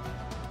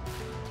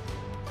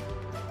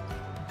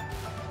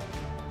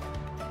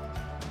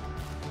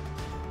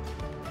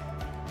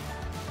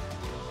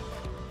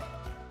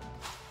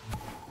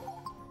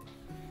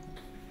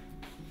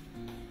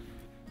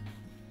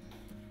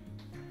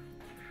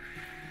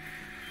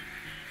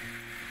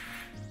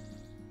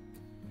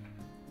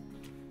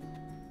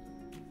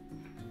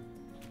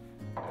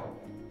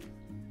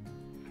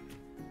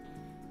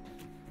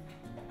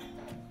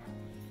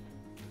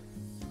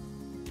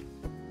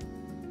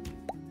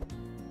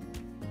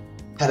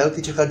 Hello,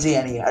 teacher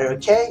Claudiani. Are you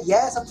okay?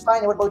 Yes, I'm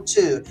fine. What about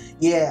you?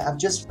 Yeah, I've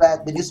just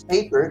read the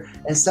newspaper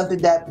and something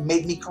that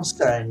made me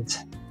concerned.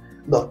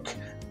 Look,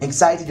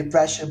 anxiety,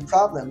 depression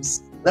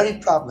problems,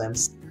 learning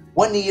problems.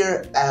 1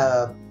 year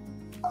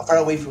far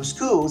away from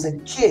schools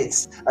and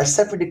kids are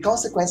suffering the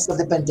consequences of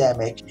the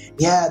pandemic.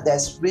 Yeah,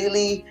 that's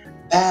really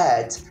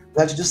bad.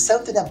 We have to do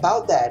something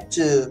about that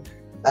to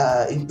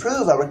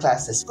improve our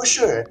classes. For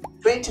sure,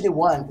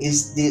 2021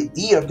 is the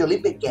year of the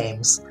Olympic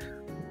Games.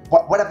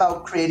 What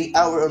about creating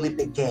our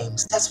Olympic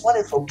Games? That's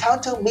wonderful.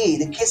 Count on me.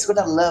 The kids are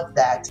going to love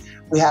that.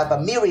 We have a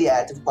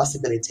myriad of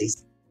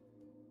possibilities.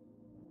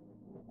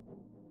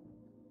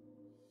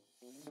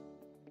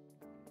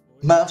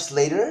 Months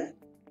later,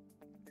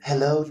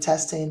 hello,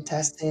 testing,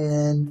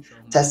 testing,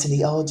 testing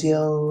the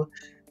audio.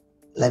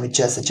 Let me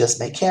just adjust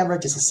my camera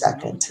just a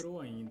second.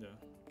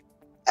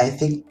 I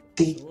think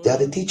the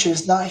other teacher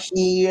is not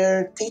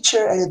here.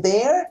 Teacher, are you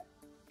there?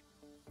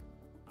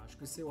 Acho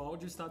que seu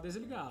áudio está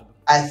desligado.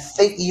 I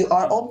think you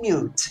are on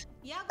mute.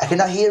 I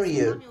cannot hear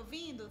you.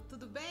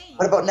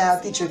 What about now,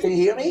 teacher? Can you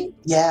hear me?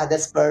 Yeah,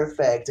 that's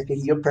perfect. I can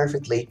hear you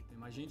perfectly. Tem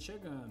mais gente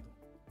chegando.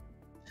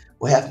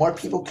 We have more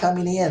people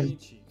coming in.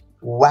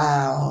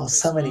 Wow,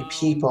 so many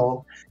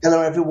people.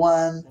 Hello,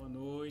 everyone. Boa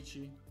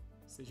noite.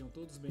 Sejam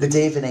todos Good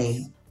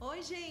evening.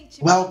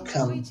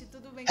 Welcome.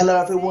 Hello,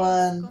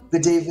 everyone.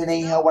 Good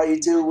evening. How are you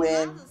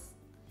doing?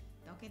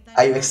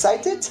 Are you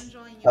excited?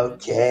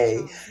 Okay.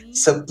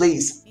 So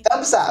please,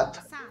 thumbs up.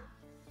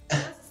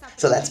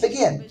 So let's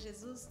begin.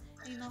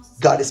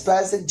 God is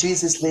present.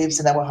 Jesus lives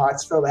in our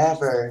hearts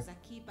forever.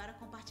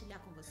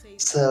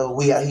 So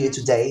we are here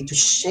today to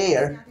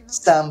share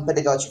some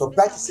pedagogical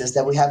practices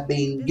that we have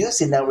been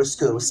using in our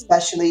school,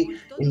 especially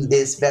in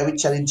this very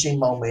challenging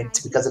moment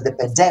because of the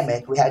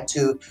pandemic. We had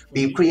to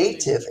be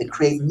creative and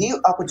create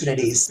new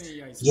opportunities. Crianças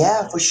têm a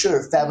Yeah, for escola,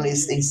 sure.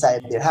 Families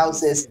inside their e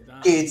houses,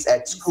 kids ansiedade,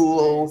 at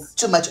school,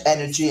 too estresse, much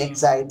energy, depressão,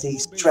 anxiety,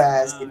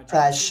 stress, obesidade,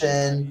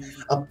 depression,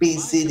 sedentarismo, baixa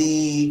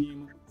obesity,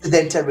 autoestima e até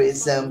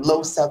sedentarism, saúde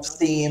low afetadas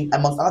self-esteem, por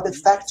among essas other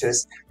medidas.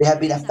 factors, they have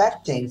been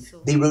affecting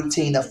the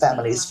routine of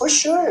families. For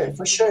sure,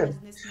 for sure.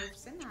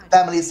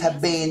 Families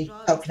have been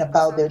talking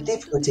about their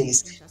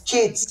difficulties.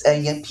 Kids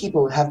and young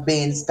people have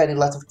been spending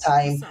lots of E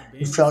time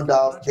in sabemos front que a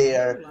of prática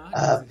their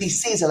regular de exercícios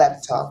PCs and físicos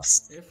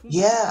laptops. é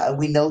Yeah,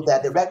 we fundamental know e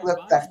that the confere regular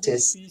vários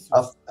practice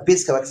of benefícios,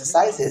 physical como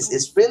exercises regulação do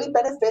is really sono,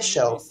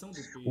 beneficial. manutenção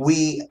do peso,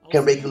 We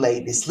can auxiliando regulate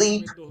no the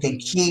sleep, funcionamento do can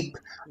organismo. keep O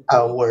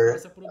corpo our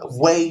passa a produzir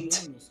weight,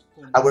 hormônios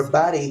como our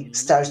body serotonina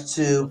starts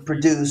e to endorfina,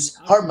 produce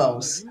ajudando a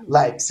hormones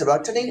like diminuir os níveis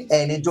serotonin de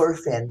and estresse e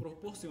endorphin,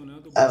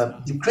 proporcionando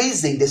bem-estar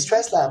decreasing the físico e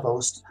stress mental.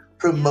 levels,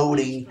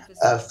 promoting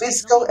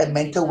physical and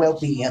mental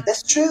well-being. And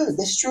that's true.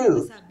 That's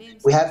true.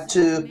 We have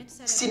to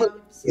simulate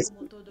this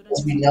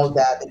because we know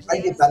that the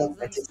brain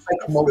development and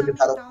psychomotor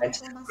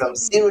development from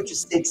 0 to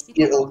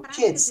 6-year-old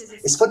kids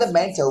is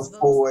fundamental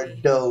for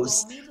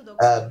those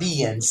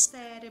beings.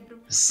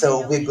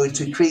 So we're going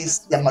to increase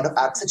the amount of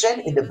oxygen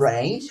in the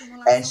brain,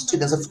 and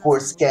students, of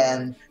course,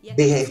 can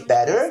behave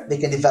better. They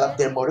can develop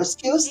their motor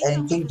skills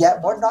and can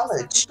get more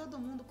knowledge.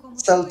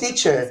 So,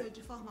 teacher,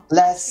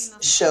 let's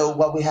show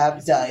what we have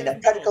Isso done in a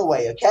mesmo, practical Cláudio.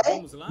 way,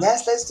 okay? Vamos lá?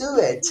 Yes, let's do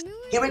it.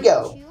 Here we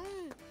go.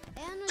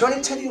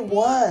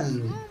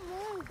 2021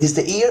 is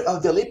the year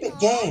of the Olympic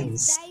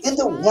Games in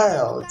the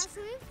world.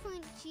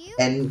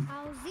 And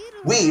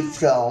we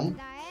from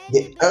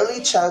the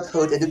Early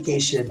Childhood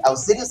Education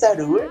Auxílio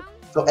Zarur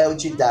from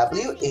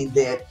LGW in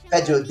the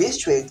Federal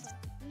District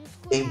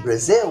in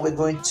Brazil, we're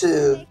going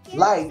to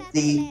light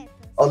the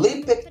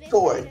Olympic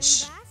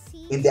torch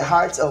in the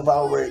hearts of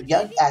our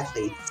young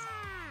athletes.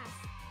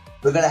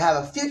 We're going to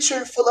have a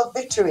future full of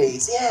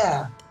victories.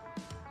 Yeah.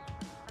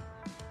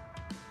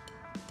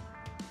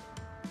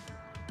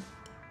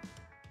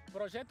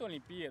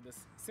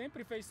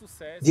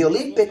 The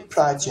Olympic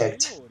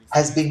project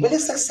has been really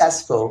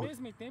successful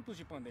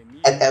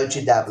at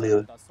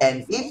LGW,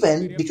 and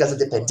even because of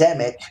the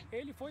pandemic,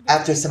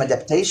 after some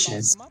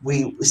adaptations,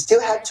 we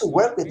still had to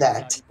work with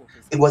that.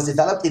 It was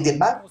developed in the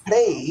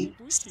MAPREI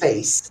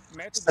space,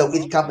 so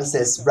it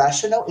encompasses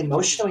rational,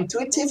 emotional,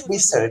 intuitive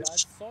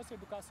research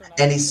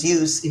and is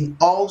used in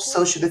all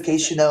social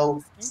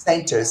educational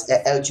centers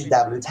at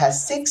LGW. It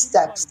has 6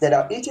 steps that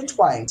are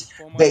intertwined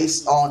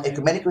based on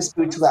ecumenical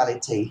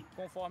spirituality,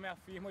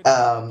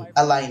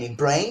 aligning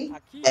brain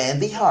and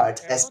the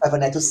heart, as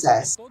Pavaneto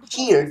says.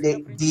 Here,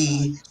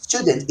 the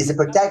student is a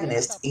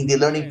protagonist in the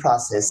learning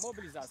process.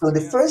 So, in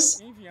the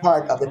first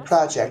part of the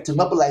project, to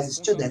mobilize the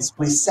students,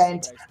 we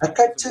sent a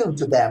cartoon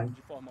to them,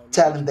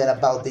 telling them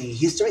about the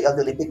history of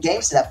the Olympic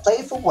Games in a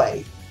playful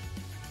way.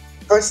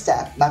 First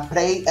step,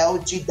 MAPREI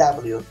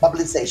LGW,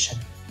 mobilization.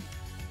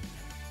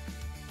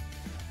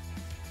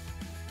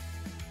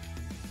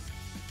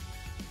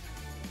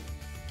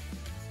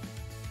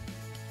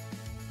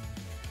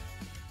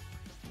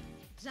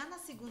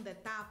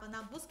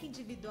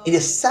 In the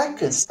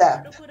second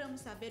step,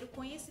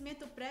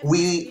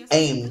 we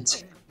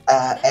aimed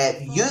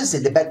at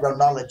using the background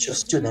knowledge of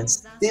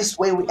students. This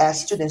way, we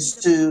asked students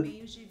to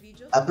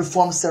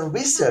perform some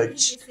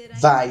research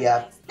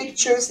via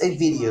pictures and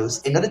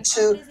videos. In order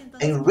to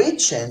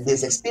enrich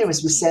this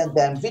experience, we sent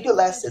them video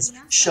lessons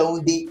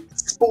showing the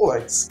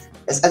sports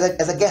as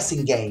a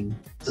guessing game.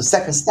 So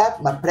second step,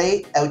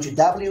 MAPREI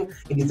LGW,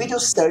 individual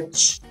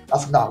search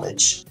of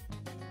knowledge.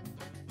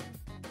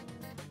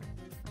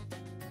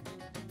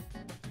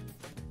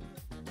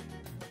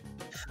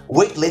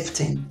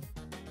 Weightlifting.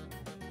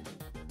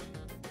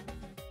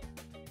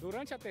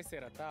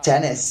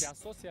 Tennis.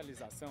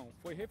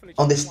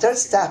 On this third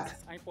step,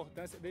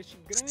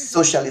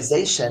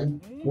 socialization,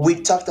 we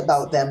talked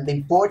about them, the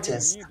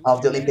importance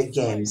of the Olympic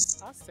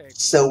Games.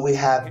 So we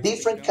have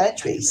different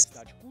countries.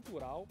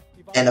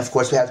 And of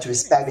course, we have to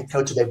respect the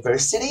cultural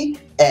diversity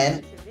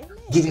and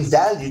giving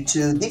value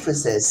to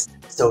differences.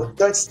 So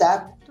third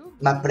step,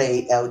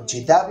 MAPREI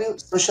LGW,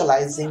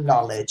 socializing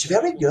knowledge.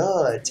 Very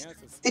good.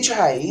 Teacher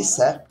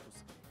Raissa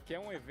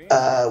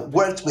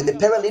worked with the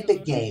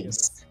Paralympic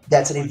Games.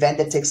 That's an event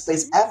that takes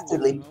place after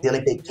the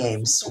Olympic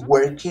Games,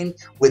 working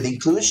with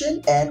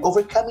inclusion and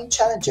overcoming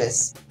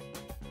challenges.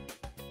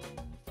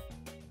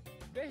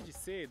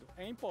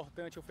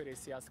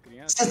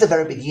 Since the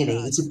very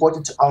beginning, it's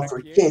important to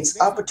offer kids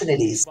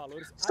opportunities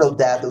so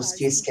that those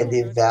kids can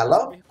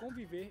develop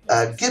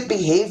good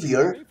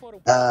behavior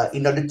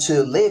in order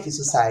to live in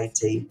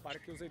society.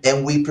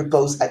 And we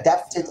propose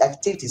adapted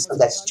activities so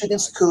that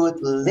students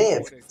could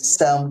live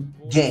some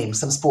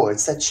games, some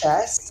sports, such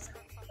as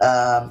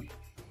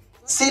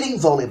sitting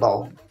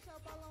volleyball.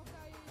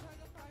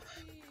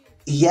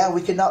 Yeah,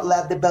 we cannot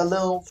let the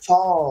balloon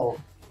fall.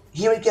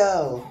 Here we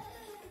go.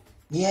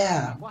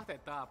 Yeah.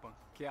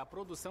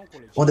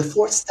 On the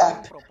fourth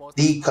step,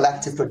 the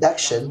collective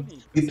production,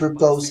 we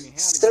propose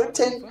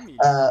certain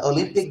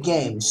Olympic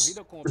games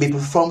to be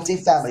performed in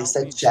families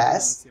such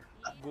as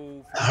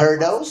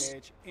hurdles,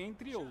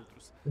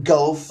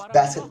 golf,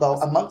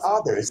 basketball, among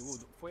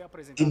others.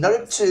 In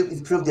order to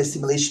improve the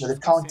assimilation of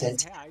the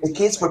content, the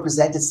kids were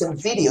presented some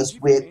videos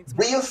with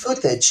real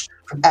footage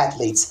from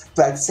athletes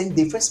practicing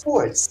different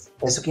sports,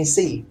 as you can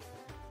see.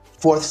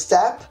 Fourth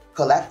step,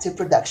 collective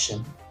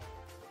production.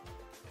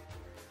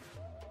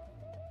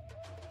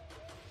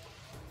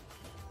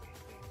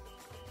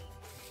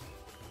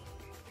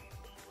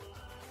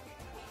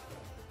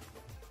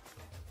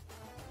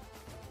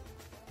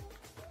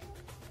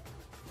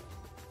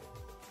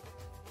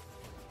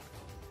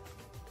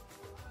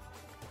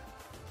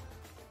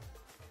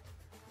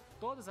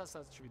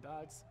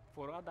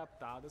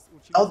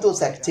 All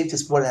those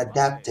activities were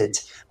adapted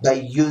by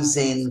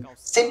using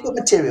simple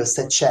materials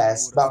such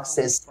as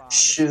boxes,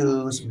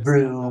 shoes,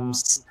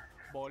 brooms,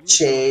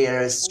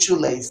 chairs,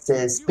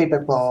 shoelaces, paper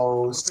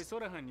balls,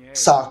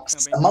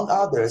 socks, among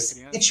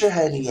others. Teacher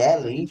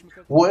Hanieli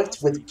worked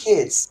with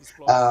kids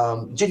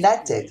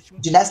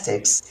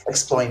gymnastics,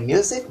 exploring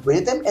music,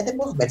 rhythm, and the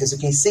movement, as you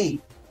can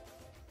see.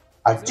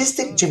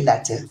 Artistic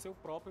gymnastics.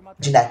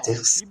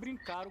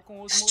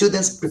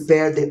 Students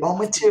prepared their own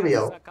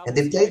material and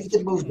they played with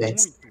the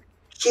movements.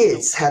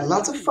 Kids had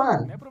lots of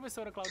fun.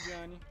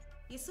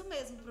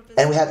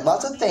 And we had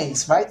lots of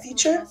things, right,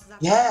 teacher?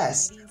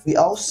 Yes, we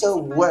also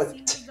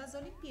worked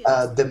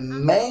the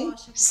main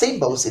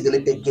symbols in the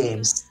Olympic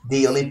Games,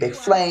 the Olympic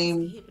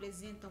flame,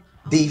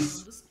 the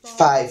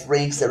five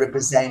rings that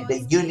represent the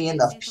union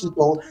of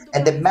people,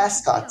 and the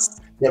mascots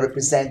that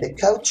represent the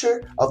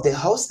culture of the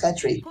host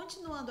country.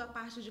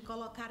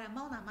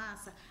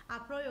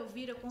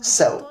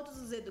 So,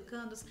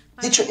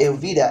 teacher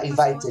Elvira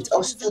invited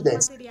all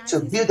students to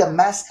build a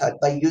mascot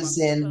by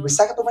using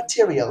recyclable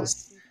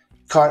materials,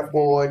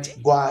 cardboard,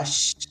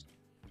 gouache.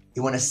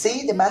 You want to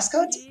see the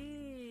mascot?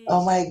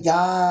 Oh my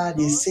God,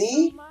 you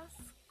see?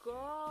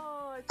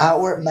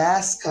 Our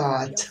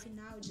mascot.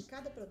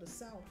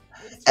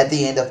 At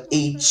the end of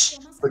each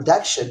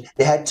production,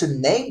 they had to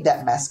name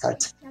that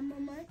mascot.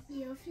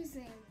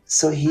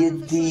 So here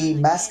the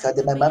mascot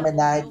that my mom and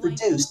I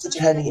produced,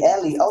 Teacher Honey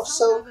Ellie,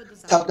 also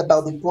talked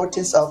about the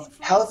importance of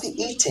healthy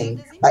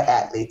eating by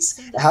athletes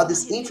and how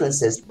this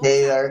influences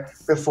their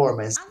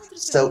performance.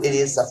 So it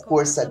is, of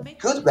course, a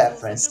good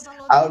reference.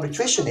 Our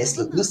nutritionist,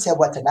 Lucia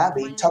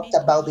Watanabe, talked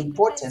about the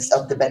importance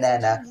of the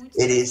banana.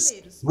 It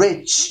is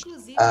rich,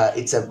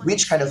 it's a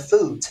rich kind of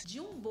food.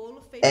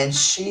 And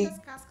she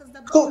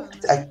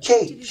cooked a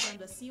cake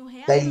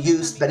that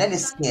used banana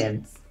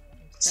skin.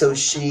 So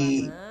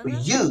she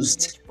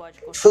used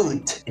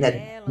food in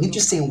an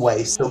interesting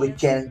way so we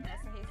can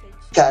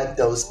cut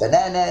those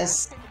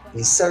bananas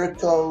in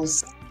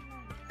circles.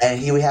 And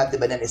here we have the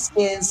banana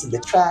skins in the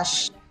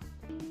trash.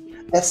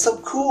 That's so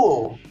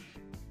cool.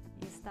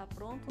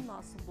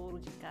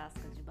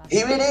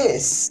 Here it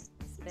is.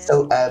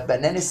 So a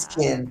banana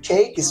skin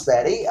cake is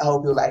ready. I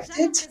hope you liked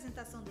it.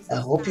 I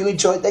hope you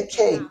enjoyed the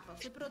cake.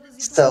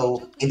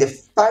 So in the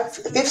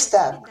fifth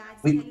step,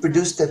 we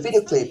produced a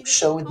video clip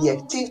showing the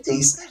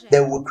activities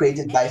that were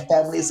created by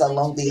families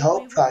along the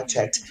whole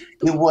project.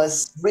 It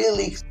was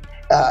really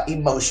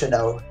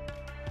emotional.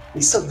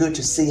 It's so good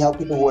to see how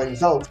people were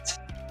involved.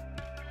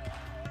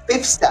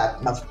 Fifth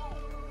step, now,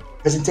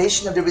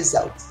 presentation of the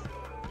results.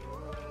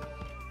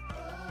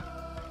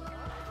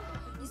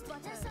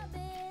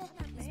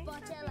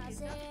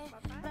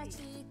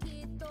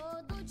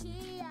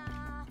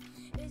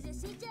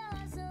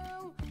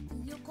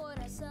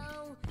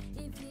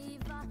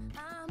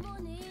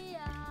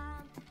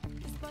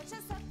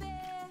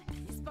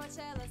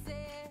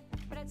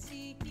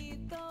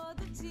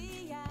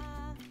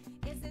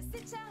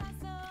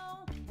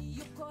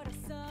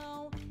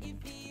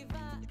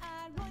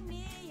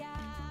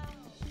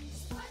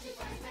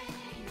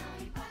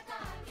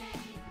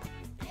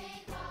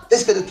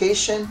 Physical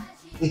education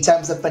in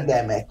times of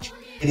pandemic.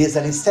 It is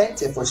an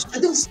incentive for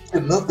students to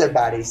move their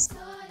bodies.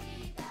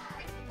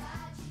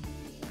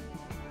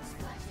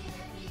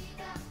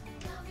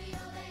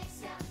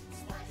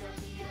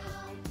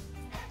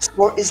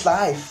 Sport is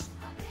life.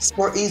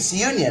 Sport is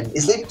union,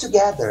 is living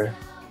together.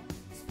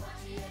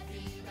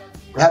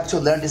 We have to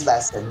learn this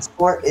lesson.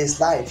 Sport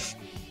is life.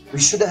 We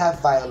shouldn't have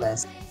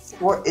violence.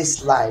 Sport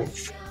is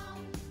life.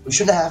 We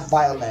shouldn't have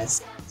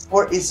violence.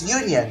 Sport is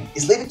union,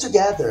 is living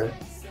together.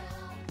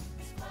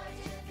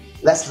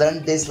 Let's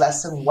learn this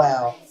lesson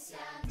well.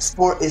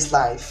 Sport is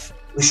life.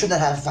 We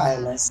shouldn't have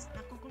violence.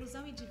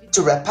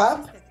 To wrap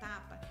up,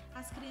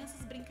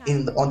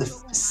 on the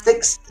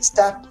sixth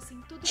step,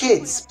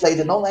 kids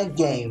played an online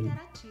game.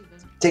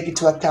 Take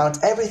into account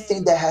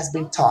everything that has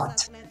been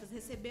taught.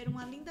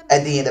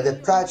 At the end of the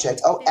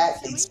project, all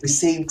athletes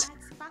received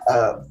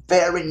a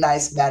very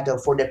nice medal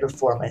for their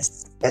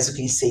performance, as you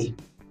can see.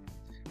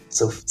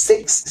 So,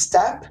 sixth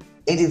step,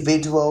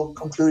 individual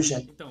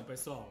conclusion. Então,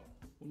 pessoal,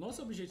 O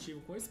nosso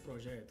objetivo com esse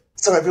projeto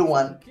So foi fazer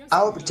com everyone, que as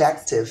our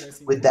crianças objective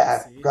pudessem with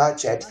that conhecer,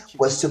 project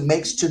was to praticar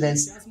make e viver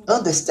students as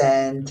modalidades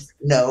understand, olímpicas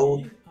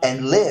know, e,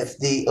 and além live disso,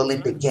 the mostrar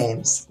Olympic que o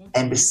esporte Games.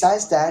 And contribui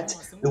besides para a that,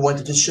 formação we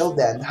wanted to integral do show ser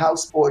them humano, how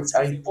sports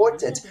are desenvolver não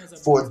important apenas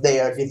habilidades for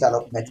their motoras como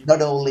development,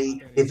 not equilíbrio,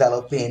 only agilidade,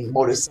 developing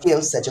motor concentração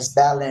skills such as espacial,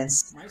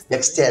 balance, mas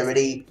também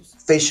dexterity, aspectos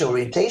facial sociais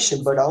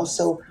orientation, but emocionais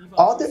also e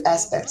other valores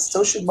aspects,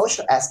 social colaborativos,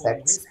 emotional como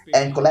aspects,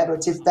 and respeito,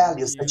 collaborative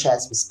values such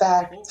as união,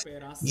 respect,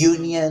 cooperação,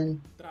 union,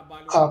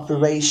 trabalho em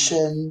equipe,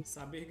 cooperation,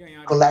 saber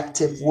ganhar e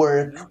collective perder, que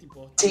é work, muito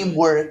importante,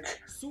 teamwork,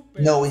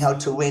 knowing how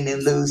to superação, win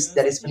and lose,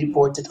 that perseverança is e really muito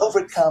important, mais.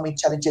 overcoming Tem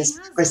challenges,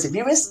 razão, perseverance,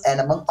 professor. and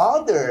São among tantos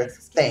other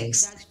benefícios que a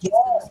things. atividade Yeah,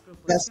 física nos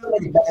there's so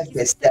many proporciona que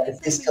benefits that the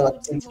physical possibilitam o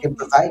activity can desenvolvimento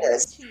provide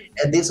us.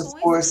 cognitivo. And this, of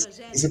Com esse course,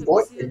 is projeto, foi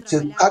possível important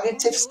to trabalhar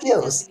cognitive conteúdos e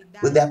skills.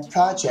 With habilidades that de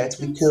forma project,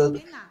 we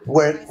could interdisciplinar,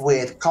 work tais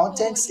como with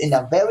contents in cores,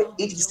 a very formas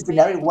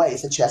interdisciplinary way, geométricas,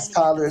 such as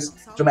colors,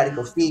 alimentação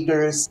geometrical saudável,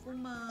 figures, corpo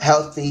humano,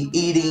 healthy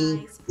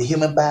eating, numerais, the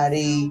human potência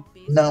body, corporal,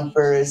 peso e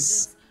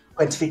numbers, medidas,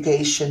 ordem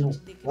quantification,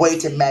 crescente,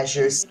 weight and decrescente,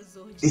 measures, números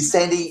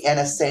descending ordinários, and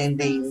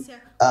ascending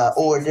distância, conceitos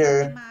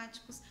order,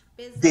 matemáticos,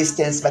 pesado,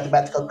 distance, leve,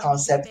 mathematical longe,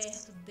 concepts,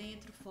 perto,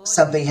 dentro, fora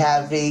something e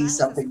também heavy, vários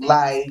something aspectos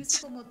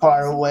light,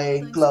 far psicomotores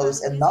away, importantes para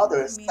close, o and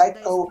other desenvolvimento da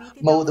escrita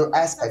e da psychomotor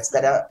aspects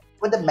that alfabetização. are Bom,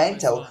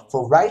 fundamental pessoal,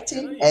 for era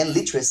writing and isso.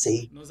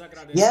 literacy. Nós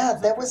Yeah,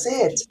 agradecemos a that was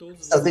presença it. de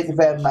todos So thank vocês you aqui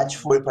very neste much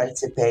for your momento. O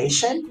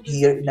participation intuito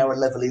desse here in our vídeo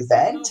lovely é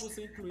event. para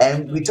você incluir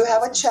And we do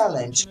have atividades a em sua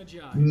challenge. rotina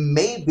diária.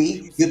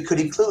 Maybe Temos you could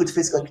certeza include que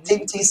physical terá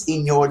muitos activities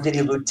in your próximos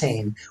daily vídeos.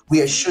 routine.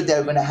 We are sure Sempre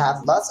they're going to podem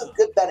have lots of comentar.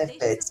 good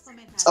Deixe seus benefits.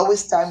 It's comentários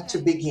always aí no time to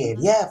chat, begin.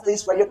 nós Yeah, vamos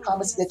please write your anotando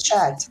comments aqui in as the suas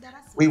chat.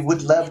 We considerações.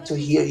 would love Pena to que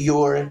é hear isso e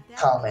your até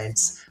a próxima.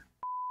 comments.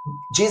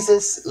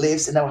 Jesus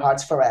lives in our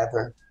hearts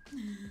forever.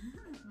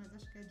 Mas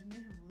acho que é de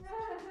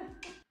nervoso.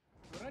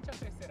 Durante a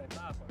terceira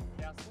etapa,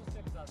 que é a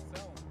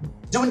socialização,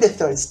 During the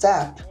third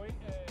step, foi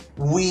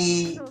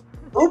we,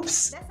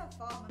 oops, Dessa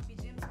forma,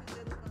 pedimos que os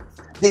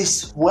educandos...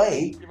 this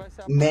way,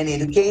 many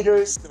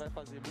educators, Você vai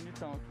fazer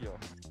bonitão aqui, ó.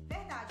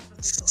 Verdade,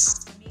 professor.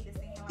 As famílias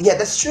têm yeah, relações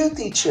that's true,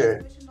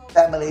 teacher. positivas de novos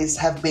Families pais,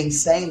 have been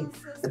saying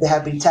crianças that they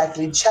have been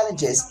tackling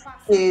challenges. estão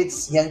passando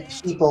Kids, muito young tempo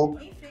people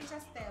em frente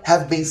às telas.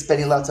 have been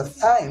spending Isso lots of se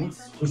time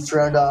movimentando in muito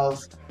front mais.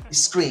 of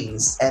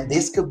screens, and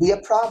this could be a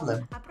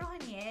problem. A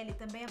ProRaniele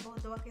também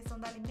abordou a questão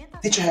da alimentação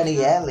Teacher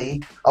saudável.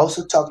 Hanieli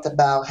also talked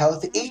about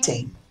healthy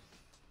eating.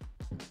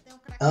 Tem um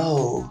craque Oh,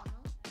 musical, não?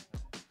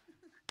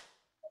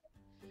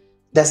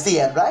 that's the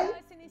end, right?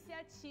 Essa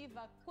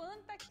iniciativa,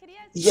 quanta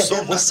Yeah, So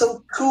that was much.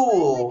 so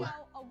cool.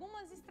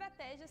 Algumas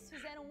estratégias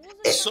fizeram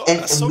uso So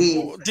And so we,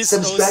 cool. These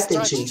some those strategies.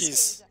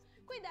 strategies.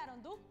 Cuidaram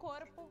do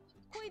corpo,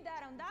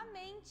 cuidaram da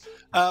mente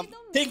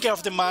Thinking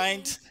of the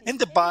mind and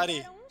the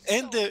body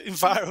and the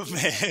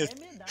environment. É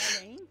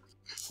medalha, hein?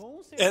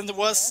 Com And certeza,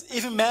 was essa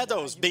even atividade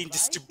medals being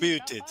vai ficar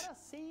distributed. para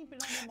sempre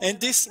na memória And das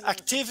this crianças,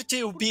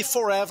 activity will porque be elas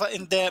forever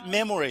in their participaram,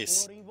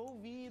 memories. foram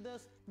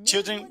envolvidas,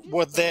 mesmo à Children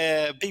were distância.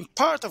 there being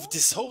part of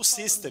this Como whole estamos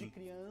falando de system.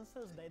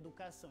 crianças da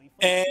educação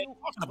And infantil,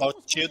 talking about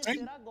vamos children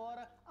conhecer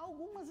agora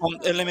algumas on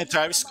estratégias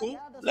elementary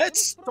school, trabalhadas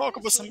let's pelos talk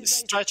about some professores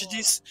da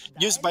escola strategies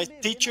da used by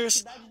LGW na teachers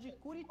cidade de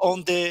Curitiba.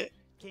 on the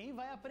Quem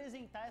vai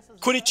apresentar essas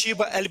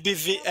Curitiba estratégias é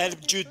a LGW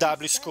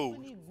professora school.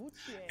 Stephanie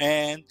Gutierrez.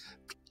 And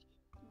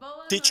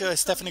teacher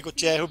Stephanie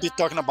Gutierrez will be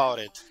talking about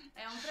it.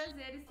 É um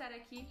prazer estar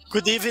aqui.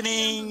 Good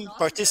evening,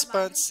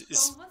 participants.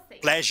 It's a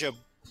pleasure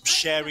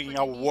sharing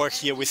our work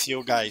here with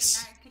you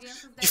guys.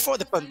 Before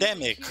the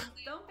pandemic,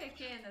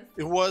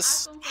 it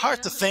was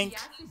hard to think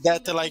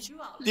that like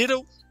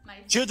little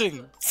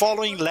children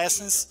following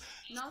lessons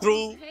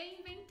through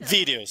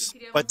videos,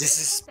 but this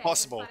is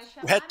possible.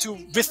 We had to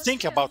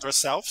rethink about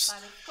ourselves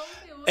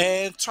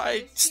and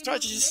try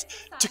strategies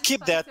to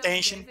keep their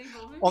attention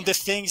on the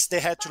things they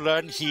had to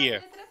learn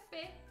here.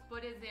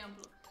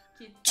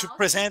 To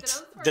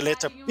present the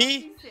letter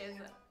P,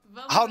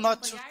 how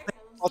not to think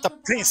about a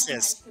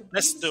princess.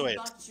 Let's do it.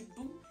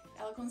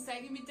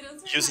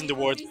 Using the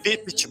word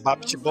pipit,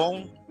 babit,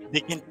 bom,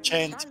 they can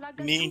chant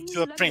me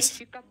into a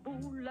princess.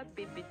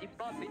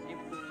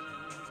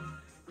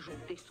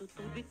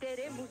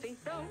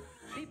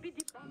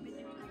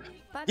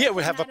 Here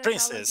we have a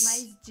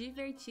princess.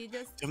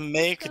 To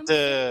make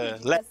the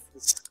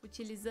lessons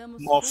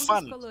more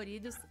fun,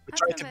 we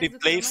try to be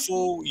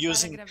playful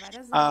using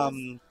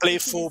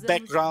playful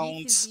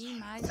backgrounds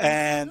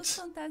and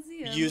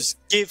use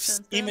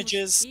GIFs,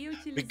 images.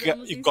 We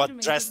got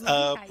dressed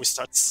up, we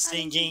start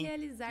singing,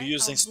 we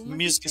using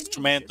music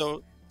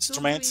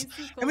instruments,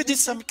 and we did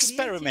some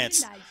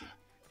experiments.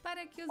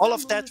 All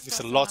of that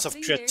with lots of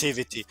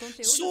creativity,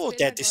 so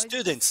that the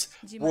students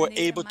were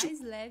able to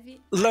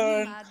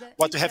learn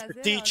what we have to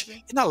teach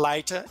in a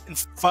lighter and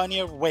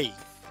funnier way,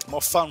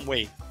 more fun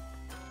way.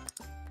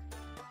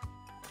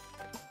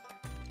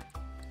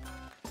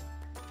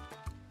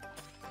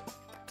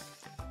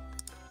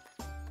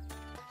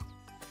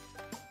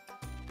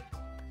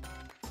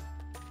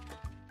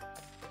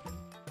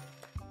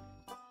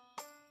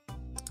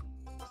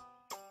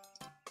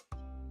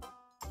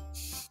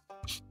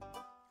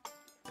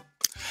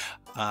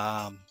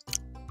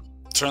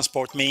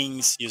 transport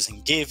means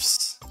using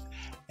GIFs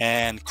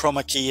and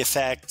chroma key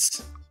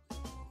effects.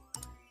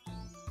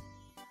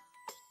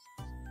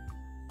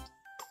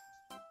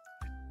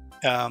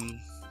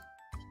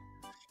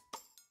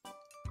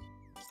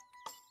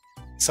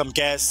 Some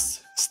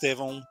guests,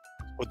 Estevão,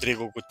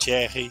 Rodrigo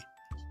Gutierrez.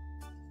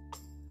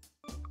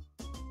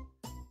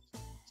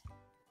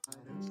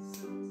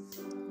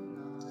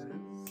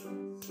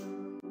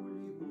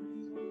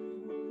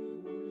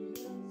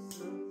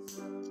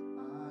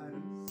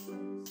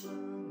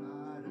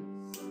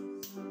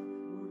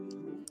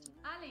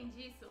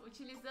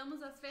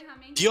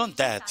 Beyond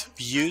that,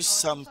 we use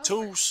some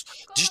tools,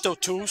 digital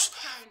tools,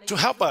 to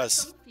help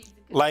us,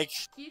 like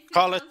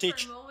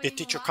the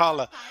teacher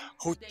Carla,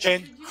 who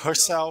changed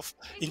herself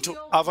into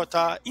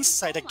avatar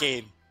inside a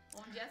game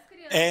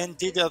and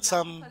did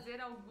some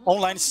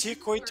online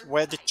circuit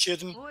where the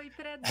children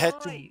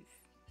had to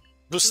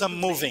do some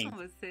moving.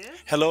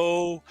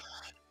 Hello,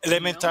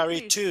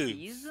 Elementary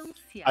 2.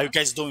 Are you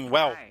guys doing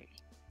well?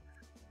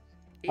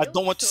 I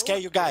don't want to scare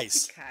you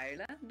guys.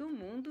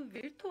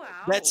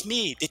 That's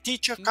me, the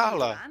teacher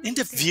Carla, in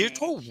the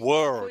virtual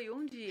world.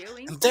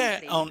 And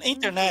there on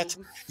internet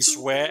is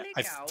where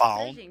I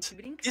found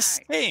this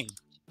game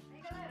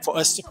for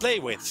us to play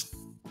with.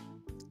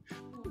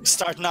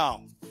 Start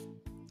now.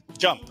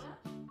 Jump.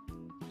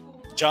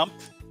 Jump.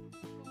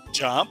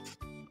 Jump.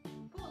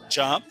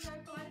 Jump.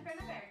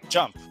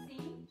 Jump.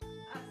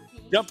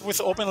 Jump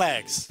with open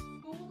legs.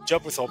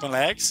 Jump with open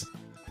legs.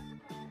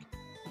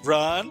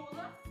 Run.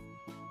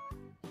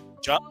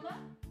 Jump.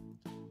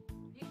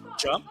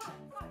 Jump.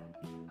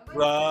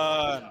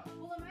 Run.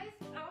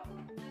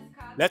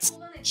 Let's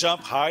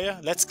jump higher.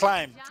 Let's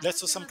climb. Let's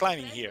do some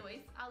climbing here.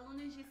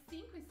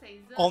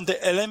 On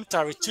the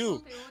elementary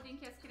 2,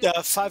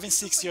 5 and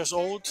 6 years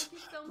old,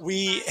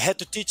 we had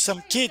to teach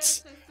some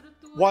kids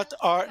what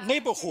are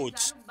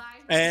neighborhoods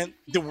and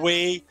the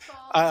way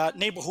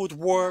neighborhood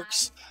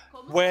works.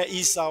 Where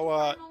is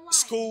our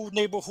school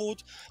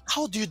neighborhood?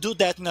 How do you do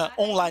that in an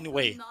online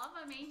way?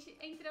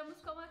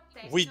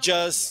 We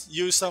just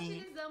use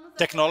some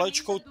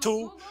technological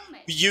tool.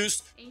 We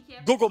use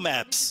Google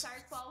Maps,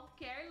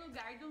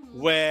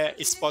 where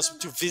it's possible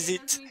to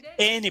visit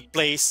any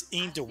place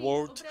in the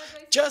world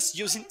just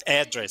using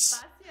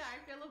address.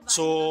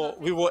 So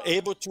we were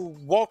able to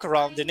walk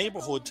around the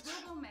neighborhood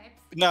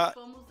in a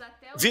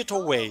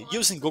virtual way.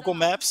 Using Google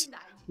Maps,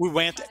 we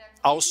went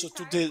also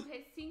to the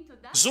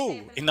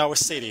zoo in our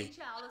city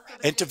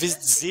and to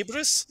visit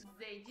zebras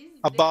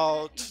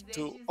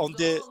on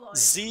the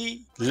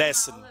Z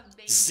lesson.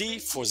 Z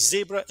for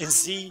zebra and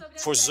Z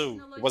for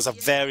zoo. It was a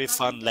very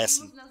fun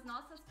lesson.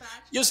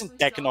 Using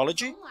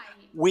technology,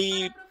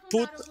 we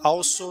put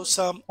also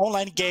some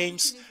online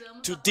games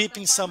to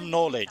deepen some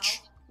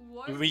knowledge.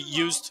 We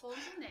used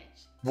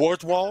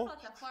WordWall.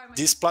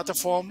 This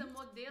platform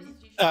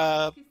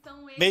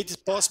made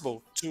it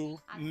possible to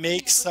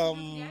make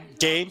some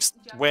games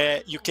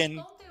where you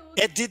can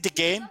edit the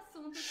game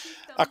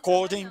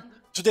according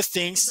to the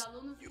things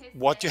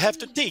what you have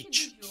to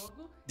teach.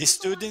 The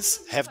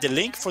students have the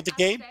link for the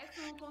game,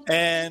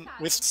 and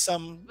with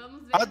some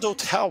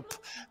adult help,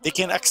 they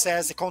can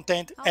access the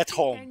content at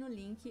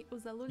home.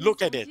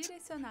 Look at it.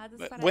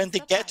 When they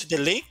get to the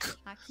link,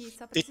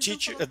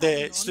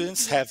 the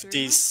students have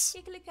this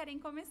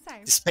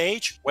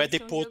page where they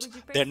put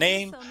their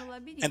name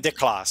and their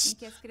class.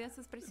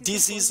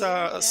 This is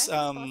a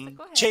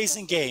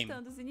chasing game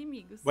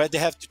where they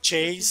have to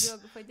chase,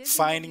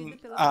 finding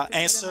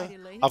answer,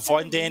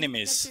 avoiding the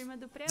enemies.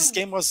 This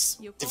game was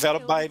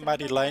developed by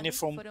Marilene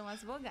from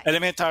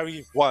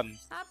Elementary 1,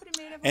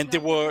 and they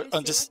were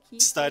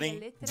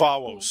studying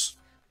vowels.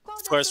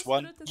 First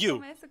one,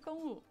 U.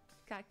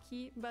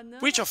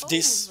 Which of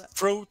these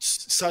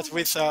fruits starts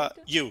with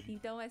U?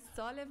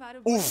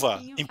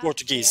 Uva in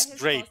Portuguese,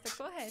 grape.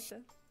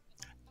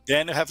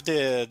 Then you have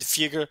the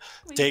figure,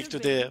 take to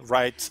the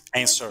right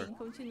answer.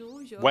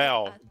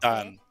 Well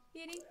done.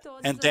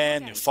 And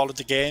then you follow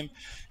the game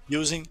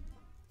using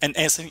and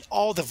answering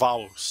all the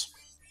vowels.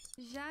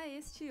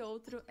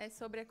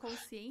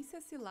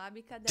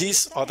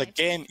 This other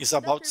game is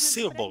about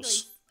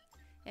syllables,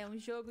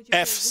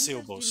 F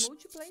syllables,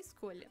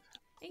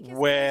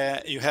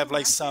 where you have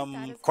like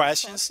some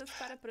questions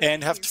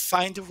and you have to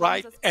find the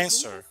right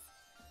answer.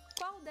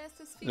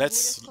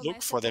 Let's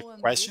look for the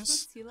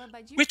questions.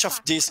 Which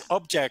of these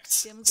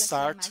objects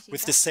start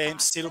with the same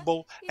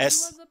syllable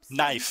as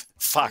knife,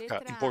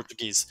 faca in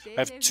Portuguese? We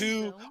have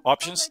two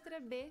options,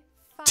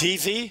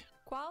 TV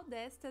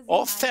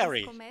or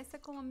ferry,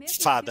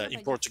 fada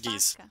in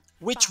Portuguese.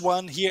 Which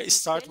one here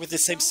starts with the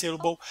same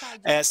syllable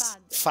as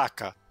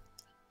faca?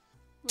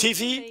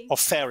 TV or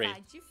ferry?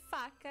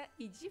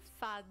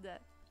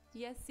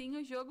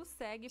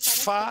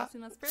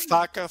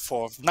 Faca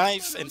for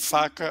knife and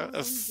faca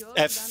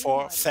F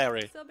for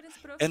ferry.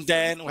 And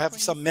then we have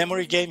some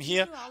memory game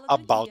here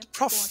about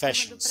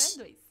professions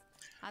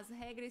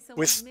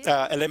with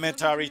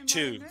elementary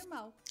 2.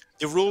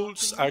 The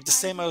rules are the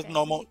same as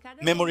normal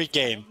memory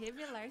game.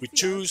 We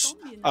choose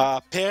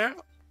a pair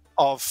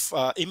of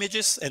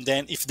images, and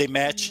then if they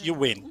match, you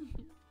win.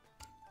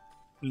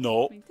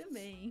 No. Muito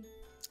bem.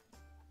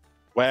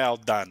 Well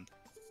done.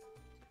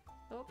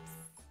 Ops.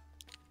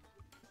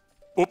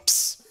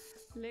 Oops.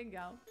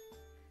 Legal.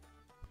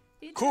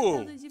 E Cool.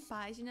 trocando de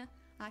página,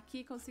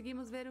 aqui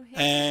conseguimos ver o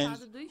And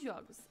resultado dos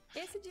jogos.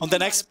 Esse de on the memória,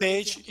 next por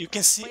page, exemplo, you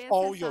can see foi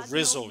all your acessado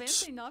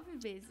results. 99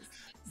 vezes.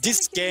 This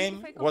Sendo que o link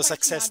game foi was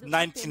accessed compartilhado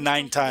apenas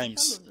 99 com 40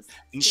 times alunos.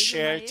 and Teve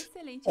uma shared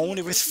excelente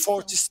only with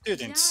 40 repercussão. Já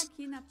students.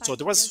 aqui na So parte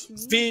there das was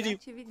minhas very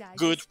atividades,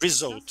 good nós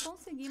result.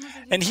 conseguimos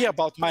And here editar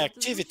about my todos os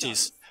activities,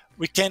 jogos.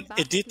 we can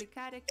Basta edit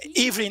clicar aqui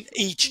even embaixo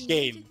each em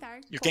game.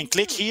 editar You can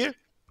click conteúdo. here,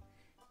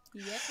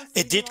 E é possível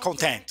edit alterar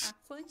content, a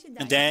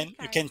quantidade and then de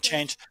you can cartas,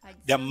 change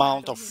the adicionar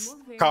amount ou of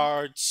remover,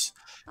 cards,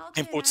 you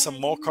can put alterar some as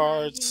more imagens,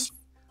 cards,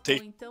 ou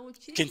you então o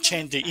can título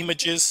change das the cartas,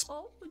 images,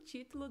 ou o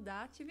título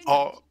da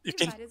or atividade, you e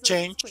can várias outras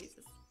change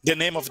coisas. the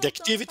name E of the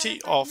voltando para a activity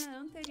página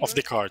of anterior,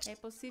 the card. é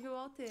possível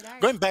alterar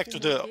Going back o to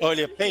the modelo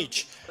earlier do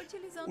page, jogo,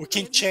 utilizando we o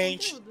can mesmo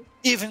change conteúdo.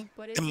 even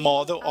Por the exemplo,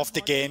 model a of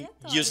the roda game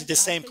aleatória. using the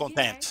same Basta girar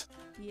content,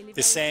 e ele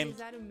the vai same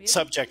utilizar o mesmo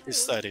subject conteúdo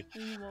study.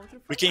 em um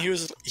outro We can formato.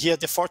 use here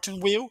the fortune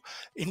wheel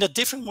in a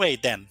different way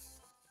then.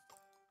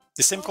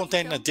 The same Ou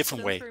content in a então,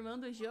 different way.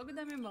 transformando o jogo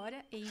da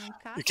memória em um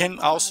You can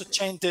also caça-palavras.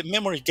 change the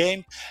memory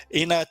game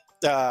in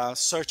a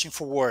searching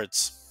for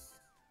words.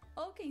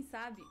 Ou quem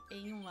sabe,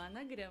 em um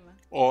anagrama.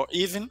 Or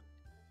even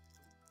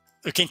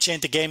you can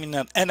change the game in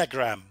an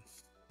anagram.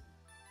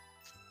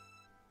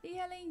 E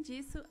além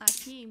disso,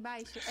 aqui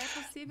embaixo é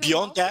possível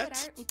Beyond alterar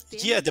that, o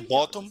tema here at the dos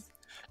bottom, jogos,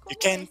 you como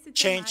can esse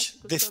change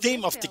temático the sobre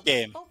theme a of the selva,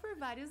 game. ou por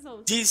vários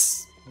outros.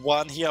 This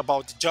one here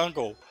about the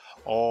jungle,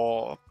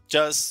 or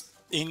just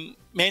in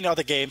many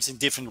other games in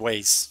different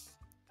ways.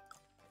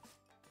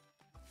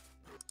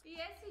 E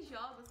esses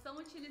jogos são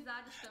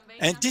utilizados também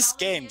And nas these aulas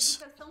de games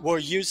educação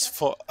were física, used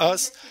for onde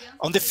us as crianças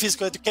on the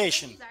physical precisam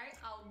education, realizar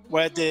alguns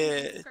where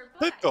movimentos the corporais.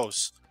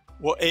 pupils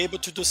were able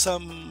to do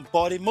some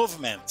body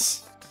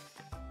movements.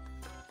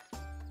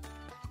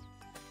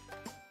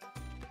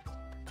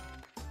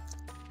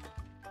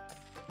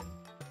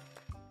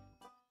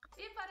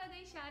 E para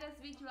deixar as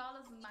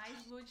videoaulas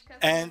mais lúdicas,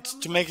 And levamos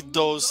to make algumas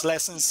those oficinas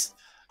lessons,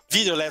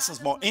 video lessons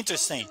pensadas more nos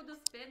interesting, conteúdos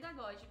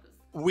pedagógicos,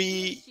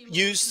 we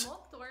estímulos use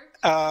motor,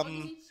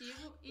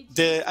 cognitivo e de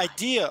the linguagem.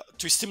 idea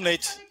to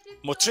stimulate Para que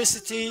todos os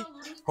motricity,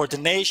 alunos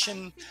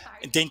coordination, pudessem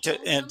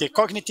participar, the montamos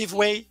cognitive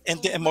way apostila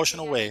and the com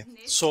emotional way.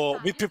 materiais So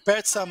we necessários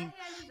prepared para some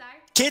realizar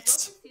as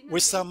kits oficinas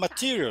with some em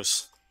casa.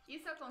 materials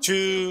Isso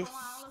aconteceu to com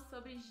a aula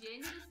sobre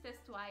gêneros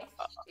textuais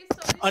e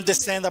sobre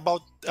understand números,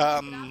 about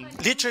trabalhamos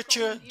com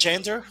literature, o livro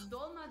gender,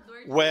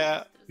 Domador de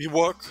where Monstros, we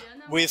work de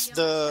Ana with Maria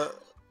the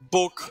Machado.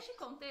 book Neste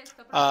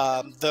contexto,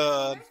 aproveitamos para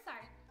the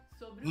conversar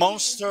sobre o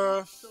Monster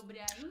medo, sobre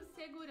a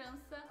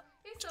insegurança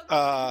e sobre uh,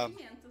 os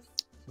sentimentos.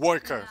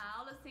 worker. Na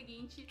aula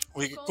seguinte,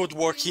 We could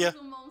work here,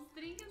 construímos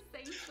monstrinho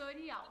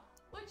sensorial,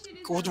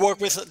 could utilizando work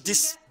with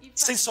this bexiga e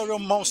sensorial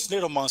farinha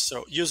little de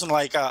monster using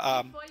like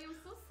a trigo. Foi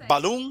sucesso,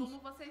 balloon, como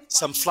vocês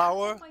some podem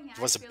flour. acompanhar It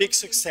was a pelos big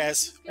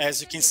success, registros que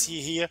as you can recebemos.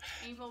 see here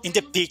in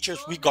the Envolvemos pictures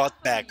we toda a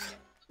got back. família,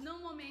 num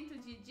momento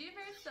de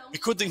diversão, We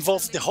could mas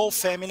involve também the whole de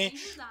family,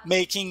 aprendizado.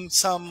 making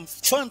some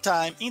fun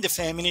time in the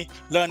family,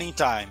 learning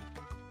time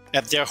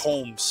at their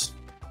homes.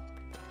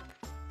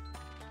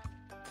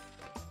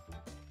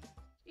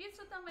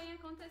 Isso também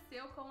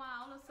aconteceu com a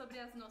aula sobre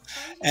as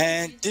noções de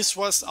And medida this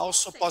was e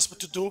also conceitos possible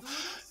to do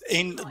duros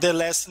in e the moles.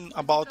 lesson Nós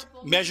about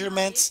propomos uma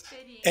measurements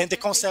experiência and the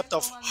concept feita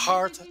of com a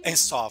hard mídia and de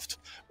soft,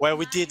 where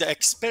we did an Mas,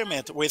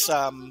 experiment será que with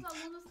todos os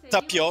alunos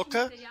teriam este tapioca,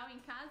 material em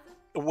casa?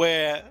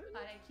 where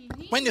Para que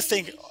when you ninguém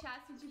think,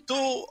 deixasse de do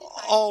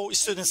participar, all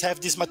students have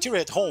this enviamos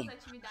material at duas home?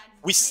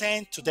 atividades We mês,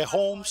 send to um their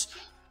homes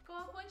pacote com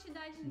a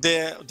quantidade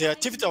the necessária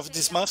activity de of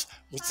this material month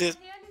with para the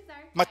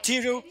realizar a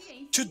material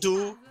experiência to em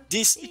do casa.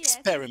 this E essa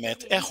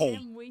experiment at experiência é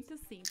home. muito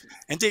simples.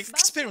 And the Basta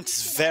experiment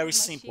is misturar very uma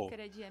simple.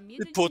 xícara de We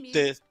amido de put milho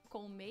the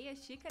com meia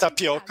xícara de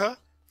tapioca água,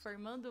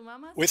 formando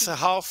uma with a massinha.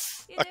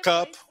 half E a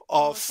cup depois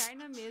of colocar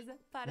na mesa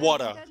para a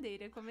water.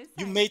 brincadeira começar.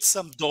 You made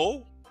some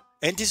dough,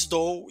 and this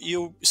dough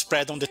you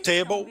spread on the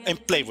table and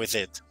play with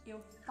it.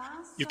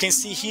 You can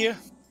see here,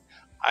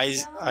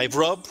 I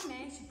rub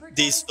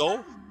this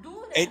dough,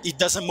 and it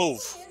doesn't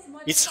move.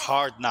 It's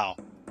hard now.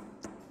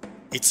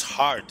 It's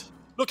hard.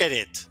 Look at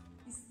it.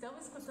 Estão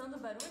escutando o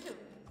barulho?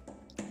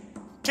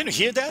 Can you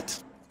hear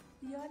that?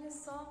 E olha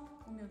só,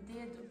 o meu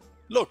dedo,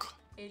 Look,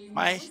 ele não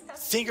my está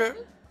finger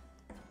sujando.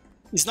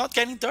 is not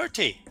getting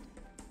dirty.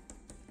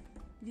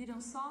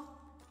 Viram só?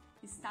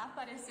 Está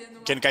parecendo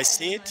uma Can you guys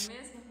see pedra, it? não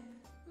é mesmo?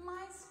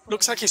 Mas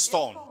Looks like a quando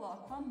stone. eu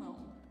coloco a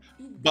mão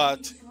e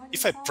But deixo, olha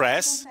if só I o que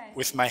press acontece.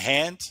 with my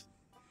hand,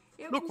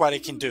 Eu look what I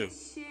consigo can do.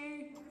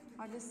 mexer,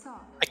 olha só.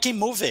 I can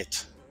move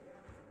it.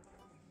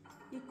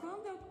 E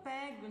quando eu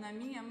pego na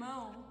minha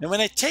mão, And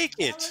when I take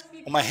ela it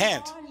fica on my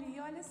hand, mole, e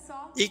olha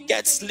só it que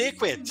gets experiência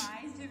liquid.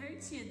 mais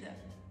divertida.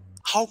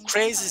 How E quando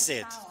crazy ela is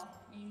it? está,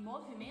 ó, em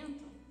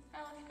movimento,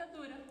 ela fica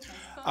dura.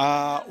 Mas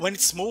quando When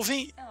it's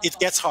moving, ela it volta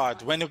gets para hard.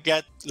 baixo. When you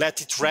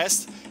let it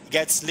rest, it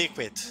gets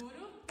liquid. Duro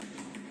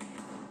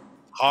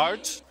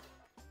Hard,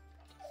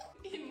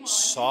 e mole.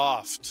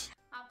 soft.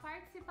 A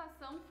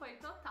participação foi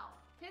total.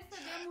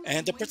 Recebemos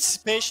And the muita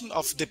participation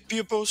of sorte the e vídeo,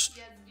 pupils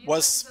e as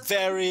was visualizações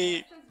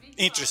very dessas videoaulas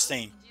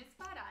interesting.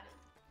 dispararam.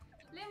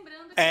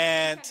 Lembrando que durante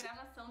And a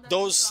gravação das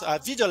those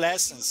videoaulas, video pedimos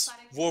lessons para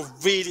que o were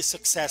aluno really estivesse o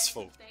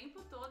successful.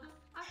 tempo todo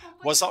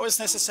Was acompanhando always os alunos.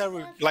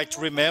 necessary, like, to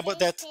remember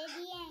that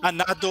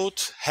an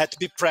adult had to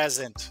be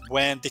present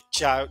when the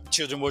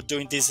children were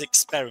doing this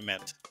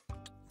experiment.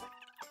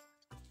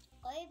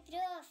 Oi,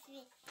 prof.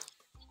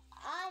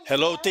 Olha,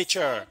 Hello, o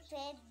teacher. certo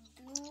é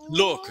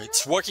Look, duro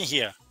it's working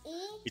here.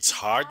 e It's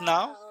hard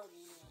now mole.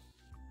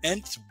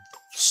 and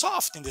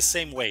soft in the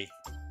same way.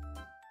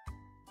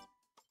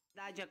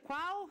 Verdade é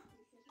qual?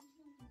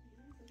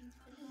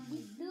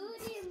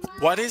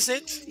 What is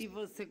it? E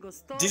você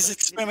gostou This da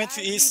experiment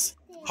atividade? is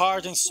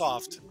hard and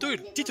soft.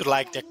 Did you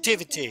like the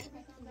activity?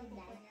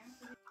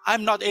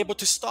 I'm not able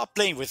to stop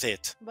playing with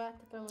it. Bata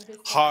pra não ver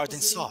se Hard and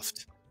tá seguro.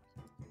 soft.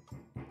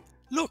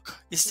 Look,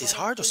 is this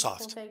hard or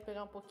soft? Consegue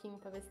pegar um pouquinho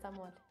pra ver se tá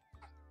mole.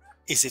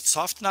 Is it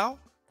soft now?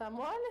 Tá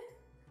mole?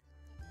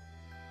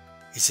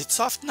 Is it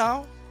soft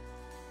now?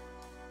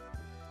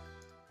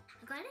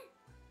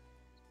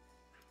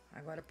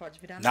 Agora pode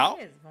virar Now?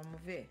 na mesa,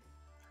 vamos ver.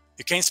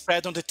 You can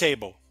spread on the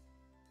table.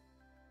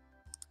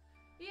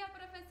 E a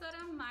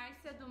professora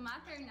Márcia do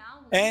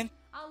Maternal 1, And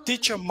aluna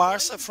teacher de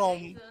Marcia 2 e from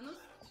 10 anos,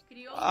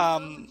 criou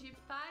jogo de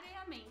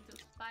pareamento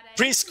para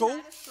preschool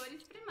ensinar as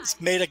cores primárias.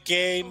 made a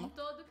game Com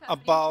todo capricho,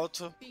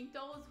 about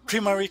pintou os rolos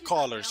primary de papel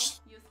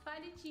colors. e os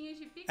palitinhos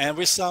de picolé. And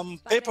with some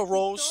paper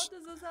rolls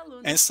Todos os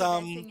alunos and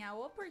some tivessem a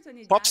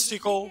oportunidade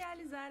popsicle, de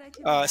realizar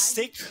atividades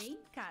stick, em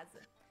casa.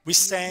 we E o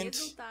sent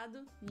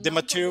resultado the não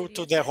material poderia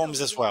to their ser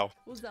homes as outro. well.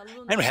 Os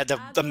alunos And we had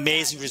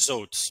amazing adoraram.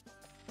 results.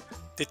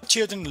 The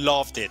children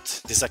loved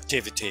it, this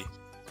activity.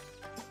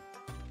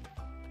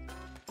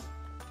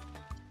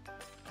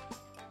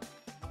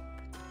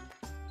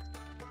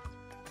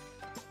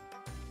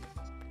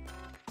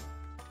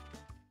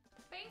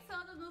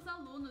 Pensando nos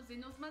alunos e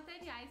nos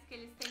materiais que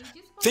eles têm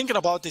disponíveis. Thinking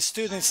about the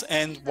students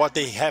and what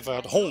they have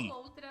at home,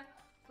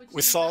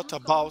 we thought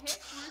about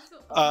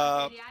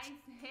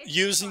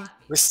using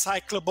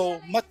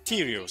recyclable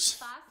materials.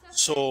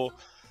 So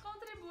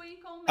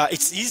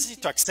it's easy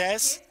to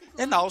access,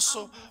 and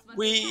also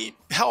we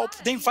help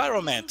the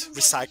environment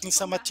recycling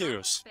some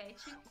materials.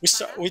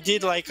 We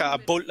did like a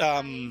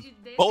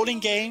bowling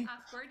game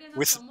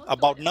with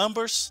about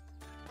numbers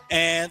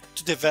and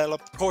to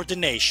develop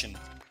coordination.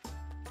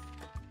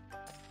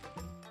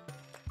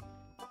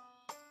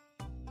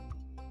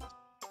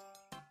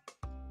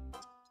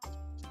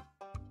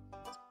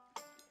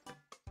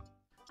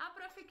 A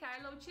Prof.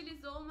 Carla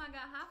utilizou uma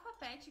garrafa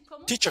PET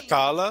como Teacher centro,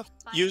 Carla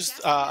para que used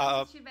as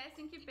a crianças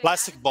tivessem que pegar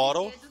plastic os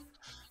bottle brinquedos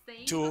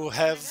sem to encostar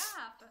na have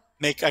garrafa.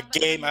 make a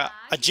game, a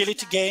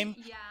agility game,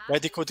 where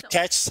they could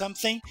catch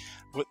something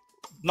with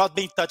not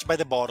being touched by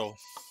the bottle.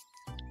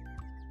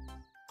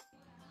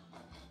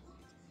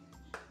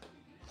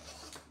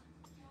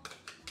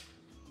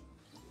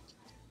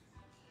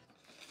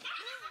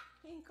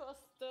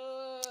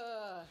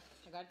 Encostou.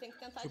 Agora tem que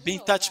tentar You're de being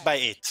novo, touched by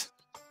vai. it.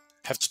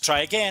 Have to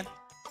try again.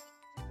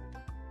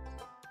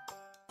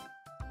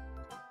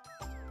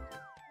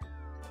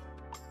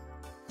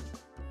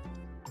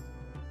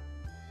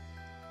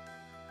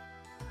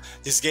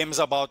 This game is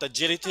about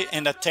agility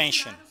and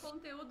attention.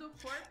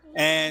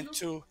 And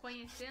to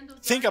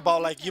think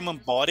about like human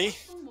body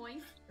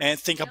and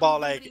think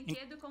about like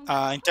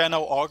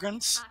internal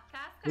organs.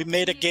 We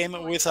made a game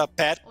with a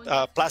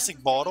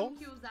plastic bottle,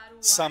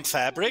 some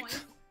fabric.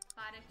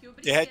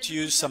 They had to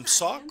use some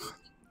soap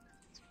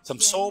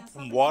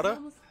and water,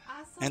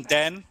 and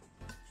then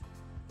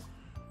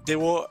they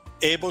were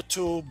able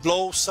to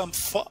blow some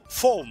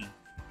foam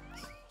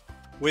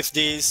with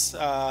this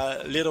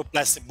little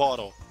plastic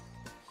bottle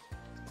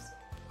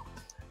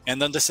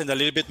and understand a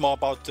little bit more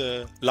about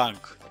the lung.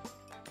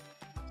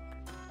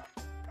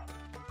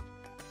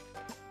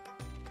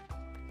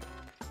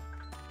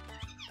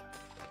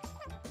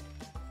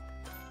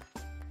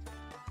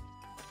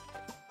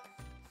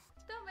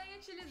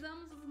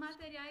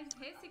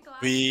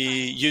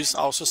 We use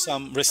also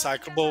some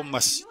recyclable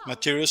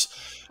materials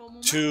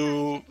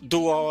to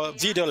do our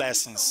video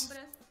lessons.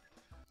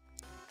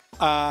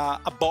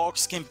 A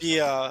box can be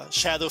a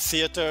shadow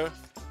theater.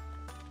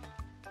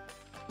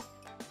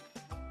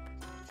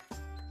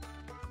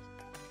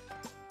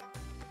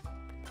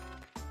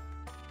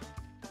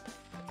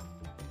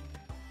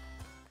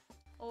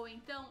 Ou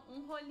então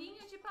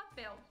rolinho de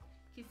papel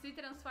que se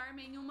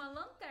transforma em uma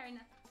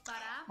lanterna.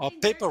 A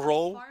paper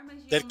roll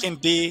that can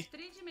be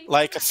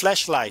like a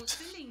flashlight,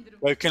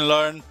 where you can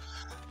learn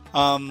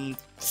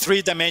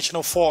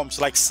three-dimensional forms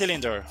like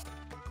cylinder.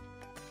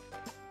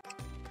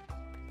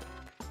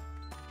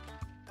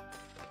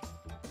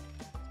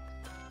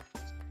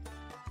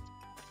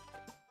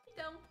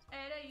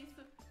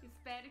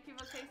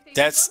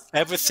 That's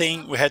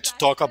everything we had to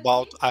talk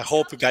about. I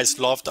hope you guys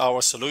loved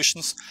our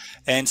solutions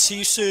and see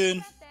you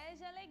soon.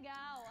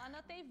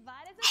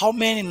 How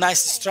many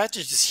nice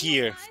strategies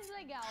here.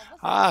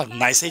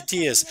 Nice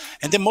ideas.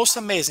 And the most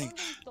amazing,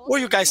 were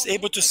you guys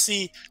able to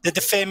see that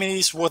the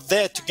families were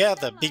there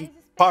together, being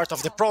part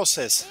of the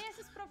process?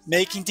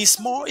 making this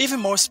even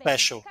more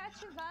special.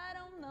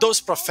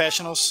 Those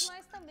professionals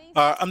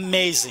are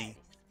amazing.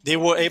 They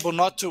were able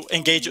not to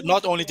engage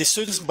not only the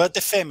students but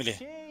the family.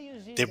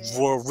 They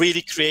were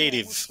really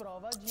creative,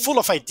 full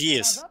of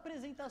ideas,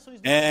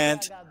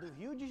 and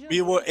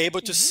we were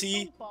able to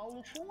see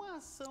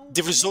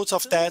the results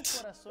of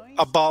that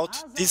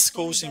about these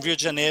schools in Rio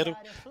de Janeiro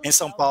and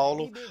São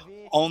Paulo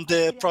on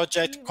the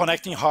project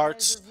Connecting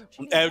Hearts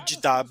on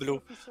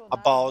LGW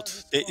about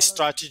the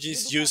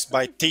strategies used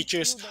by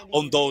teachers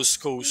on those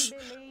schools,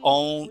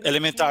 on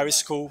elementary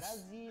school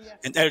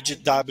and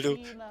LGW,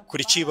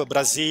 Curitiba,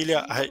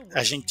 Brasília,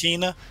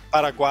 Argentina,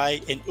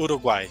 Paraguay, and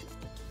Uruguay.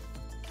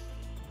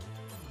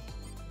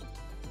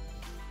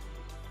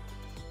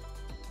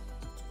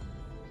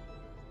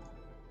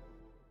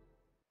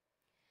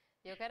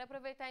 Eu quero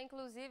aproveitar,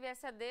 inclusive,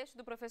 essa deixa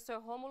do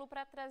professor Rômulo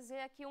para trazer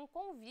aqui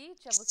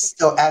convite a você que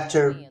está So nos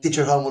after acompanhando.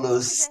 Teacher Se você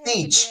Romulo's quiser receber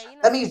speech, aí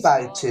na let me sua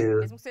invite escola, you,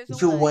 mesmo que seja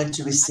if you online, want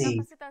to a receive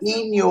capacitação in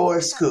com os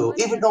your school,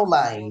 educadores even da rede de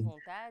boa online,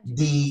 vontade,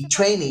 the você pode entrar em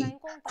training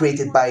contato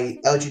created com a by nossa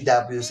equipe.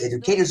 LGW's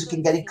educators, you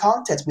can get in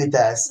contact with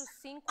us.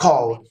 322461.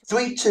 Call Deixa eu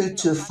conferir aqui,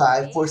 não,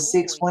 32254618.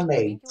 4618. Ainda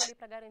bem que eu olhei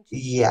para garantir que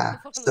eu Yeah,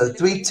 tô falando o so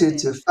telefone certo.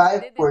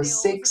 DDD 11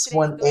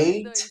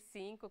 32254618,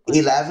 3225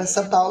 11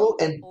 São Paulo,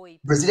 and 4618.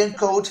 Brazilian Você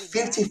pode code ligar e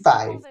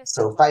 55. conversar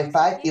So com a nossa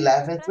equipe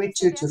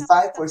 5511 para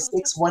receber a capacitação dos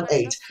profissionais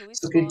 32254618. da sua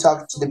So you can escola, da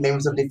talk to sua the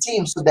members rede of de the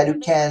team ensino so that e you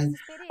também as can nossas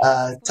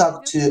experiências, que você talk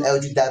viu to que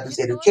LGW's de todas as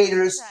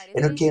educators áreas,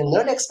 and you desde can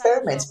learn implementar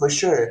experiments for jogos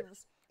sure.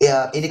 educativos It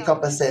potencial o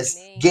encompasses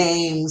conhecimento,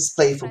 games, as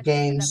playful práticas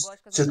games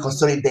pedagógicas to usando os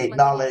consolidate materiais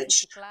knowledge,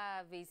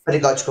 recicláveis,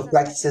 pedagogical todas as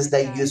artes practices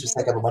that use marciais, ainda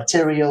recyclable mais de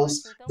materials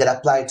esporte. Então, that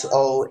apply to pode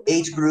all receber uma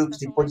age groups,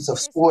 the capacitação mais importance of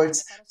direcionada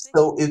sports. para a sua So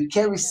equipe you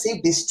can entrando receive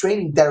em this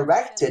training contato pelo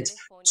directed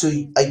telefone to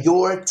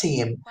your 3224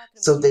 team.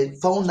 So the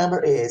 4618 phone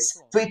number is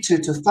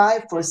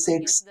 3225 quero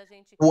aqui, antes da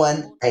gente voltar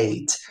ao nosso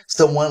 32254618. papo com a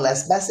So senhora one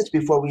last Rômulo, message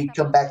before você que we está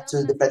come back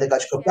postando to the nas redes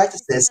pedagogical sociais e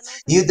que practices. ainda não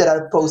fez You o that are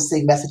nosso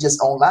posting cadastro, messages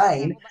não esquece,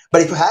 online,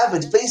 but if you LB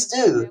haven't, please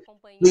Brasil, vai do.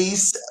 acompanhando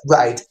Please e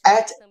write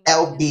at compartilhando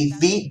também os resultados. LBV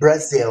Tem muita gente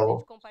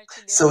Brazil.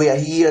 So compartilhando we are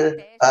o here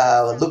teste,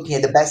 o looking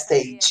at the desafio para best fazer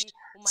stage. ali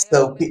o maior So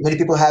número many de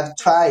people have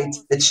pontos. tried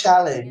Vamos the vendo sim, a gente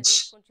challenge,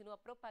 continua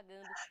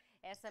propagando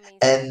essa and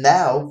mensagem de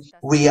now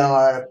capacitação we nos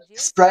are próximos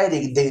dias.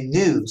 spreading Esse the mês, o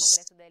news.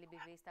 Congresso da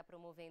LBV está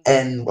promovendo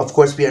And of esse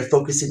course, we are evento.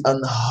 focusing on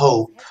Então, vamos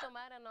hope.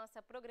 retomar a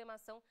nossa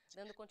programação,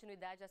 dando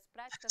continuidade às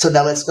práticas So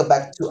now let's go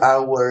back pedagógicas to do dia.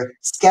 our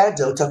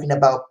schedule, talking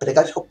about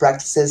pedagogical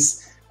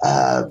practices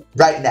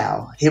right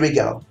now. Here we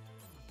go.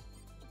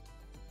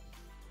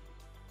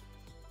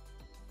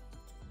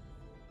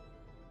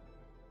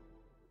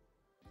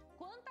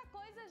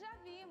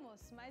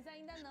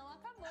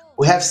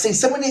 We have seen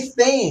so many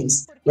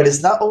things, but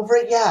it's not over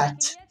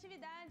yet.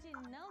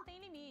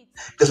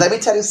 Because let me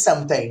tell you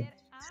something,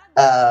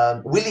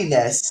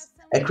 willingness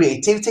and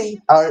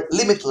creativity are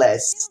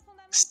limitless.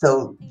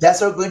 So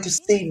that's what we're going to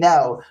see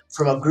now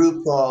from a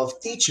group of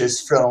teachers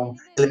from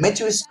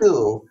elementary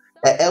school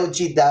at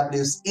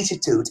LGW's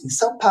Institute in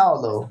São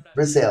Paulo,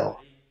 Brazil.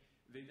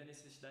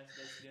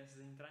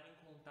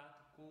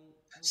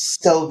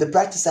 So the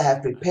practice I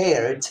have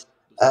prepared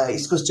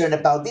is concerned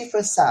about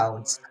different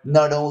sounds,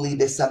 not only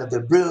the sound of the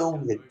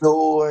broom, the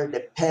door,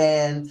 the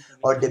pen,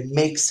 or the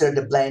mixer,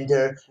 the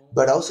blender,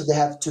 but also they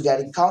have to get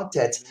in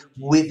contact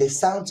with the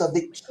sounds of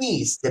the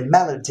keys, the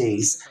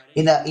melodies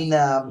in an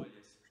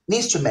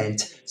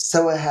instrument.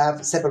 So I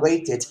have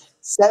separated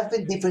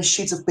 7 different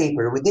sheets of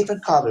paper with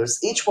different colors.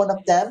 Each one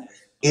of them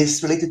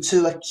is related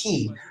to a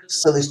key.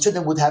 So the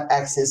student would have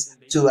access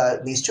to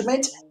an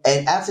instrument,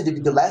 and after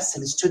the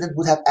lesson, the student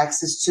would have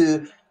access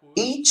to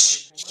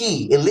each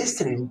key,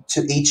 listening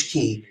to each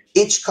key,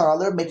 each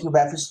color making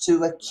reference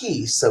to a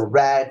key. So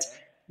red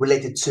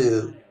related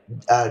to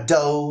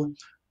do,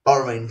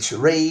 orange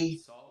re,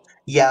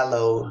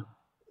 yellow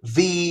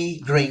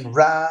V, green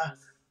Ra,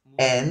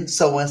 and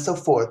so on and so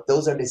forth.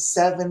 Those are the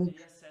 7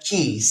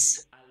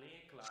 keys.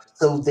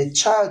 So the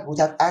child would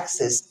have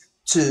access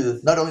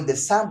to not only the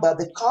sound but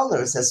the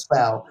colors as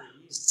well.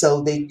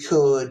 So they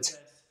could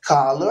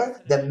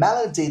color the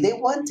melody they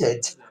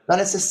wanted, not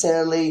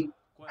necessarily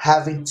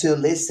having to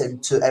listen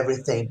to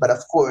everything. But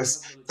of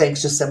course,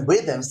 thanks to some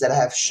rhythms that I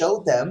have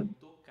showed them,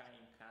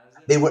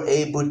 they were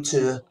able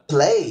to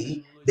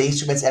play the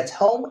instruments at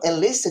home and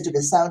listen to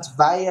the sounds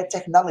via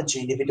technology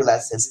in the video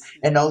lessons,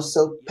 and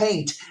also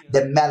paint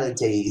the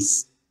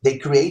melodies they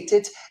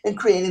created and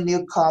creating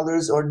new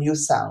colors or new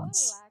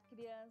sounds.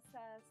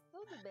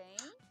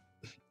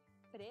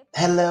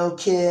 Hello,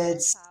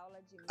 kids.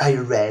 Are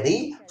you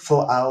ready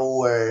for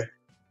our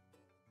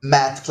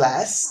math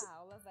class?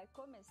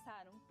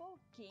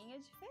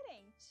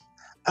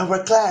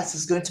 Our class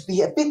is going to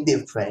be a bit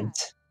different.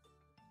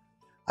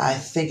 I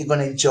think you're going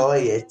to enjoy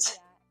it.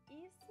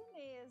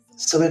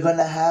 So we're going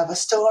to have a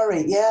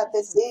story. Yeah,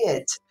 that's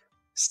it.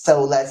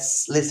 So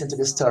let's listen to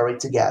the story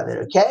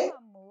together, okay?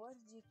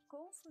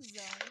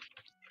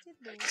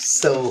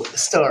 So,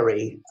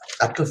 story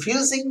A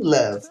Confusing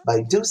Love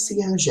by Dulce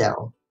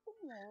Angel.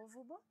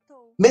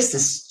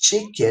 Mrs.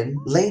 Chicken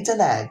laid an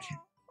egg.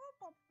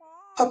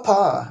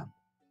 Papa.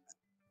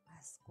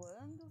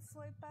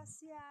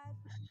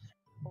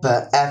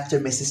 But after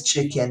Mrs.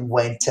 Chicken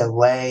went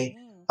away,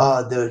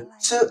 the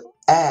two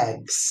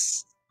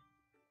eggs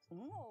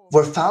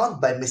were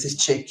found by Mrs.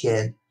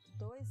 Chicken.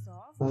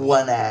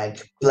 One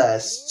egg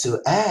plus two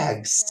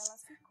eggs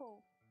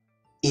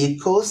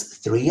equals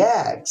three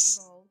eggs.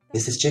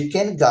 Mrs.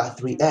 Chicken got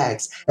three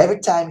eggs. Every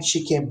time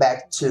she came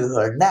back to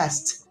her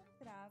nest,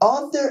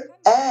 other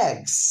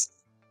eggs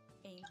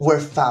were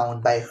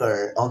found by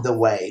her on the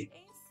way.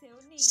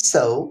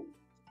 So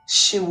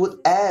she would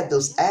add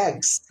those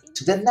eggs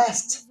to the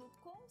nest.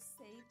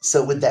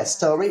 So with that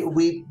story,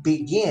 we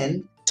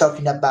begin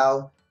talking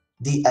about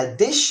the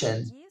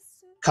addition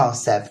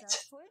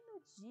concept.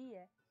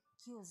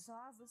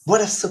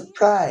 What a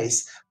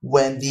surprise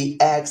when the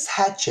eggs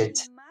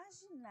hatched.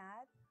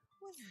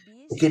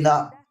 You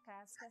cannot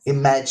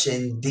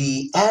imagine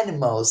the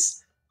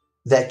animals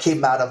that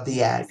came out of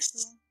the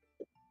eggs.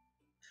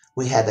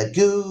 We had a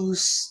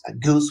goose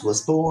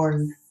was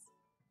born,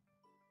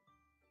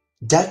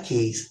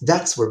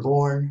 ducks were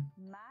born,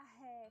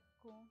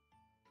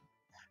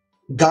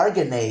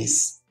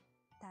 garganets,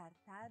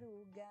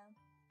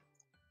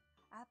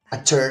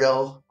 a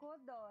turtle,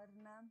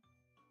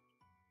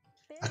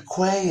 a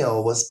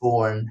quail was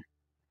born,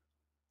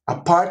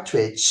 a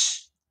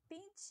partridge,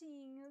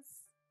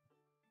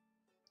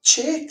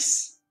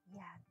 chicks,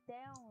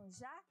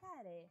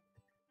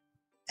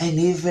 and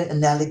even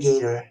an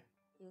alligator.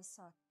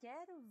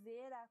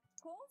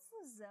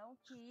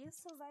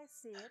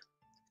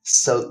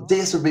 So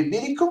this would be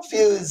really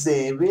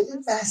confusing, really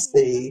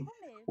messy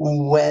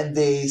when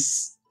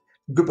this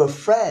group of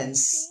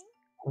friends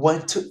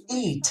want to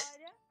eat.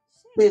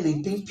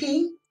 Really, Ping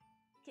Ping?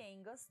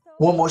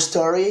 One more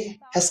story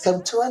has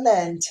come to an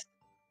end.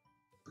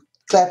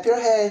 Clap your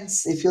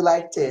hands if you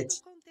liked it.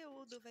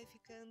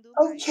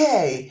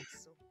 Okay,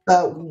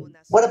 but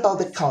what about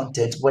the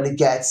content when it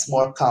gets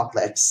more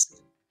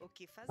complex?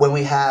 When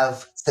we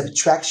have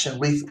subtraction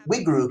with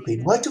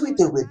regrouping, what do we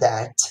do with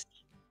that?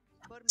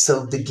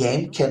 So the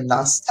game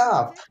cannot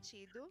stop.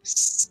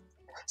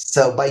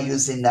 So by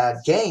using a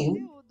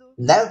game,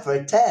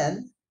 Never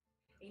 10,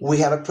 we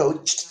have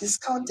approached this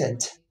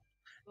content.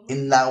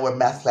 In our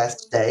math class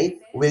today,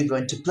 we're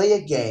going to play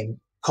a game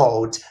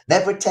called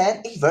Never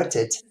 10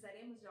 Inverted.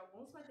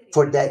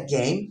 For that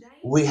game,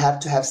 we have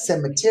to have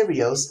some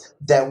materials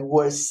that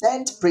were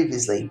sent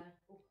previously.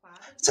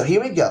 So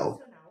here we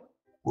go.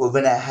 We're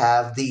going to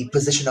have the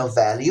positional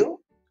value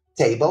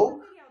table,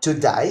 two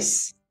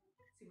dice,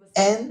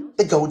 and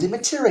the golden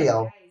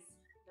material.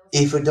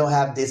 If you don't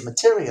have these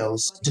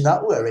materials, do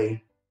not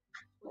worry.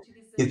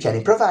 You can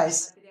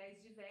improvise.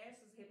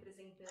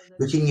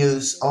 You can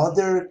use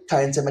other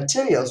kinds of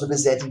materials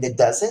representing the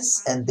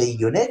dozens and the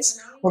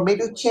units, or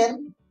maybe you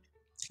can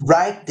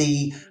write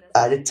the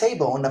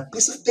table on a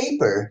piece of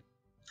paper.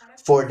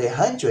 For the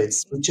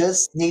hundreds, we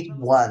just need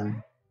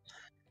one.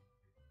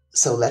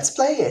 So let's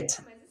play it.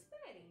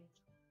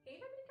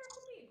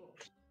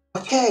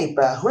 Okay,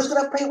 but who's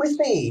gonna play with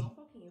me?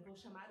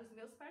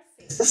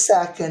 Just a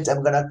second,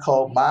 I'm gonna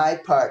call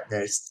my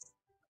partners.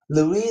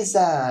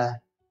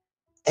 Luisa,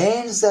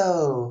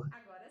 Enzo.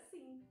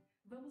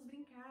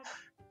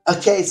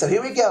 Okay, so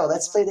here we go.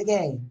 Let's play the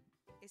game.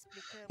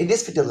 In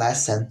this video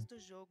lesson,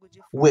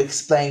 we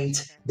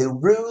explained the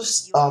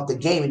rules of the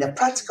game in a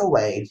practical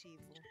way.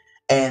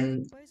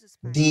 And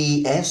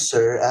the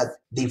answer,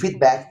 the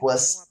feedback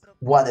was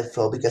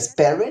wonderful because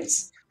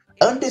parents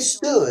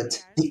understood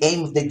the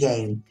aim of the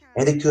game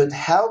and they could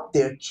help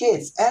their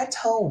kids at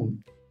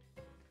home.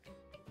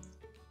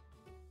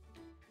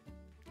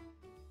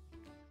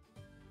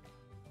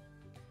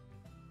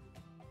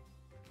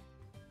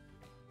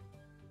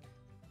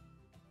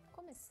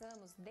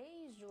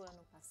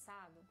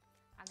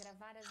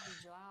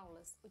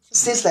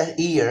 Since last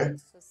year,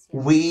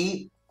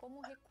 we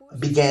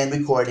began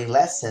recording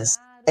lessons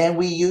and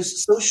we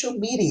use social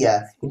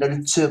media in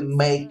order to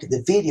make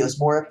the videos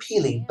more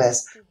appealing.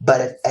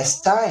 But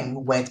as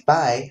time went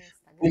by,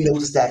 we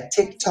noticed that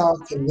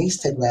TikTok and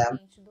Instagram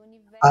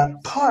are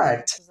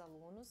part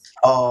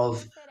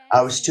of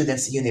our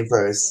students'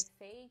 universe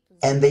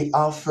and they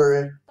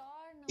offer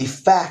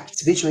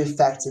effects, visual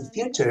effects and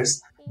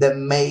filters that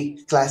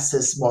make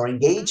classes more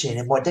engaging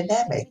and more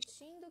dynamic.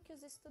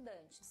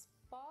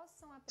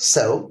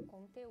 So,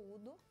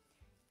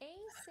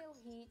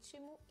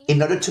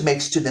 in order to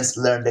make students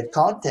learn the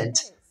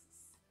content,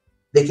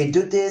 they can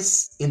do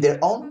this in their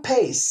own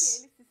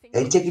pace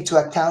and take into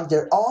account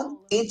their own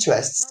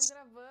interests.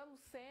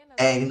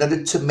 And in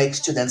order to make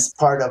students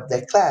part of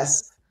the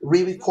class,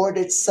 we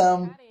recorded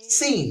some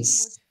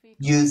scenes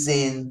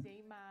using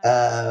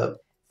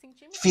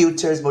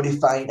filters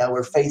modifying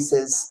our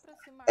faces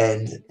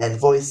and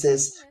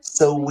voices.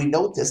 So we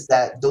noticed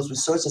that those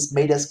resources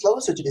made us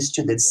closer to the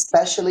students,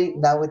 especially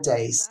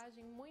nowadays.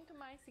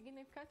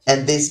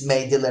 And this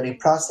made the learning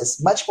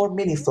process much more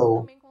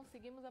meaningful.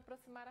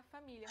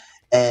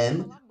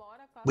 And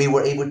we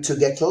were able to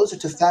get closer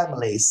to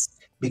families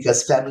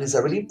because families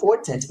are really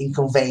important in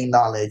conveying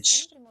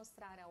knowledge.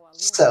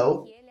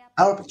 So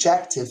our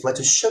objective was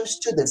to show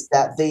students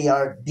that they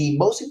are the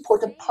most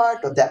important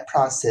part of that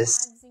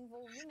process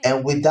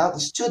And without the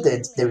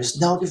students, there is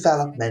no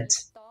development.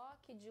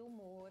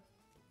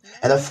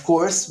 And of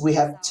course, we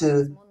have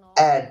to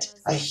add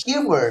a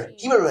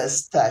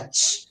humorous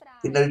touch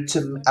in order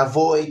to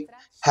avoid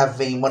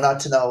having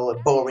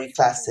monotonous, boring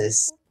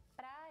classes.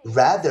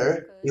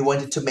 Rather, we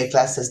wanted to make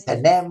classes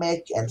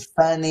dynamic and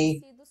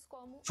funny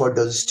for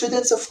those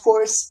students, of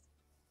course,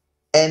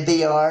 and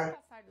they are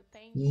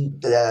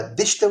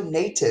digital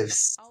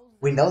natives.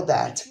 We know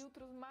that.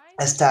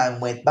 As time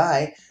went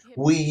by,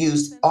 we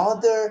used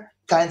other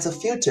kinds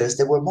of filters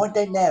that were more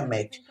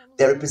dynamic,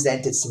 that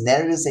represented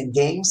scenarios and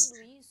games,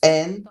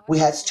 and we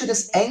had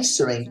students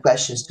answering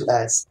questions to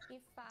us.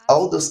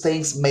 All those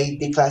things made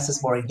the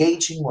classes more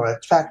engaging, more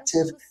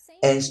attractive,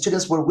 and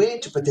students were willing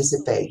to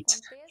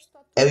participate.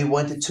 And we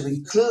wanted to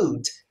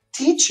include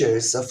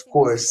teachers, of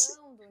course,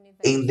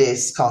 in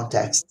this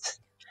context.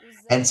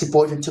 And it's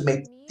important to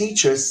make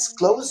teachers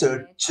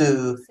closer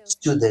to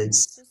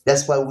students.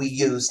 That's why we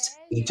used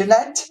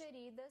internet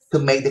to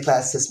make the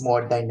classes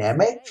more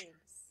dynamic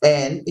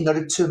and in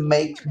order to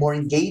make more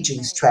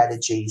engaging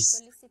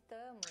strategies.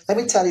 Let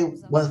me tell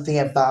you one thing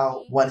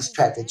about one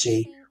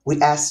strategy.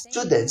 We asked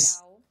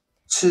students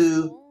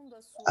to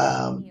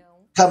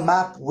come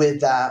up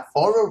with an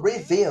oral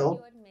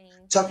review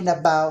talking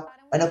about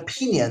an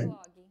opinion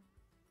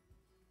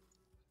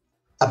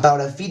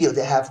about a video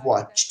they have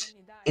watched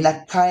in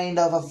a kind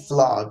of a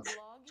vlog.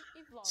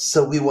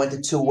 So we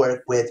wanted to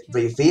work with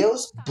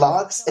reviews,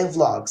 blogs, and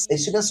vlogs. And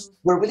students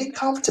were really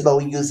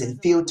comfortable using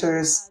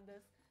filters,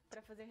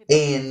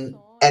 in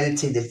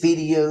editing the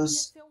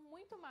videos,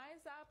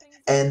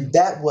 and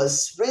that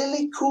was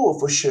really cool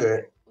for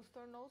sure.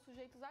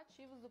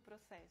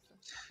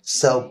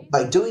 So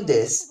by doing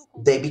this,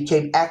 they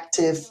became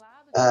active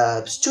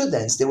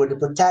students. They were the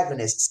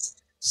protagonists,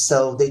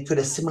 so they could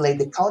assimilate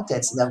the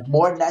contents in a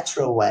more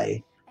natural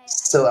way.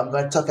 So I'm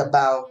going to talk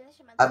about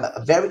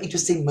a very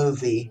interesting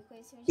movie.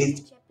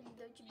 It,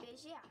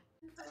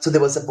 so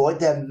there was a boy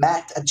that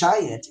met a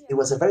giant. It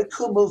was a very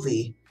cool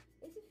movie.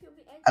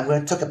 I'm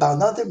going to talk about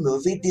another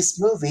movie. This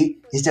movie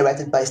is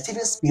directed by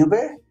Steven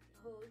Spielberg.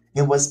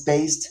 It was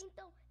based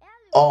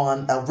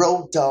on a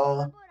Roald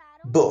Dahl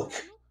book.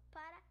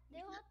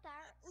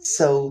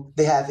 So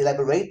they have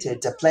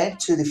elaborated a plan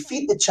to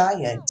defeat the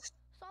giant.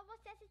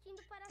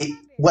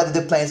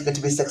 Whether the plan is going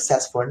to be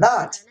successful or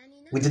not,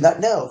 we do not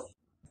know.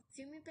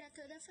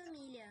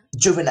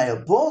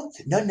 Juvenile book?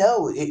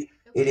 No.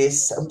 It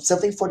is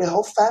something for the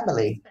whole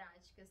family.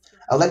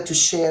 I'd like to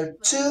share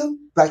two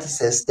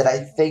practices that I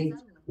think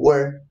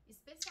were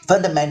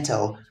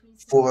fundamental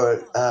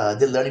for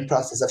the learning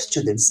process of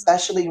students,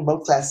 especially in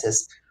remote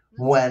classes,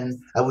 when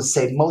I would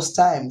say most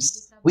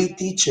times we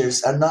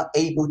teachers are not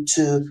able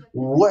to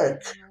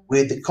work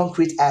with the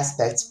concrete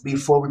aspects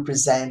before we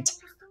present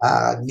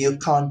new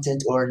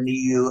content or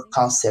new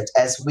concept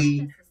as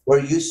we were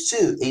used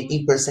to in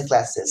in-person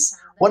classes.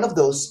 One of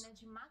those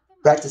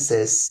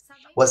practices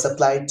was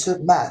applied to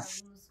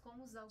math.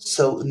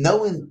 So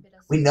knowing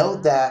we know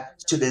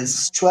that students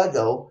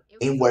struggle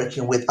in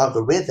working with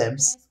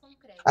algorithms,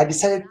 I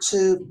decided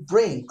to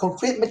bring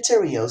concrete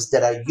materials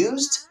that are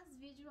used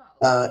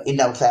in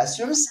our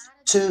classrooms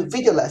to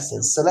video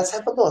lessons. So let's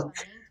have a look.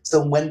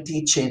 So when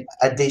teaching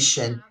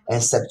addition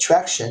and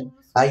subtraction,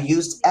 I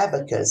used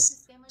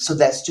abacus so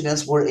that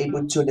students were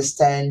able to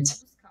understand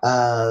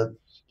uh,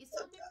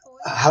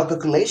 how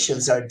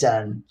calculations are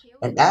done.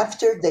 And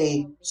after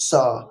they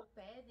saw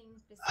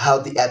how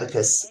the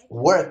abacus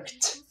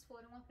worked,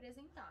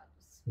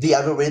 the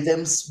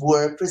algorithms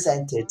were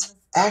presented.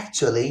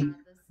 Actually,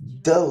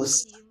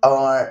 those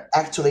are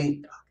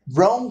actually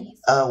wrong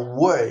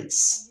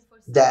words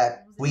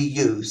that we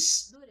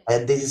use.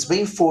 And this is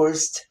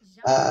reinforced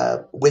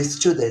with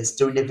students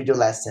during the video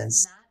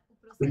lessons.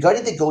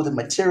 Regarding the golden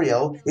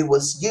material, it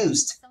was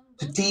used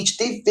to teach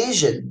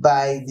division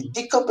by the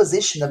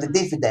decomposition of the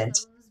dividend.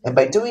 And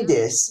by doing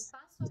this,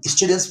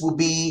 students will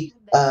be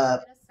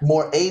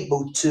more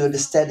able to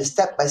understand the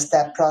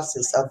step-by-step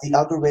process of the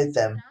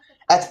algorithm.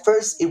 At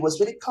first, it was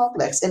really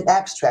complex and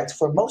abstract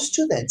for most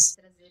students.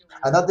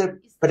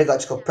 Another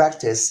pedagogical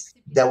practice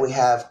that we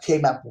have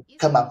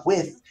come up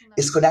with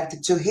is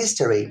connected to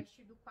history,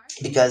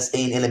 because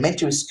in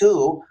elementary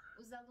school,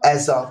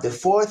 as of the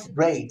fourth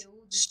grade,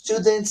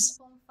 students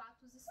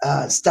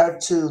start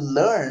to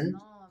learn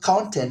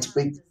content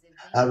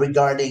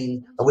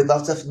regarding with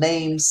lots of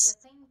names,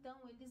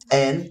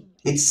 and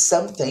it's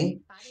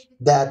something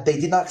that they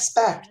did not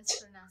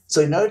expect.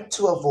 So in order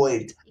to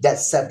avoid that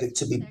subject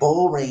to be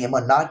boring and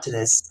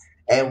monotonous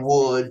and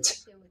would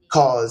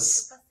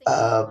cause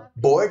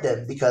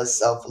boredom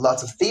because of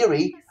lots of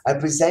theory, I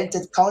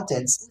presented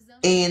contents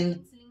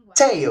in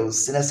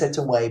tales in a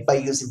certain way by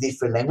using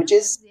different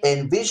languages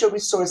and visual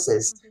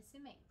resources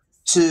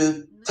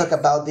to talk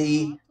about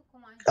the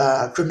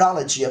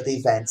chronology of the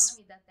events.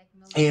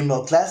 In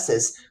remote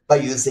classes, by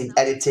using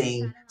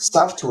editing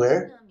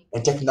software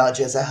and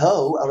technology as a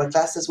whole, our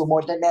classes were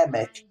more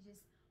dynamic.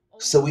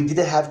 So we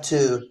didn't have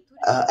to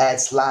add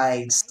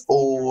slides,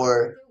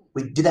 or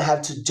we didn't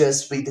have to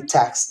just read the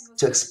text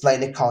to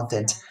explain the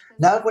content.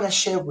 Now I'm going to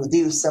share with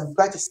you some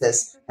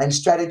practices and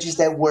strategies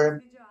that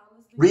were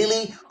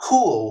really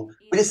cool,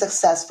 really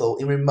successful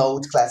in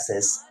remote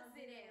classes. Nós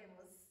iremos.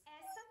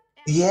 Essa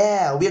é a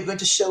Yeah, we are primeira going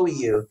to prática que show nós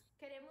you.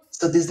 queremos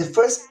So this is the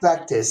first compartilhar com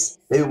practice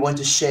vocês. that we want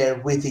to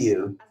share with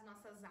you. As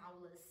nossas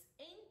aulas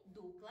em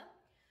dupla,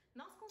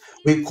 nós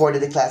We conseguimos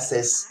recorded the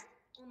classes combinar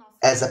o nosso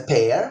as a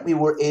pair. We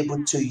were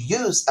able to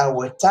use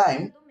our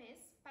time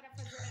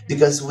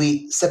because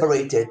we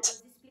separated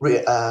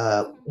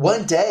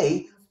one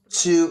day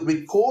to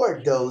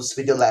record those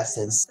video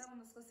lessons.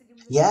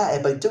 Yeah,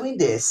 and by doing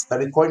this, by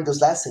recording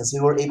those lessons, we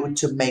were able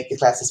to make the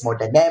classes more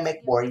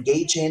dynamic, more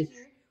engaging,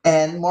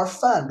 and more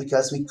fun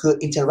because we could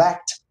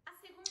interact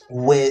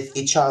with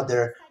each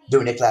other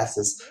during the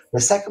classes.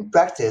 The second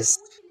practice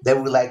that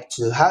we would like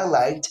to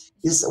highlight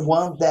is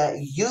one that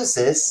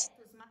uses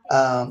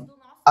um,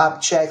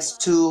 objects,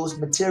 tools,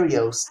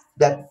 materials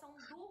that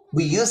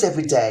we use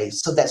every day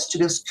so that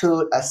students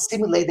could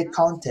assimilate the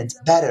content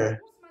better.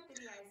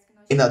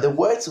 In other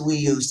words, we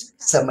used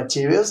some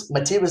materials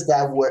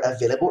that were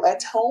available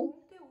at home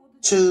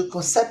to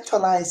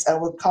conceptualize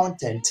our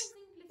content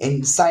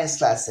in science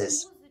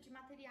classes.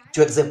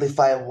 To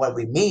exemplify what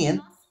we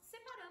mean,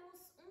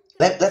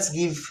 let's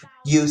give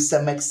you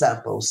some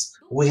examples.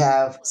 We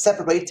have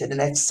separated an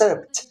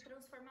excerpt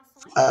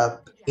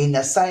in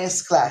a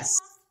science class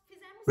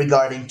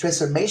regarding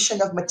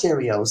transformation of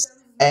materials,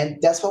 and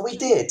that's what we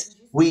did.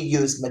 We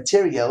used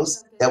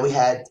materials that we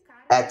had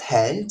at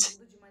hand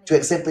to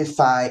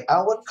exemplify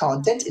our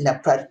content in a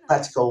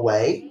practical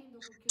way,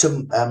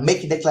 to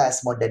making the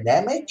class more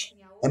dynamic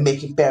and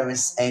making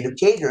parents and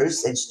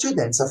educators and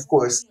students, of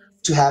course,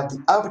 to have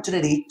the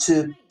opportunity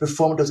to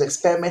perform those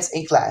experiments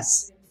in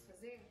class.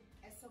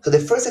 So the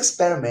first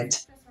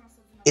experiment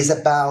is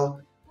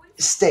about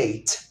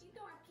state.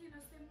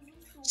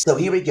 So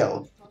here we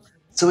go.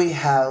 So we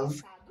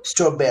have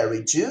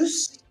strawberry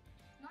juice.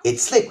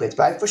 It's liquid,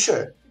 right? For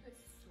sure.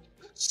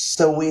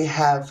 So we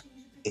have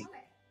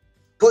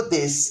put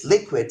this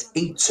liquid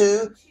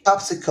into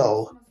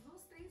popsicle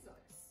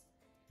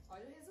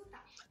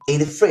in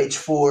the fridge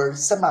for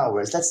some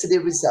hours. Let's see the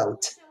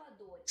result.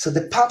 So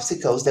the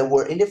popsicles that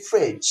were in the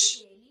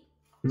fridge,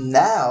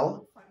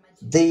 now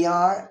they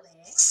are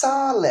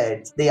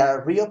solid. They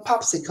are real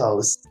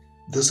popsicles.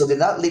 So they're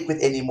not liquid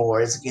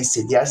anymore. As you can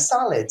see, they are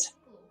solid.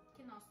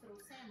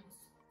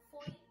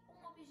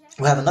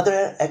 We have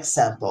another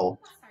example.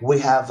 We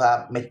have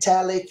a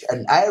metallic,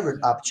 an iron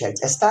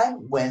object. As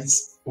time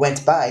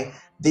went by,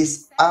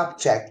 this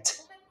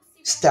object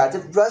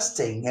started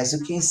rusting, as you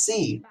can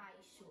see.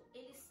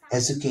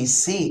 As you can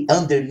see,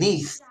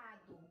 underneath,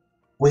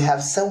 we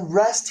have some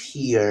rust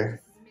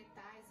here.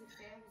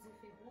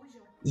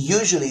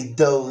 Usually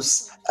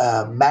those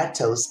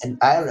metals and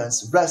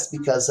irons rust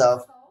because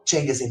of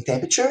changes in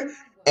temperature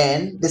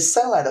and the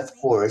sunlight, of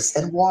course,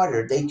 and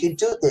water. They can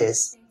do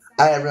this.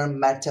 Iron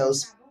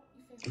metals,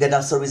 they're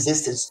not so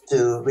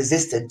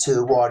resistant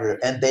to water,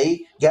 and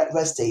they get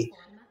rusty.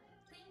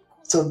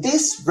 So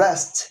this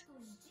rust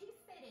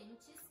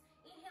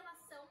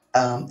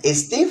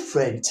is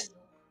different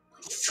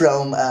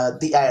from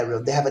the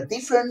iron. They have a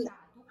different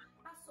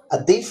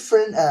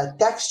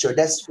texture.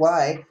 That's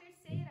why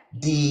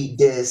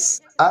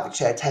this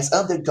object has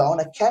undergone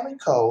a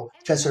chemical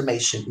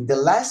transformation. The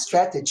last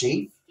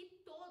strategy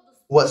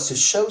was to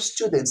show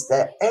students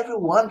that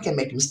everyone can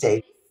make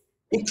mistakes,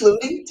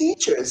 including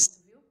teachers.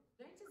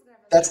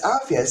 That's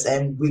obvious,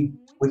 and we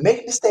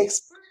make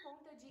mistakes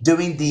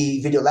during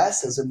the video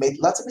lessons. We made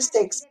lots of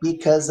mistakes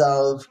because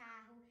of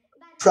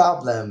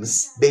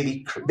problems,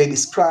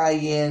 babies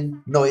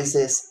crying,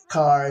 noises,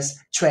 cars,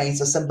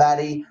 trains, or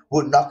somebody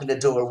would knock on the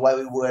door while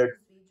we were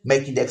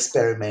making the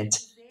experiment.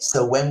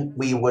 So when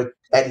we were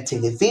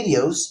editing the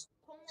videos,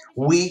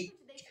 we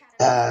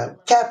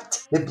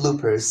kept the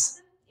bloopers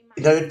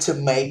in order to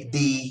make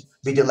the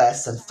video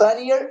lesson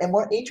funnier and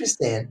more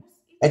interesting,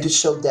 and to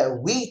show that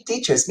we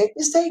teachers make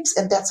mistakes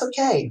and that's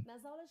okay.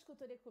 Nas aulas de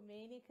cultura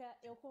ecumênica,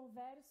 eu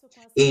converso com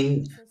as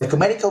In crianças sobre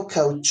ecumenical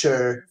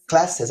culture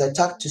classes, I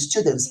talk to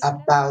students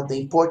about the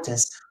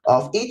importance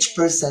of each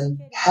person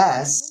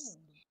has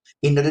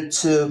in order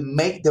to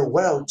make the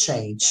world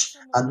change.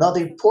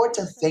 Another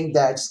important thing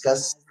that I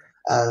discuss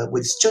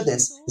with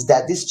students is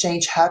that this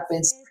change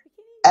happens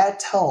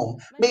at home.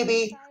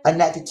 Maybe an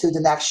attitude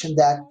and action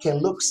that can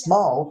look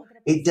small,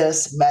 it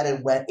does matter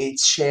when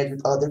it's shared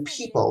with other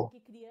people.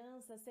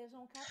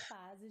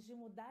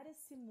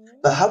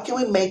 But how can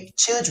we make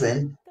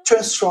children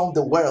transform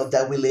the world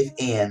that we live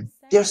in?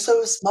 They're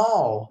so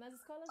small.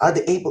 Are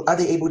they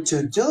able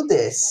to do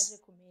this?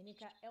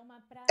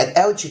 At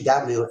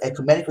LGW,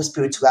 ecumenical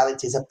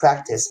spirituality is a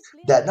practice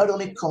that not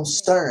only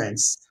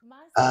concerns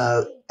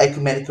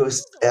ecumenical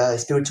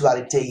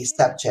spirituality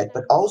subject,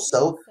 but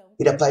also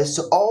it applies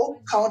to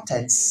all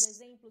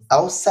contents,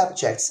 all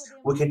subjects.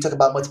 We can talk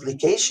about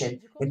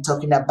multiplication and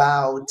talking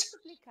about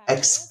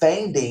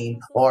expanding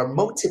or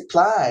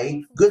multiply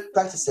good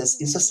practices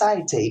in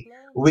society.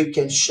 We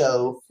can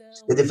show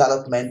the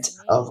development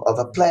of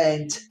a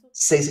plant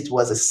since it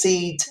was a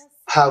seed,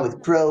 how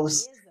it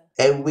grows,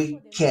 and we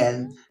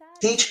can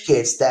teach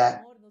kids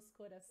that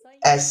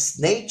as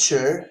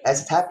nature,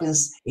 as it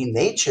happens in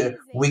nature,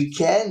 we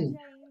can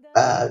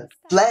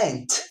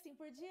plant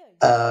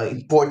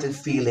important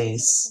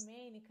feelings.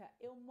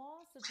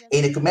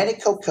 In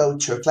ecumenical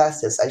culture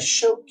classes, I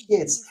show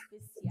kids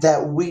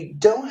that we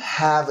don't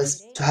have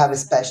to have a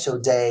special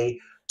day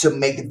to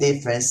make a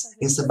difference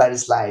in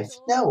somebody's life.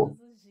 No,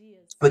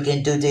 we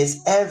can do this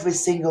every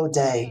single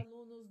day.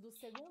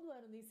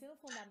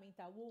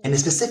 In a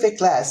specific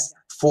class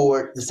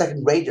for the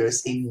second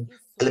graders in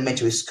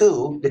elementary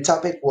school, the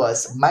topic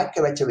was my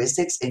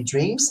characteristics and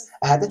dreams.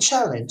 I had a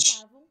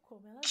challenge.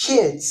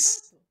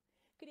 Kids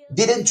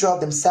didn't draw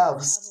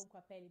themselves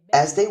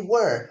as they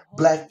were.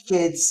 Black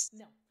kids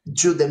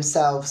drew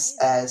themselves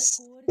as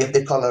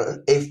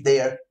if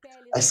their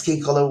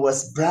skin color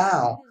was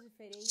brown.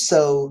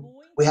 So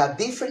we have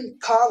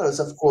different colors,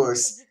 of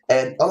course,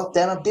 and all of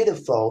them are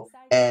beautiful.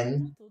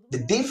 And the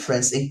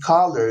difference in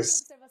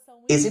colors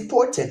is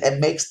important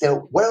and makes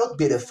the world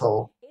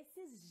beautiful.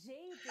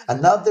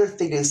 Another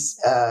thing is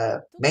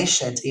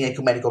mentioned in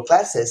ecumenical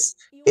classes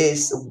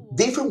is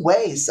different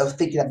ways of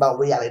thinking about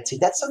reality.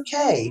 That's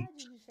okay.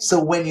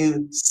 So when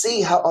you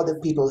see how other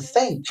people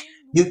think,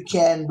 you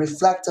can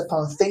reflect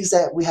upon things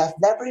that we have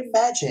never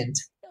imagined.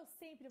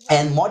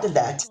 And more than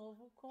that,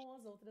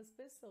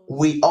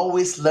 we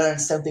always learn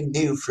something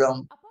new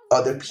from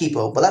other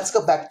people. But let's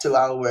go back to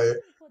our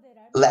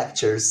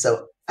lectures.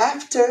 So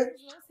after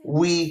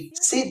we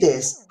see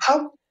this,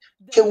 how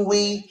can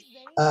we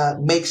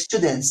make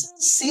students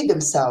see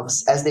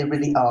themselves as they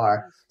really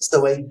are?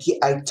 So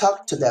I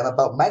talk to them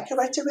about my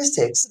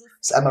characteristics.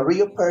 So I'm a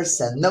real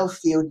person, no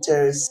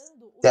filters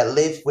that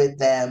live with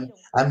them.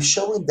 I'm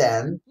showing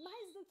them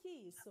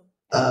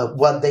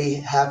what they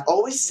have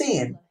always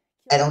seen.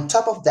 And on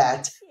top of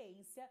that,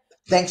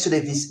 thanks to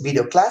these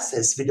video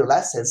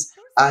lessons,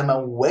 I'm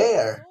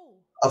aware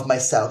of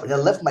myself and I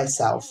love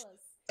myself.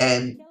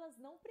 And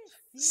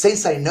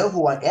since I know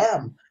who I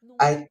am,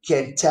 I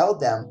can tell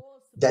them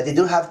that they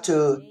don't have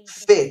to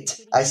fit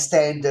a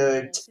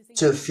standard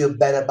to feel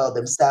better about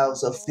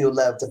themselves or feel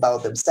loved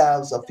about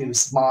themselves or feel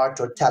smart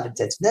or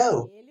talented.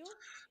 No.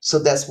 So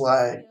that's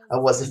why I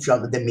was in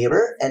front of the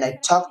mirror and I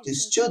talked to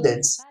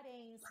students.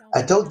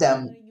 I told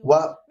them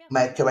what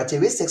my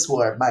characteristics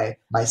were,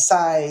 my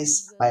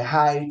size, my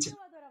height,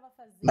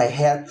 my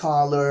hair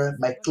color,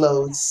 my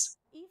clothes,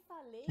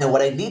 and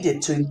what I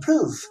needed to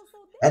improve.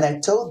 And I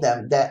told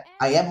them that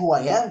I am who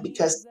I am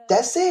because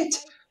that's it.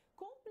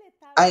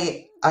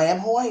 I am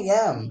who I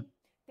am.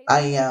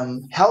 I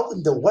am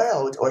helping the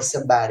world or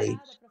somebody.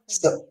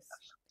 So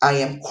I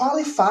am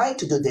qualified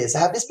to do this. I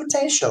have this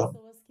potential.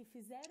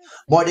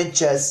 More than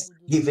just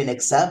giving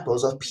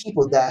examples of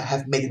people that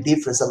have made a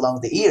difference along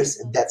the years,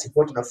 and that's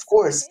important, of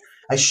course.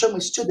 I show my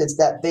students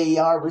that they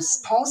are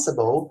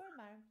responsible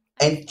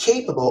and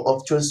capable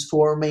of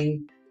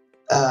transforming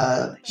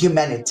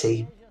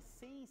humanity.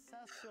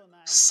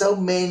 So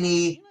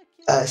many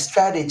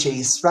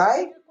strategies,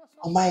 right?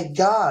 Oh my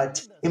God.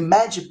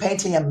 Imagine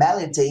painting a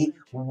melody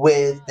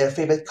with their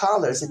favorite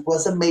colors. It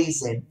was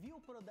amazing.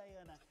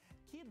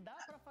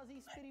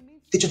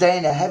 Teacher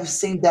Diana, have you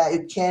seen that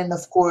you can,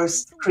 of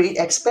course, create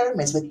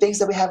experiments with things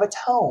that we have at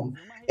home,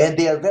 and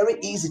they are very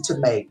easy to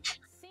make.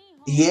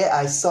 Yeah,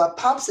 I saw a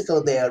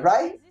popsicle there,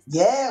 right?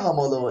 Yeah,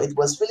 Homolo, it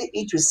was really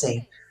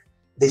interesting.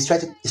 The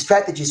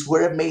strategies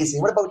were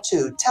amazing. What about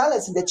you? Tell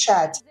us in the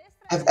chat,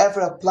 have ever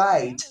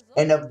applied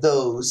any of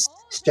those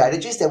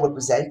strategies that were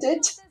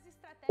presented?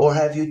 Or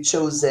have you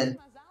chosen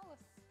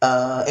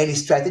any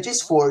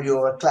strategies for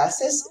your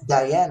classes?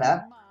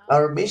 Diana,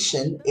 our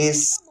mission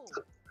is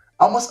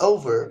almost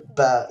over,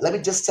 but let me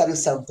just tell you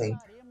something.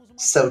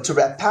 So to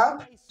wrap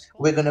up,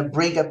 we're going to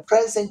bring a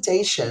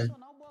presentation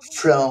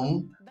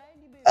from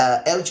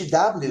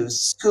LGW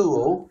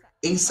school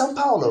in São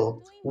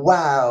Paulo.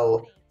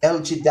 Wow,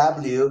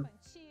 LGW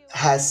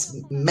has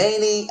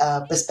many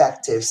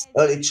perspectives: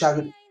 early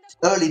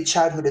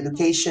childhood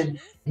education,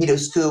 middle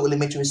school,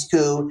 elementary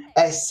school,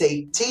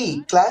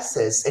 SAT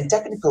classes, and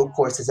technical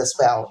courses as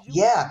well.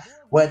 Yeah,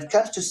 when it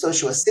comes to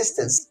social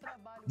assistance,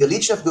 the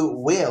Legion of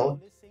Goodwill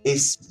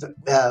is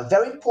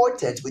very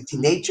important with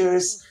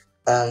teenagers,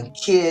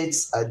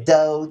 kids,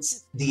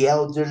 adults, the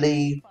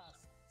elderly,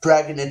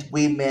 pregnant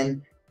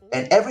women,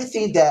 and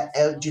everything that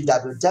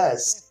LGW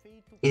does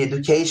in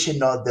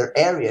education or other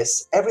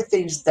areas,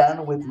 everything is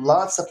done with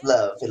lots of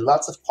love and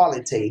lots of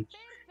quality.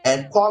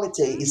 And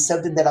quality is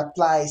something that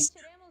applies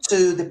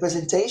to the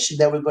presentation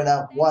that we're going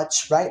to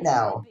watch right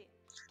now.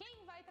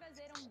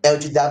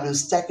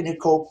 LGW's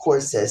technical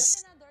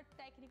courses.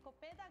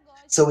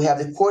 So we have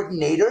the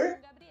coordinator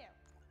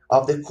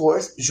of the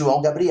course,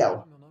 João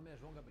Gabriel.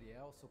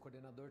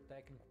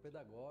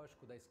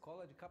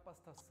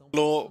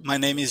 Hello, my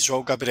name is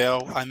João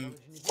Gabriel. I'm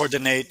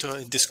coordinator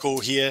in the school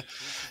here,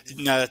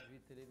 in a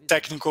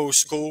technical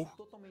school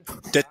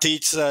that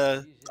teaches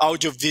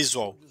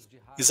audiovisual.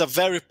 It's a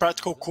very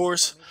practical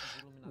course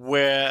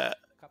where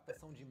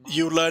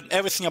you learn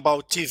everything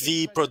about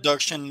TV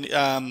production,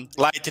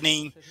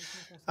 lighting,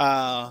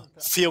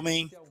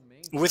 filming.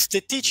 With the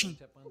teaching,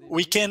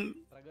 we can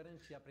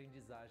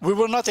we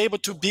were not able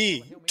to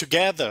be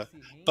together,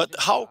 but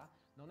how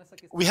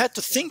we had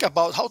to think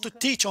about how to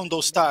teach on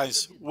those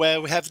times where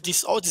we have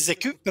all this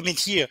equipment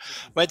here,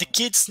 where the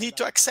kids need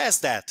to access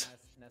that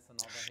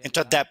and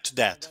to adapt to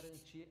that.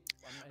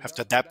 Have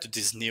to adapt to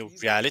this new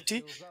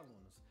reality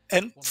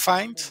and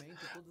find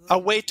a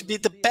way to be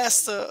the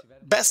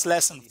best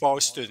lesson for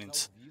our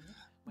students.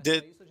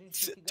 The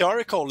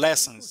theoretical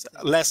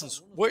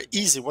lessons were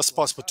easy, was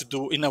possible to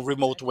do in a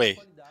remote way,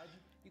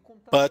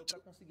 but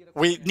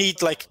we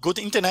need like good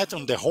internet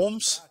on the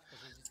homes.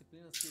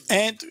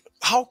 And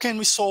how can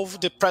we solve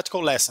the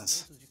practical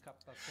lessons?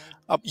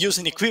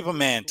 Using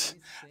equipment,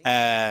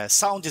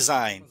 sound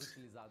design,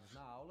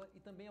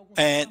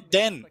 and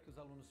then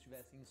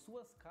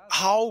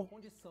how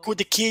could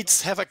the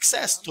kids have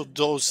access to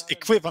those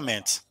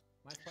equipment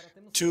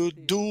to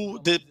do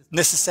the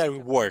necessary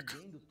work?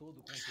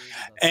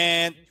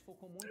 And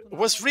it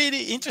was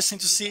really interesting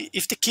to see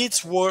if the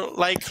kids were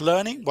like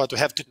learning what we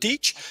have to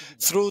teach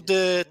through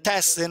the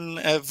tests and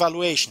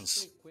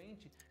evaluations.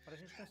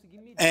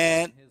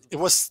 And it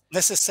was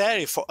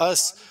necessary for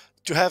us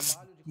to have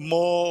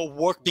more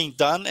work being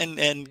done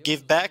and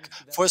give back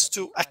for us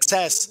to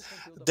access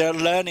their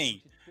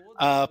learning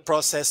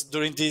process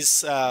during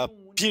this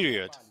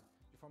period.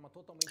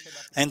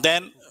 And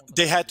then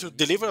they had to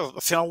deliver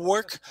a final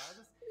work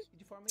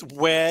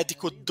where they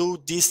could do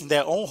this in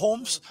their own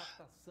homes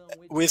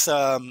with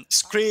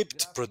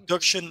script,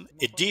 production,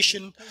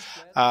 edition,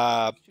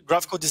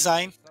 graphical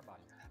design.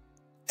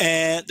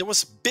 And there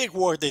was big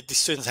work that the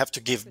students have to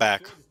give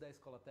back.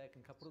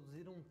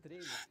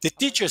 The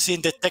teachers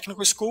in the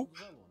technical school,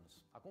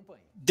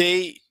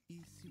 they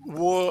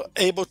were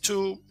able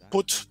to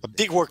put a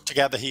big work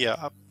together here,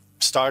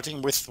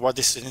 starting with what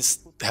the students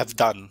have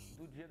done.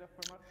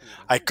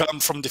 I come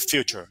from the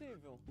future.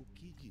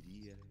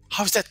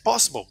 How is that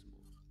possible?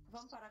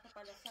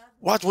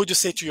 What would you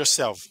say to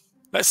yourself?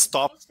 Let's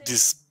stop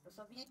this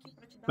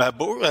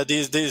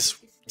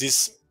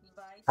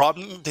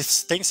problem,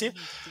 these things here.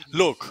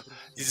 Look,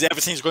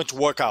 everything is going to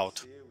work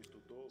out.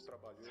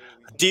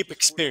 A deep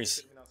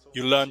experience.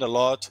 You learned a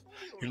lot.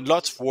 You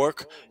lots of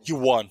work. You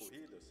won.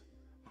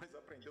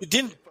 You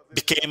didn't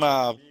become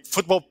a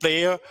football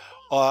player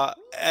or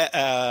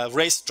a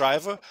race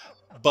driver,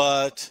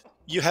 but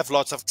you have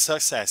lots of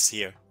success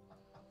here.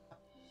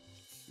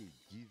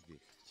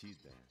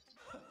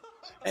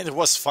 And it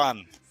was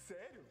fun.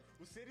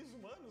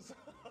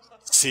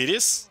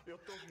 Serious?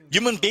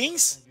 Human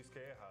beings?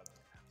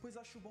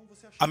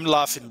 I'm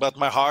laughing, but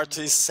my heart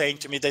is saying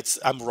to me that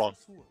I'm wrong.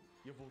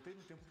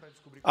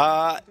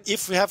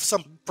 If we have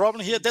some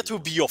problem here, that will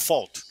be your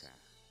fault.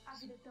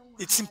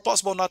 It's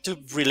impossible not to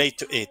relate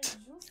to it.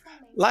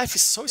 Life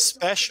is so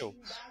special,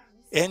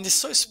 and it's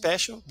so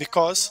special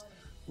because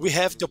we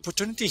have the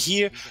opportunity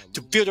here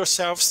to build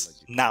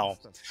ourselves now.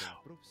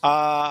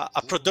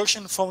 A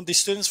production from the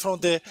students from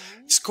the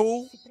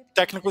school,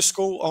 technical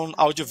school on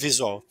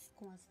audiovisual.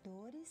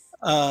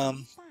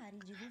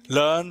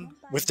 Learn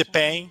with the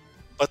pain,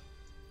 but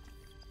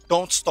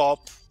don't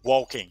stop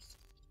walking.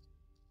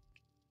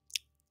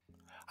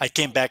 I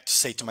came back to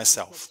say to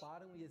myself,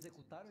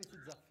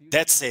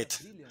 that's it.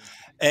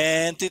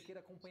 And the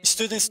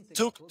students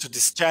took to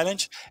this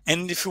challenge.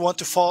 And if you want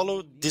to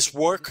follow this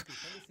work,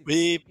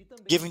 we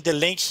giving the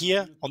link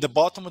here on the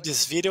bottom of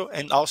this video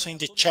and also in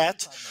the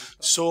chat,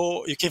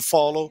 so you can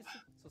follow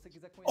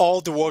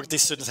all the work the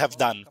students have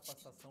done.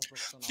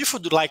 If you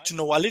would like to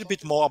know a little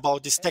bit more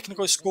about this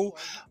technical school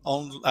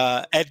on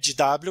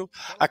LGW,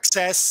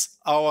 access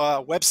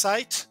our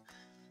website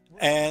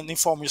and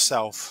inform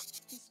yourself.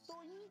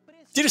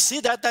 Did you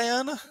see that,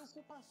 Diana?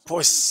 Oh,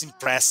 it's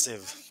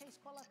impressive.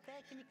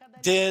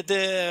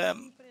 The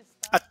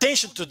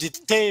attention to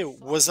detail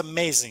was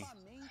amazing.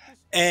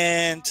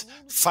 And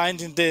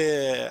finding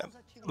the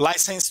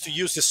license to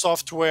use the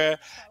software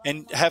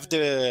and have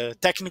the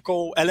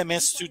technical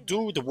elements to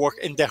do the work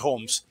in their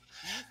homes.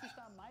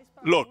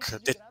 Look,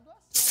 the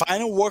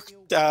final work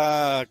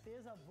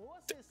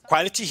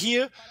quality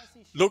here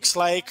looks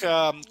like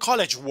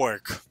college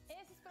work.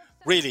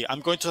 Really, I'm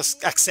going to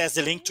access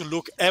the link to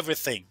look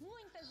everything.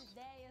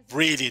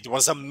 Really, it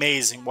was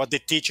amazing what the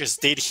teachers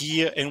did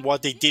here and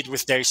what they did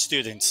with their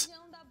students.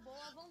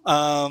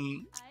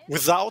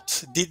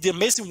 Did the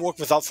amazing work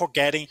without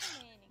forgetting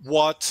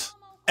what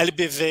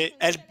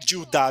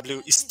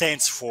LGW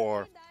stands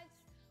for.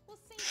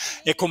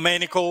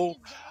 Ecumenical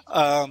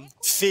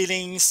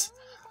feelings,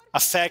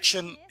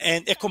 affection,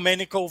 and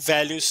ecumenical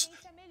values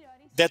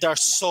that are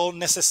so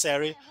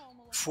necessary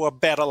for a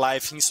better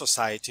life in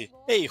society.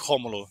 Hey,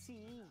 Romulo,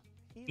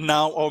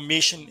 now our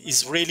mission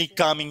is really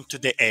coming to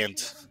the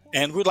end.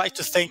 And we'd like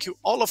to thank you,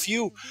 all of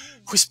you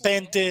who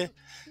spent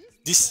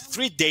these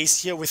 3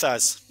 days here with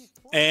us.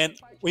 And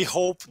we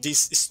hope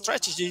these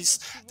strategies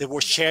that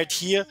were shared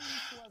here,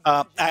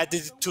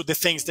 added to the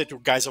things that you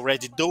guys are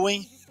already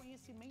doing,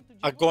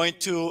 are going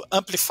to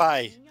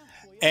amplify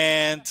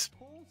and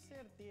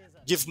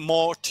give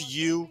more to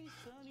you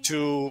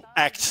to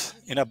act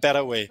in a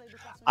better way.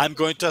 I'm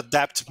going to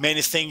adapt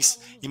many things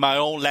in my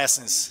own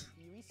lessons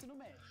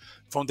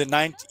from the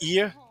ninth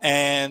year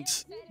and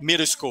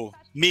middle school.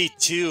 Me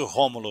too,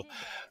 Romulo.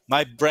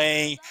 My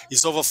brain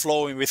is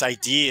overflowing with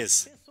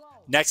ideas.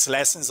 Next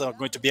lessons are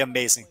going to be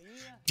amazing.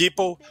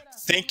 People,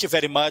 thank you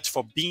very much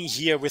for being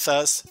here with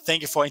us.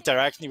 Thank you for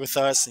interacting with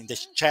us in the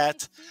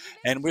chat.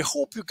 And we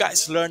hope you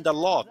guys learned a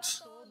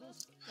lot.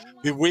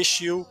 We wish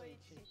you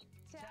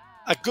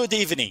a good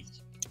evening.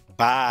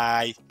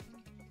 Bye.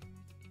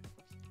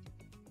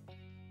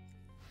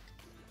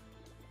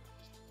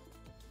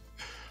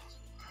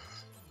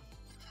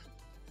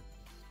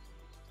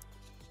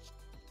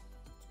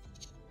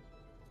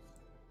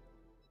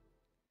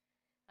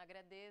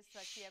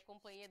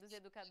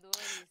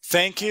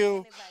 Thank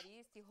you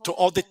to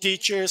all the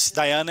teachers,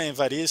 Diana and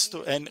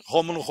Evaristo, and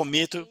Romulo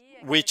Romito,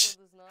 which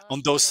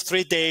on those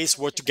 3 days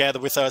were together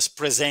with us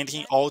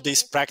presenting all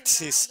these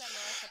practices.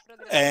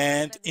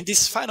 And in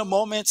these final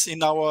moments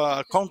in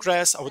our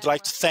Congress, I would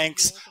like to thank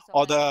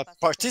all the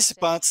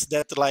participants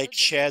that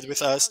shared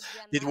with us.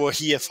 That were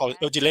here for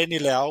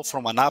Eudilene Leal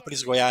from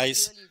Anápolis,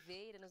 Goiás,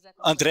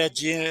 André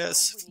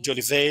Dias de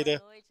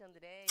Oliveira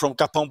from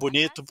Capão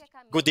Bonito,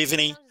 good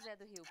evening.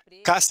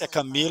 Cássia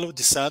Camilo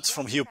de Santos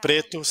from Rio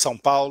Preto,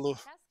 São Paulo.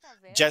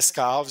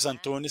 Jéssica Alves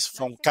Antunes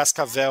from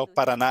Cascavel,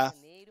 Paraná.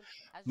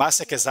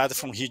 Márcia Quezada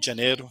from Rio de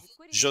Janeiro.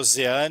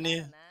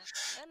 Josiane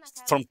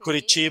from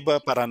Curitiba,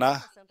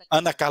 Paraná.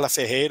 Ana Carla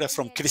Ferreira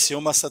from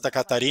Criciúma, Santa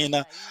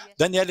Catarina.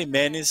 Daniele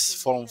Menes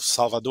from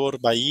Salvador,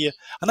 Bahia.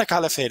 Ana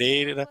Carla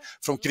Ferreira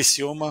from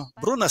Criciúma.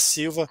 Bruna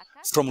Silva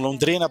from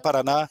Londrina,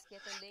 Paraná.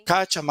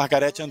 Kátia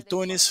Margarete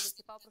Antunes,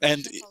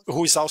 and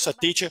who is also a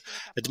teacher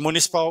at the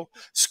Municipal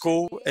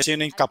School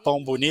in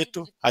Capão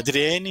Bonito.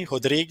 Adriane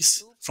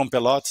Rodrigues from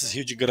Pelotas,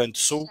 Rio de Grande do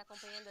Sul.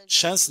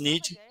 Chance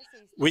Nid,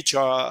 which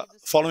are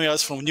following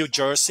us from New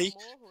Jersey.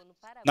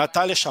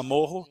 Natália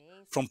Chamorro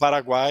from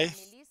Paraguay.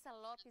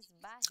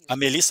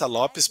 Melissa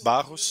Lopes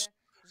Barros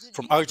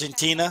from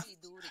Argentina.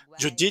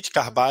 Judith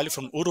Carvalho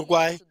from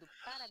Uruguay.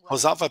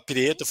 Rosalva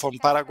Prieto from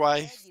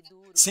Paraguay.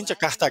 Cynthia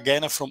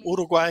Cartagena from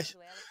Uruguay.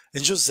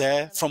 And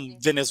José from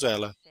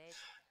Venezuela.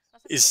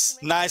 It's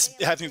nice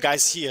having you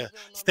guys here.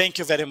 Thank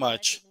you very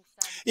much.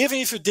 Even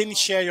if you didn't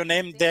share your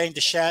name there in the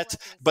chat,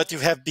 but you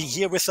have been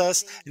here with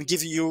us and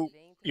giving you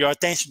your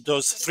attention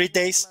those 3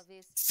 days,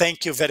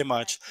 thank you very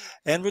much.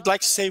 And we'd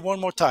like to say one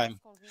more time,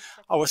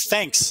 our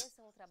thanks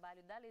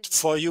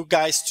for you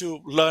guys to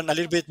learn a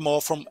little bit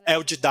more from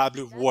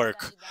LGW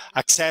work,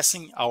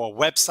 accessing our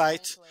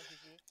website,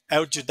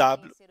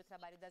 LGW,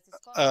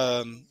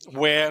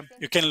 where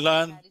you can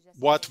learn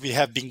what we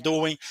have been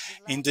doing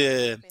in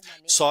the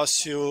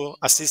social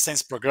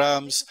assistance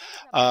programs,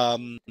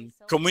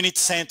 community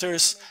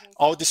centers,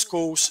 all the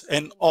schools,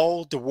 and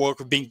all the work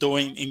we've been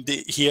doing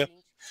here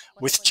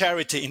with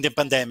charity in the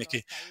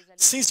pandemic.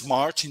 Since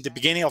March, in the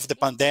beginning of the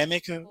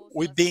pandemic,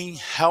 we've been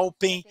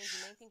helping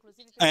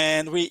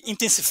and we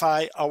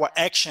intensify our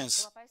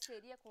actions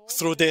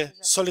through the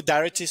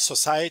Solidarity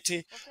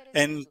Society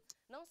and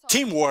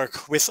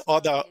teamwork with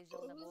other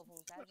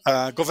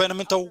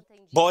governmental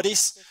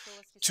bodies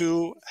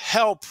to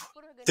help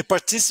the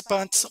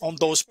participants on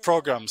those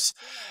programs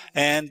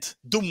and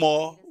do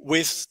more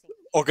with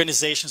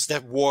organizations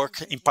that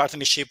work in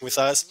partnership with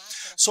us,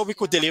 so we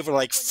could deliver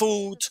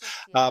food,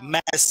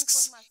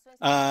 masks,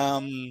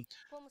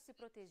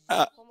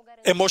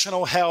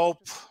 emotional help,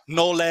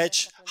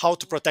 knowledge, how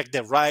to protect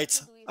their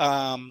rights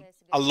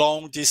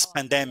along this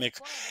pandemic.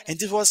 And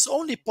it was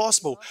only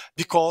possible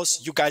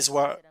because you guys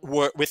were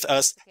with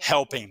us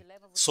helping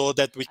so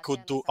that we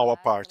could do our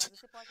part.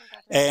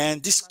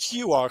 And this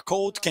QR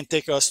code can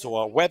take us to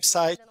our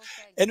website,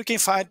 and you can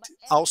find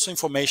also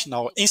information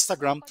on our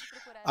Instagram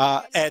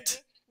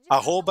at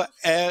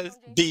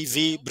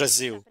 @LBV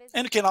Brazil.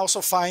 And you can also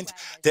find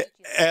the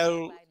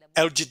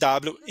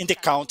LGW in the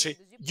country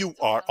you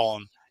are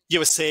on.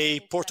 USA,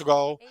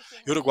 Portugal,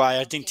 Uruguay,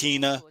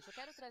 Argentina.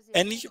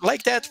 And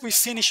like that, we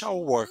finish our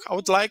work. I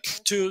would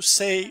like to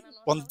say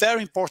one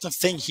very important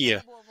thing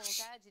here,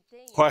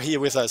 who are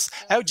here with us.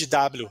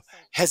 LGW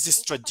has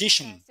this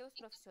tradition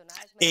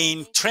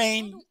in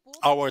train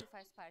our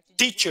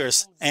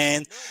teachers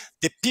and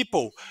the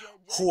people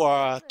who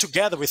are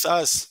together with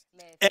us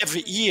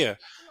every year.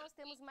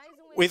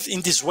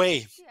 In this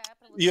way,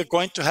 we are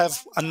going to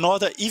have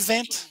another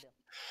event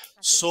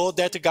so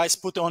that you guys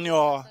put on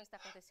your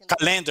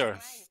calendar.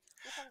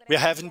 We are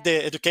having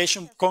the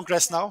Education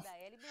Congress now.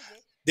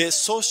 The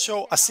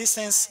Social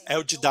Assistance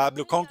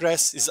LGW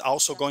Congress is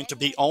also going to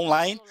be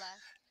online,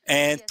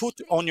 and put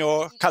on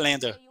your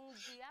calendar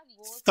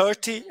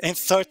 30 and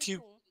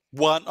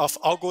 31 of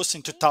August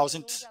in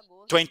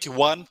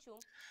 2021,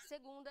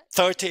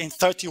 30 and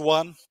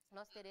 31,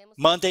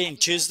 Monday and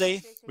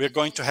Tuesday. We're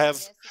going to have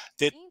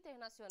the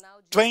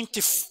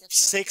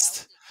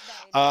 26th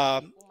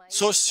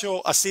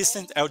Social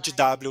Assistant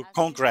LGW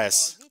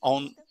Congress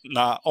on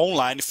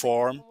online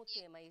form,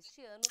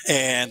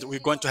 and we're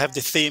going to have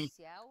the theme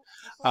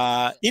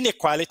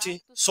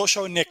inequality,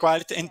 social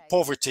inequality and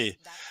poverty,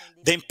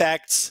 the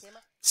impacts,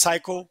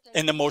 psycho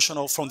and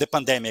emotional from the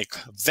pandemic.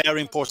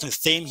 Very important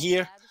theme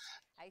here.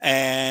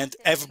 and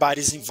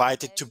everybody's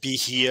invited to be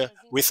here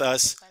with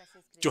us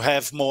to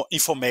have more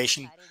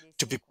information,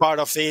 to be part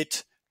of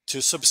it,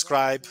 to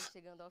subscribe.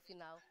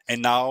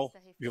 And now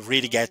we're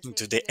really getting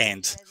to the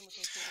end.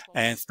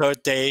 And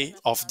third day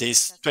of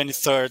this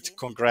 23rd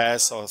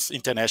Congress of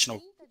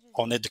International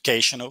on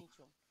Educational.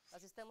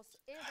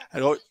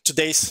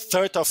 Today is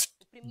 3rd of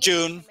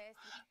June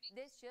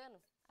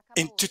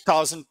in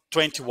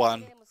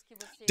 2021.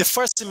 The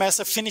first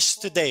semester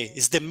finished today,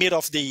 is the middle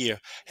of the year.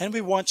 And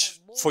we want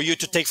for you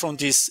to take from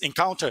this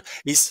encounter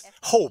is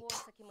hope.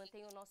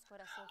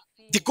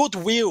 The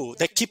goodwill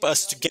that keep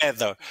us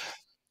together,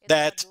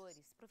 that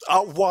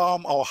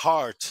warm our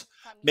heart,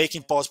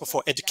 making possible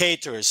for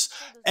educators,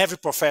 every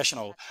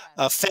professional,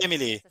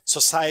 family,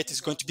 society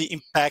is going to be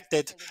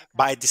impacted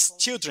by these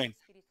children,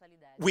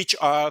 which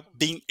are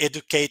being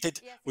educated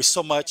with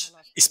so much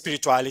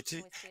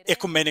spirituality,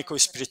 ecumenical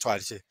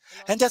spirituality.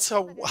 And that's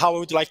how I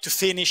would like to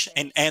finish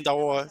and end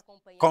our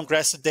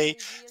Congress today.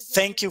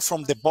 Thank you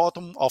from the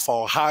bottom of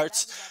our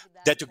hearts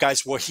that you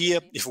guys were here.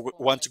 If you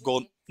want to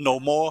go know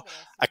more,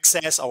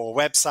 access our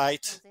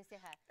website.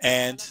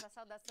 And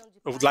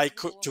I would like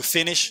to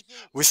finish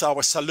with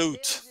our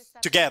salute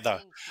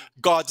together.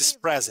 God is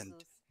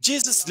present.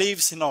 Jesus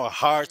lives in our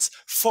hearts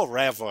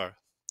forever.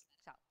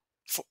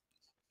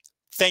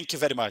 Thank you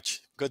very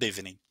much. Good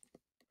evening.